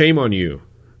 Shame on you.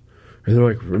 And they're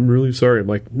like, I'm really sorry. I'm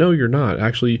like, no, you're not.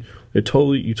 Actually, you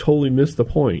totally missed the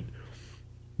point.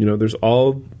 There's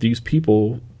all these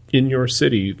people in your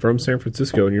city from San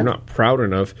Francisco, and you're not proud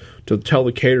enough to tell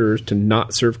the caterers to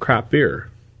not serve crap beer.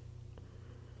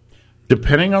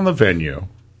 Depending on the venue,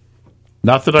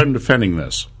 not that I'm defending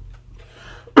this,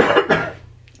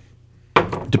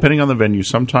 depending on the venue,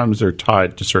 sometimes they're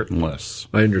tied to certain lists.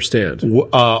 I understand.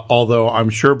 Although I'm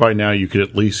sure by now you could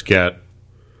at least get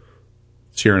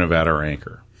Sierra Nevada or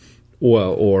Anchor.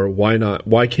 Well, or why not?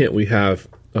 Why can't we have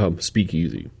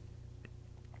Speakeasy?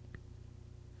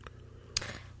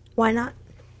 Why not?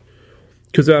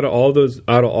 Because out of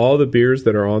all the beers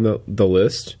that are on the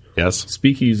list, yes,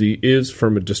 Speakeasy is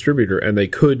from a distributor, and they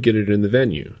could get it in the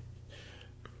venue.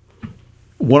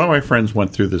 One of my friends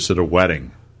went through this at a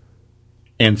wedding,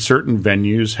 and certain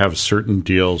venues have certain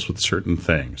deals with certain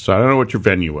things. So I don't know what your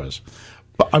venue was.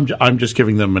 But I'm just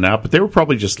giving them an out. But they were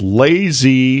probably just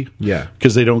lazy. Yeah.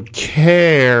 Because they don't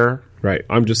care. Right.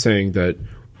 I'm just saying that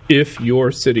if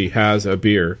your city has a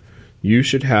beer, you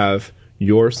should have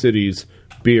your city's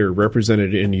beer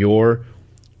represented in your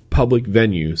public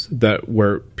venues that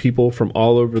where people from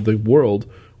all over the world,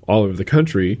 all over the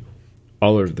country,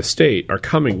 all over the state are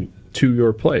coming to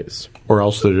your place. Or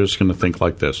else they're just going to think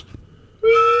like this.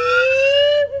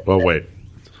 Well, wait.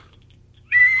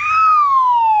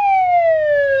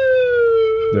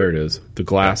 There it is. The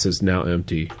glass is now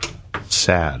empty.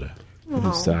 Sad.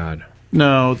 I'm sad.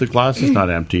 No, the glass is not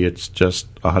empty. It's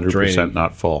just 100% Draining.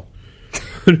 not full.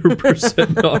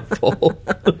 100% not full.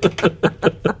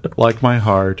 Like my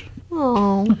heart.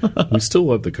 Oh, We still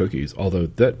love the cookies, although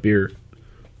that beer,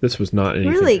 this was not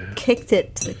anything. really kicked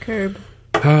it to the curb.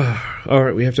 All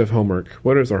right, we have to have homework.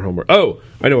 What is our homework? Oh,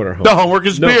 I know what our homework The homework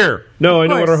is beer. No, I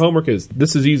know what our course. homework is.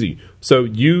 This is easy. So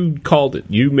you called it.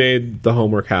 You made the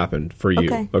homework happen for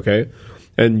you. Okay?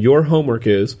 And your homework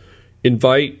is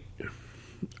invite,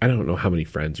 I don't know how many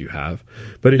friends you have,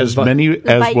 but As many as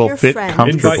Invite will your fit friends.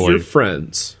 invite your comfortably.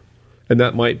 friends. And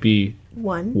that might be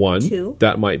One, two.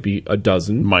 That might be a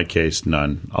dozen. In my case,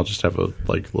 none. I'll just have a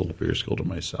little beer school to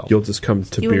myself. You'll just come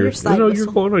to You and your beer. side No, whistle.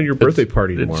 you're going on your birthday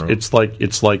party tomorrow. It's like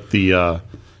the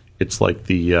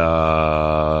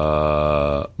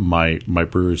my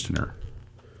Brewers dinner,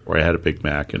 where I had a Big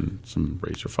Mac and some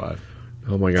Razor 5,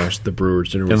 oh my gosh, the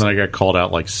Brewers dinner and was then I got called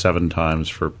out like 7 times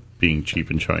for being cheap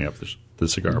and showing up the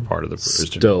cigar part of the Brewers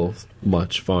dinner. still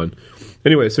much fun.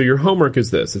 Anyway, so your homework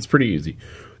is this. It's pretty easy.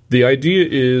 The idea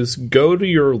is go to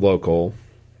your local,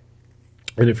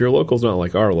 and if your local's not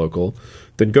like our local,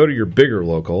 then go to your bigger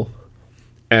local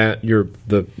at your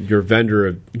vendor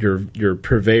of your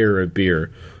purveyor of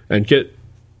beer and get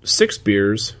 6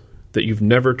 beers that you've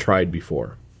never tried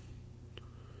before.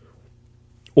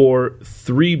 Or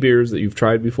 3 beers that you've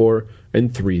tried before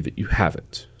and 3 that you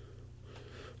haven't.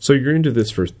 So you're into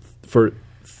this for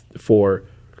Or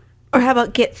how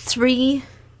about pick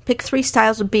 3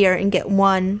 styles of beer and get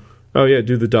one. oh yeah,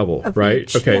 do the double, Of right?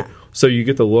 each, Okay. yeah. So you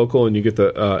get the local and you get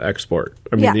the export.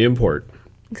 I mean Yeah. the import,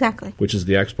 Exactly. which is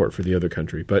the export for the other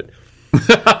country. But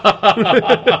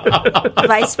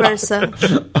Vice versa.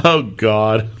 Oh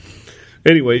God!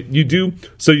 anyway, you do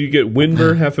so you get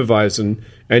Winber Hefeweizen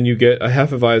and you get a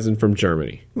Hefeweizen from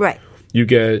Germany. Right. You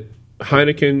get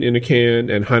Heineken in a can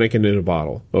and Heineken in a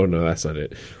bottle. Oh no, that's not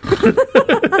it.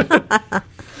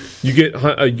 You get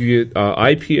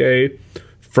IPA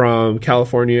from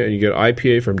California and you get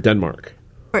IPA from Denmark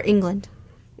Or England.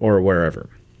 or wherever.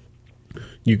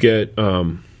 You get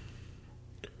I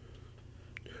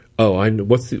know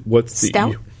what's the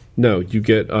Stout? No, you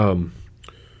get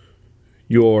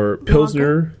your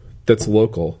Pilsner that's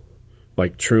local,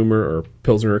 like Trumer or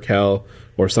Pilsner Urquell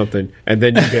or something, and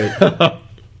then you get I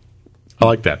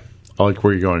like that. I like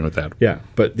where you're going with that. yeah.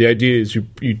 But the idea is you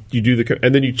do the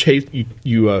and then you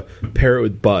pair it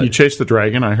with Bud. You chase the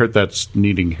dragon. I heard that's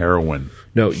needing heroin.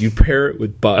 No, you pair it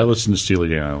with Bud. I listened to Steely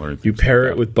Dan. I learned You things pair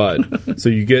like it with Bud. So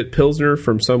you get Pilsner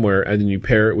from somewhere, and then you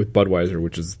pair it with Budweiser,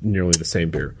 which is nearly the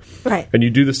same beer. Right. And you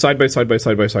do the side by side by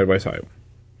side by side by side.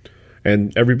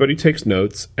 And everybody takes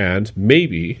notes, and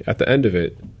maybe at the end of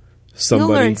it, You'll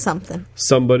learn something.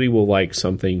 somebody will like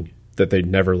something that they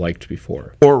never liked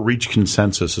before, that. Or reach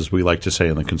consensus, as we like to say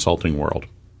in the consulting world.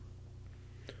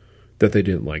 that they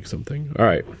didn't like something. All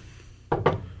right.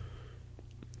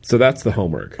 So that's the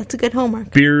homework. That's a good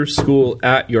homework. Beer school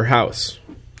at your house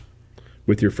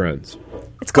with your friends.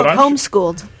 It's called But I'm-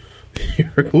 homeschooled.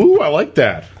 Ooh, I like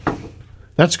that.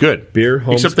 That's good. Beer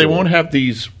Except they homeschool. won't have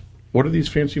these. What are these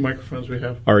fancy microphones we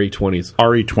have? RE20s.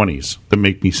 RE20s that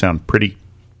make me sound pretty.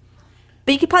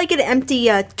 But you could probably get an empty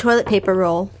toilet paper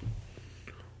roll.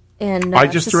 And I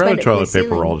just threw out suspend a it in the toilet paper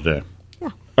ceiling. roll today. Yeah.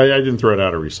 I didn't throw it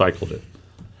out. I recycled it.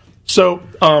 So,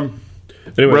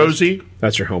 Anyway, Rosie,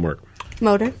 that's your homework.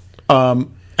 Motor.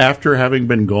 after having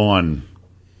been gone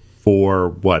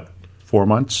for, 4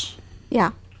 months?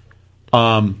 Yeah.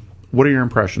 What are your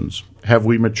impressions? Have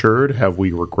we matured? Have we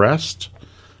regressed?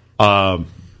 I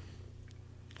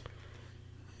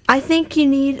think you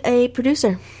need a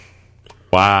producer.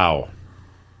 Wow.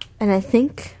 And I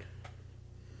think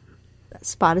that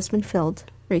spot has been filled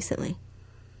recently.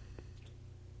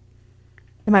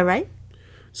 Am I right?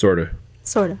 Sort of.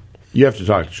 Sort of. You have to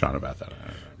talk to Sean about that.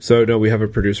 So no, we have a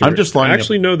producer. I'm just lining up-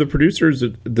 actually no. The producer is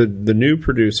the new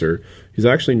producer. He's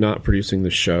actually not producing the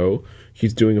show.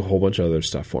 He's doing a whole bunch of other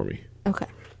stuff for me, Okay.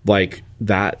 like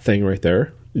that thing right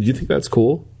there. Do you think that's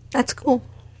cool? That's cool.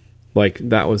 Like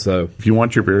that was a. If you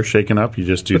want your beer shaken up, you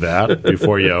just do that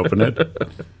before you open it.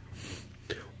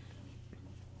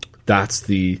 That's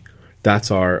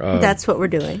our. That's what we're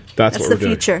doing. That's what the we're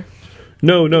doing. future.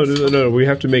 No. We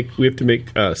have to make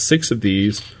 6 of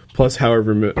these plus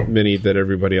however many that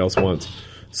everybody else wants,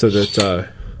 so that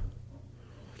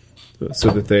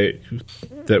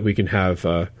we can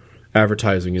have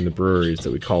advertising in the breweries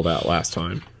that we called out last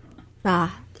time.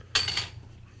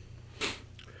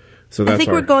 So that's I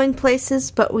think we're going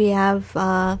places, but we have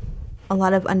a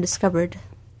lot of undiscovered.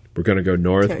 We're going to go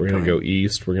north. Territory. We're going to go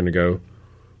east. We're going to go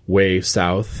way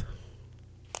south.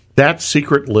 That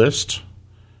secret list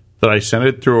that I sent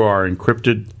it through our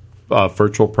encrypted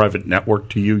virtual private network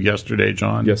to you yesterday,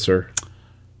 John. Yes, sir.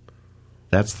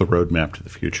 That's the roadmap to the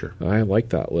future. I like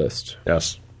that list.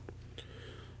 Yes.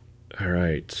 All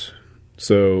right.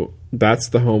 So that's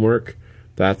the homework.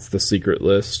 That's the secret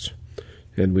list.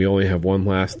 And we only have one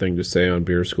last thing to say on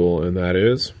Beer School, and that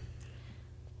is...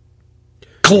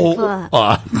 You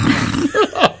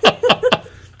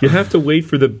have to wait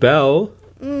for the bell.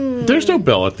 There's no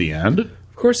bell at the end.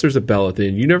 Of course there's a bell at the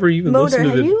end. You never even Motor, listen to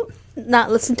have the... you not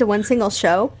listened to one single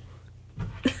show?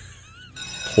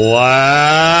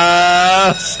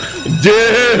 Class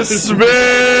dismissed.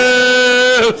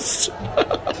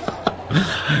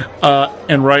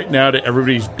 And right now to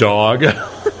everybody's dog,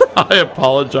 I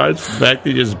apologize for the fact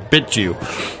they just bit you.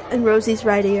 And Rosie's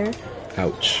right ear.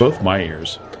 Ouch. Both my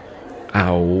ears.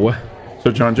 Ow.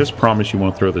 So, John, just promise you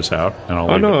won't throw this out, and I'll.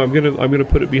 Oh leave no, it. I'm gonna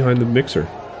put it behind the mixer.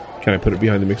 Can I put it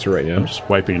behind the mixer right now? I'm just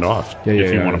wiping it off. Yeah,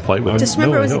 if you want to play with it. Just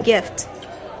remember No, it was I a don't. gift.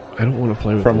 I don't want to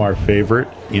play with From it. our favorite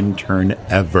intern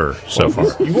ever so far.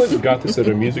 You wouldn't have got this at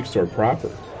a music store proper.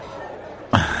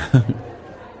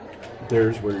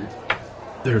 There's where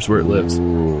it lives.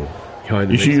 Ooh. Behind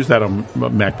the You should mixer. use that on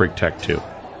MacBreak Tech too.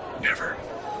 Never.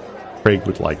 Craig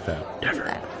would like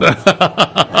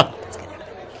that.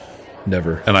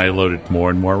 Never. And I loaded more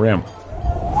and more RAM.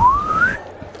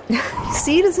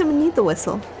 See, he doesn't even need the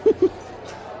whistle.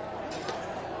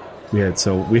 We had,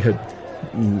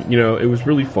 it was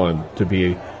really fun to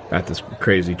be at this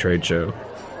crazy trade show.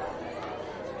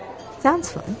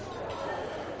 Sounds fun.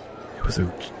 It was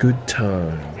a good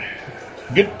time.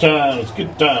 Good times,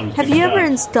 good times. Have you ever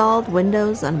installed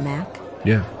Windows on Mac?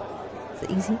 Yeah. Is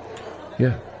it easy?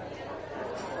 Yeah.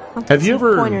 I'll take Have you some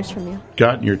ever pointers from you?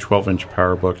 gotten your 12-inch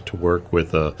PowerBook to work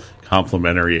with a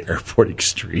complimentary Airport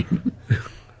Extreme?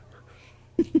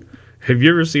 Have you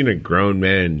ever seen a grown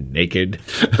man naked?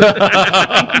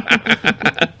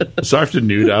 So I have to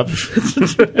nude up.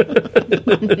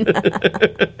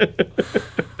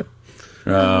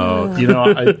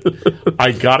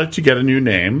 I got it to get a new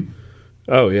name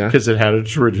Oh, yeah. because it had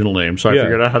its original name. So I Yeah.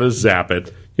 figured out how to zap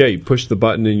it, Yeah, you push the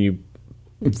button and you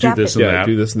do Zap this it. and that.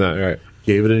 do this and that. Right.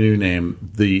 Gave it a new name.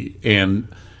 And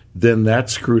then that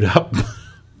screwed up.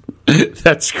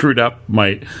 That screwed up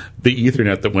the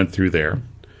Ethernet that went through there.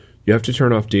 You have to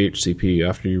turn off DHCP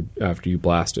after you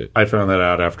blast it. I found that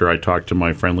out after I talked to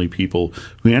my friendly people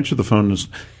who answer the phone.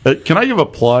 Can I give a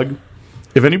plug?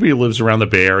 If anybody lives around the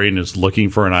Bay Area and is looking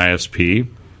for an ISP,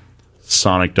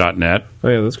 Sonic.net. Oh,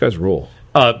 yeah, those guys rule.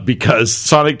 Because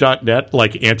Sonic.net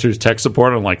answers tech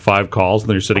support on 5 calls, and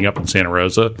they're sitting up in Santa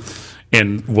Rosa,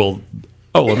 and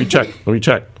let me check.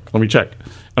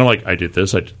 And I'm like, I did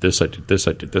this. Oh,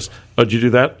 did you do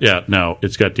that? Yeah, no,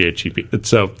 it's got DHCP. And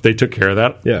so they took care of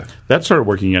that. Yeah. That started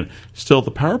working in. Still,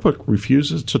 the PowerBook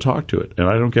refuses to talk to it, and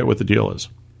I don't get what the deal is.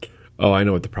 Oh, I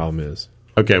know what the problem is.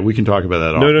 Okay, we can talk about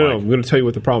that off No. mic. I'm going to tell you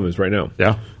what the problem is right now.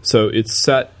 Yeah? So it's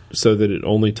set so that it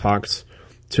only talks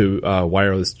to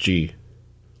wireless G.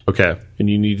 Okay. And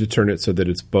you need to turn it so that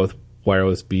it's both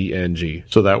wireless B and G.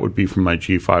 So that would be from my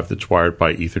G5 that's wired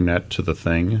by Ethernet to the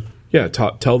thing. Yeah,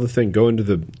 tell the thing, go into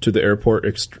the airport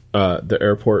the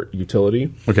airport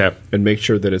utility. Okay. And make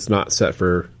sure that it's not set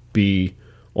for B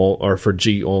or for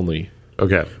G only.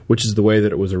 Okay. Which is the way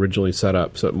that it was originally set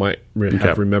up. So it might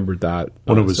have remembered that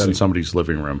When it was setting. in somebody's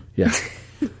living room. Yeah.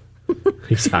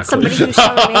 Exactly. Somebody who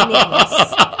shall remain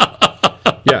nameless.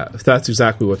 Yeah, that's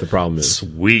exactly what the problem is.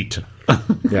 Sweet.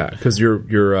 Yeah, because your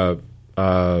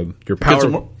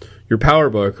PowerBook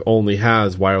only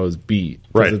has wireless B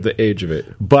because Right. of the age of it.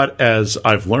 But as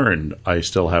I've learned, I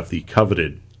still have the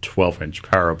coveted 12-inch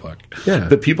PowerBook. Yeah.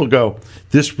 The people go,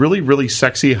 this really, really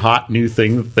sexy, hot new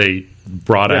thing that they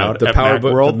brought Yeah, out the at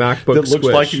PowerBook- Macworld the MacBook that looks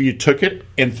Squish. like if you took it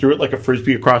and threw it like a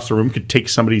Frisbee across the room could take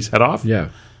somebody's head off. Yeah,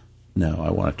 No, I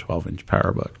want a 12-inch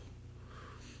PowerBook.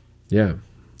 yeah.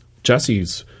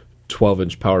 Jesse's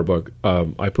 12-inch PowerBook,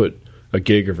 I put a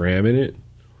gig of RAM in it.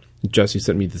 Jesse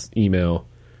sent me this email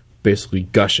basically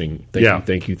gushing.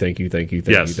 Thank you.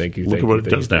 Yes. Thank you. Look at what it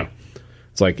does now.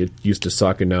 It's like it used to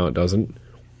suck and now it doesn't.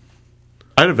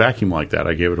 I had a vacuum like that.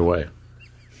 I gave it away.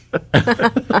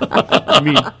 I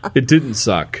mean, it didn't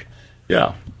suck.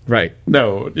 Yeah. Right.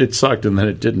 No, it sucked and then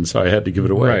it didn't, so I had to give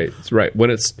it away. Right. It's right.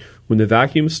 When the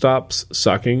vacuum stops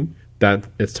sucking, that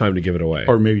it's time to give it away.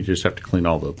 Or maybe you just have to clean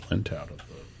all the lint out of the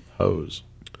hose.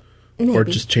 Maybe. Or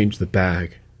just change the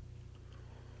bag.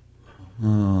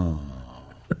 Oh.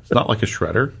 It's not like a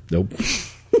shredder. Nope.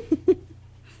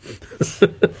 It's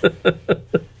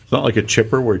not like a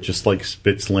chipper where it just like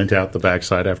spits lint out the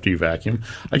backside after you vacuum.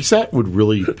 I guess that would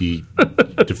really be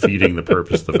defeating the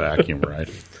purpose of the vacuum, right?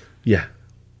 Yeah.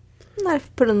 Not if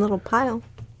you put it in a little pile.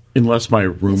 Unless my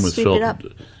room was Sweep filled, it up.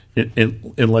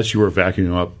 unless you were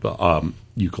vacuuming up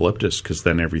eucalyptus, because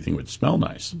then everything would smell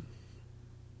nice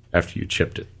after you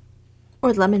chipped it.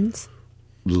 Or lemons.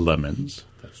 Lemons,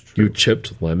 that's true. You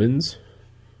chipped lemons?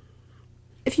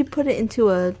 If you put it into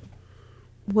a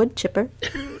wood chipper.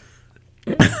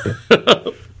 Can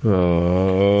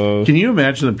you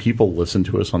imagine the people listen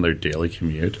to us on their daily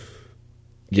commute?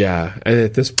 Yeah. And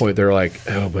at this point, they're like,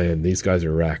 oh, man, these guys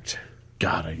are wrecked.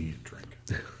 God, I need a drink.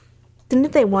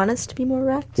 Didn't they want us to be more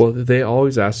wrecked? Well, they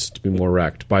always ask us to be more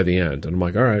wrecked by the end. And I'm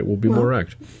like, all right, we'll be more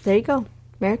wrecked. There you go.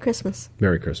 Merry Christmas.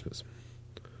 Merry Christmas.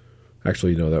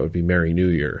 Actually, no, that would be Merry New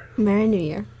Year. Merry New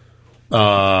Year.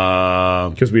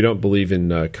 Because we don't believe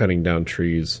in cutting down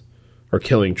trees or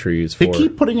killing trees. They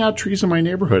keep putting out trees in my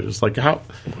neighborhood. It's like,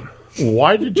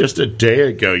 why did just a day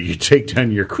ago you take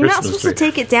down your You're Christmas not supposed tree? to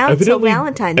take it down until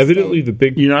Valentine's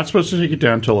Day. You're not supposed to take it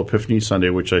down until Epiphany Sunday,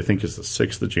 which I think is the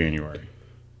 6th of January.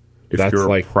 If that's you're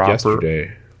like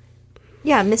yesterday.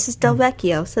 Yeah, Mrs.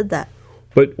 Delvecchio said that.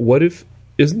 But what if,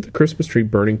 isn't the Christmas tree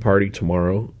burning party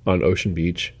tomorrow on Ocean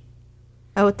Beach?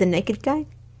 Oh, with the naked guy?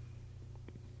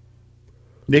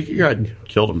 Naked guy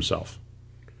killed himself.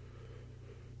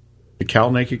 The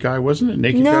Cal naked guy, wasn't it?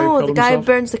 Naked guy who No, killed the guy who himself?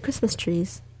 burns the Christmas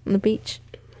trees on the beach.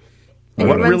 And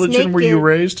What he runs religion were you naked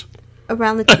raised?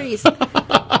 around the trees.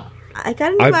 I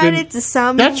got invited to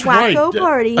some That's right. wacko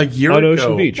party. A year On ago,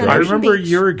 Ocean Beach, I right? remember Ocean a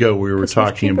year ago we were Christmas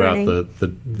talking tree about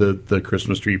burning. the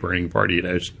Christmas tree burning party at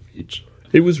Ocean Beach.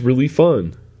 It was really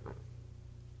fun.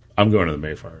 I'm going to the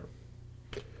Mayflower.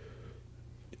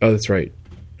 Oh, that's right.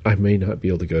 I may not be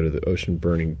able to go to the ocean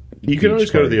burning. You can always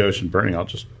go to party. the ocean burning. I'll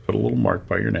just put a little mark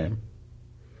by your name.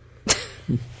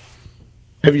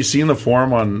 Have you seen the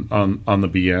forum on the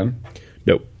BN?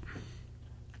 Nope.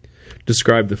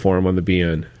 Describe the forum on the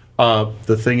BN.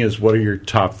 The thing is, what are your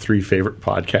top 3 favorite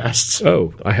podcasts?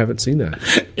 Oh, I haven't seen that.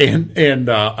 And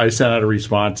I sent out a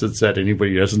response that said,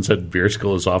 anybody who hasn't said Beer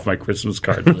School is off my Christmas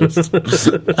card list.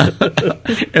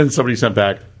 And somebody sent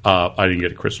back, I didn't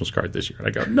get a Christmas card this year. And I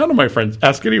go, none of my friends,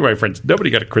 ask any of my friends, nobody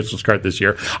got a Christmas card this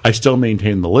year. I still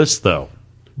maintain the list, though.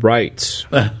 Right.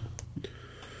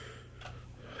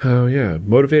 Oh, yeah.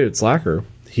 Motivated Slacker.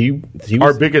 He was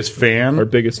Our biggest fan. our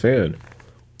biggest fan.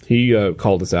 He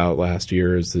called us out last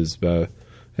year as we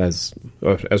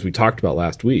talked about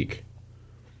last week.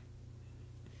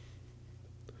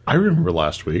 I remember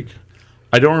last week.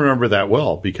 I don't remember that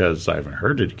well because I haven't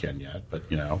heard it again yet. But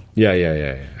Yeah.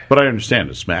 But I understand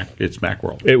it's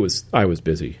Macworld. I was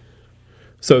busy.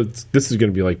 So this is going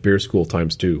to be like Beer School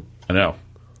times 2. I know.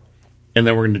 And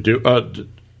then we're going to do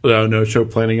no show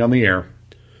planning on the air.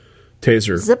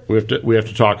 Taser. Zip. We have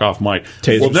to talk off mic.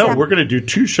 Taser. Well, no, we're going to do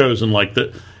 2 shows in like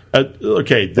the.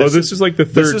 Okay, This is like the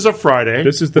third. This is a Friday.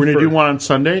 This is the we're going to do first. one on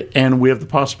Sunday, and we have the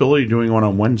possibility of doing one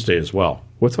on Wednesday as well.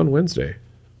 What's on Wednesday?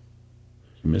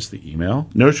 You missed the email.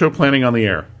 No show planning on the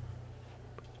air.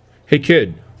 Hey,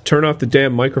 kid, turn off the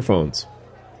damn microphones.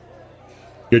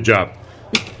 Good job.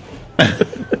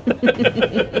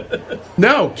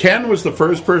 No, Ken was the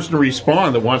first person to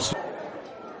respond that wants to.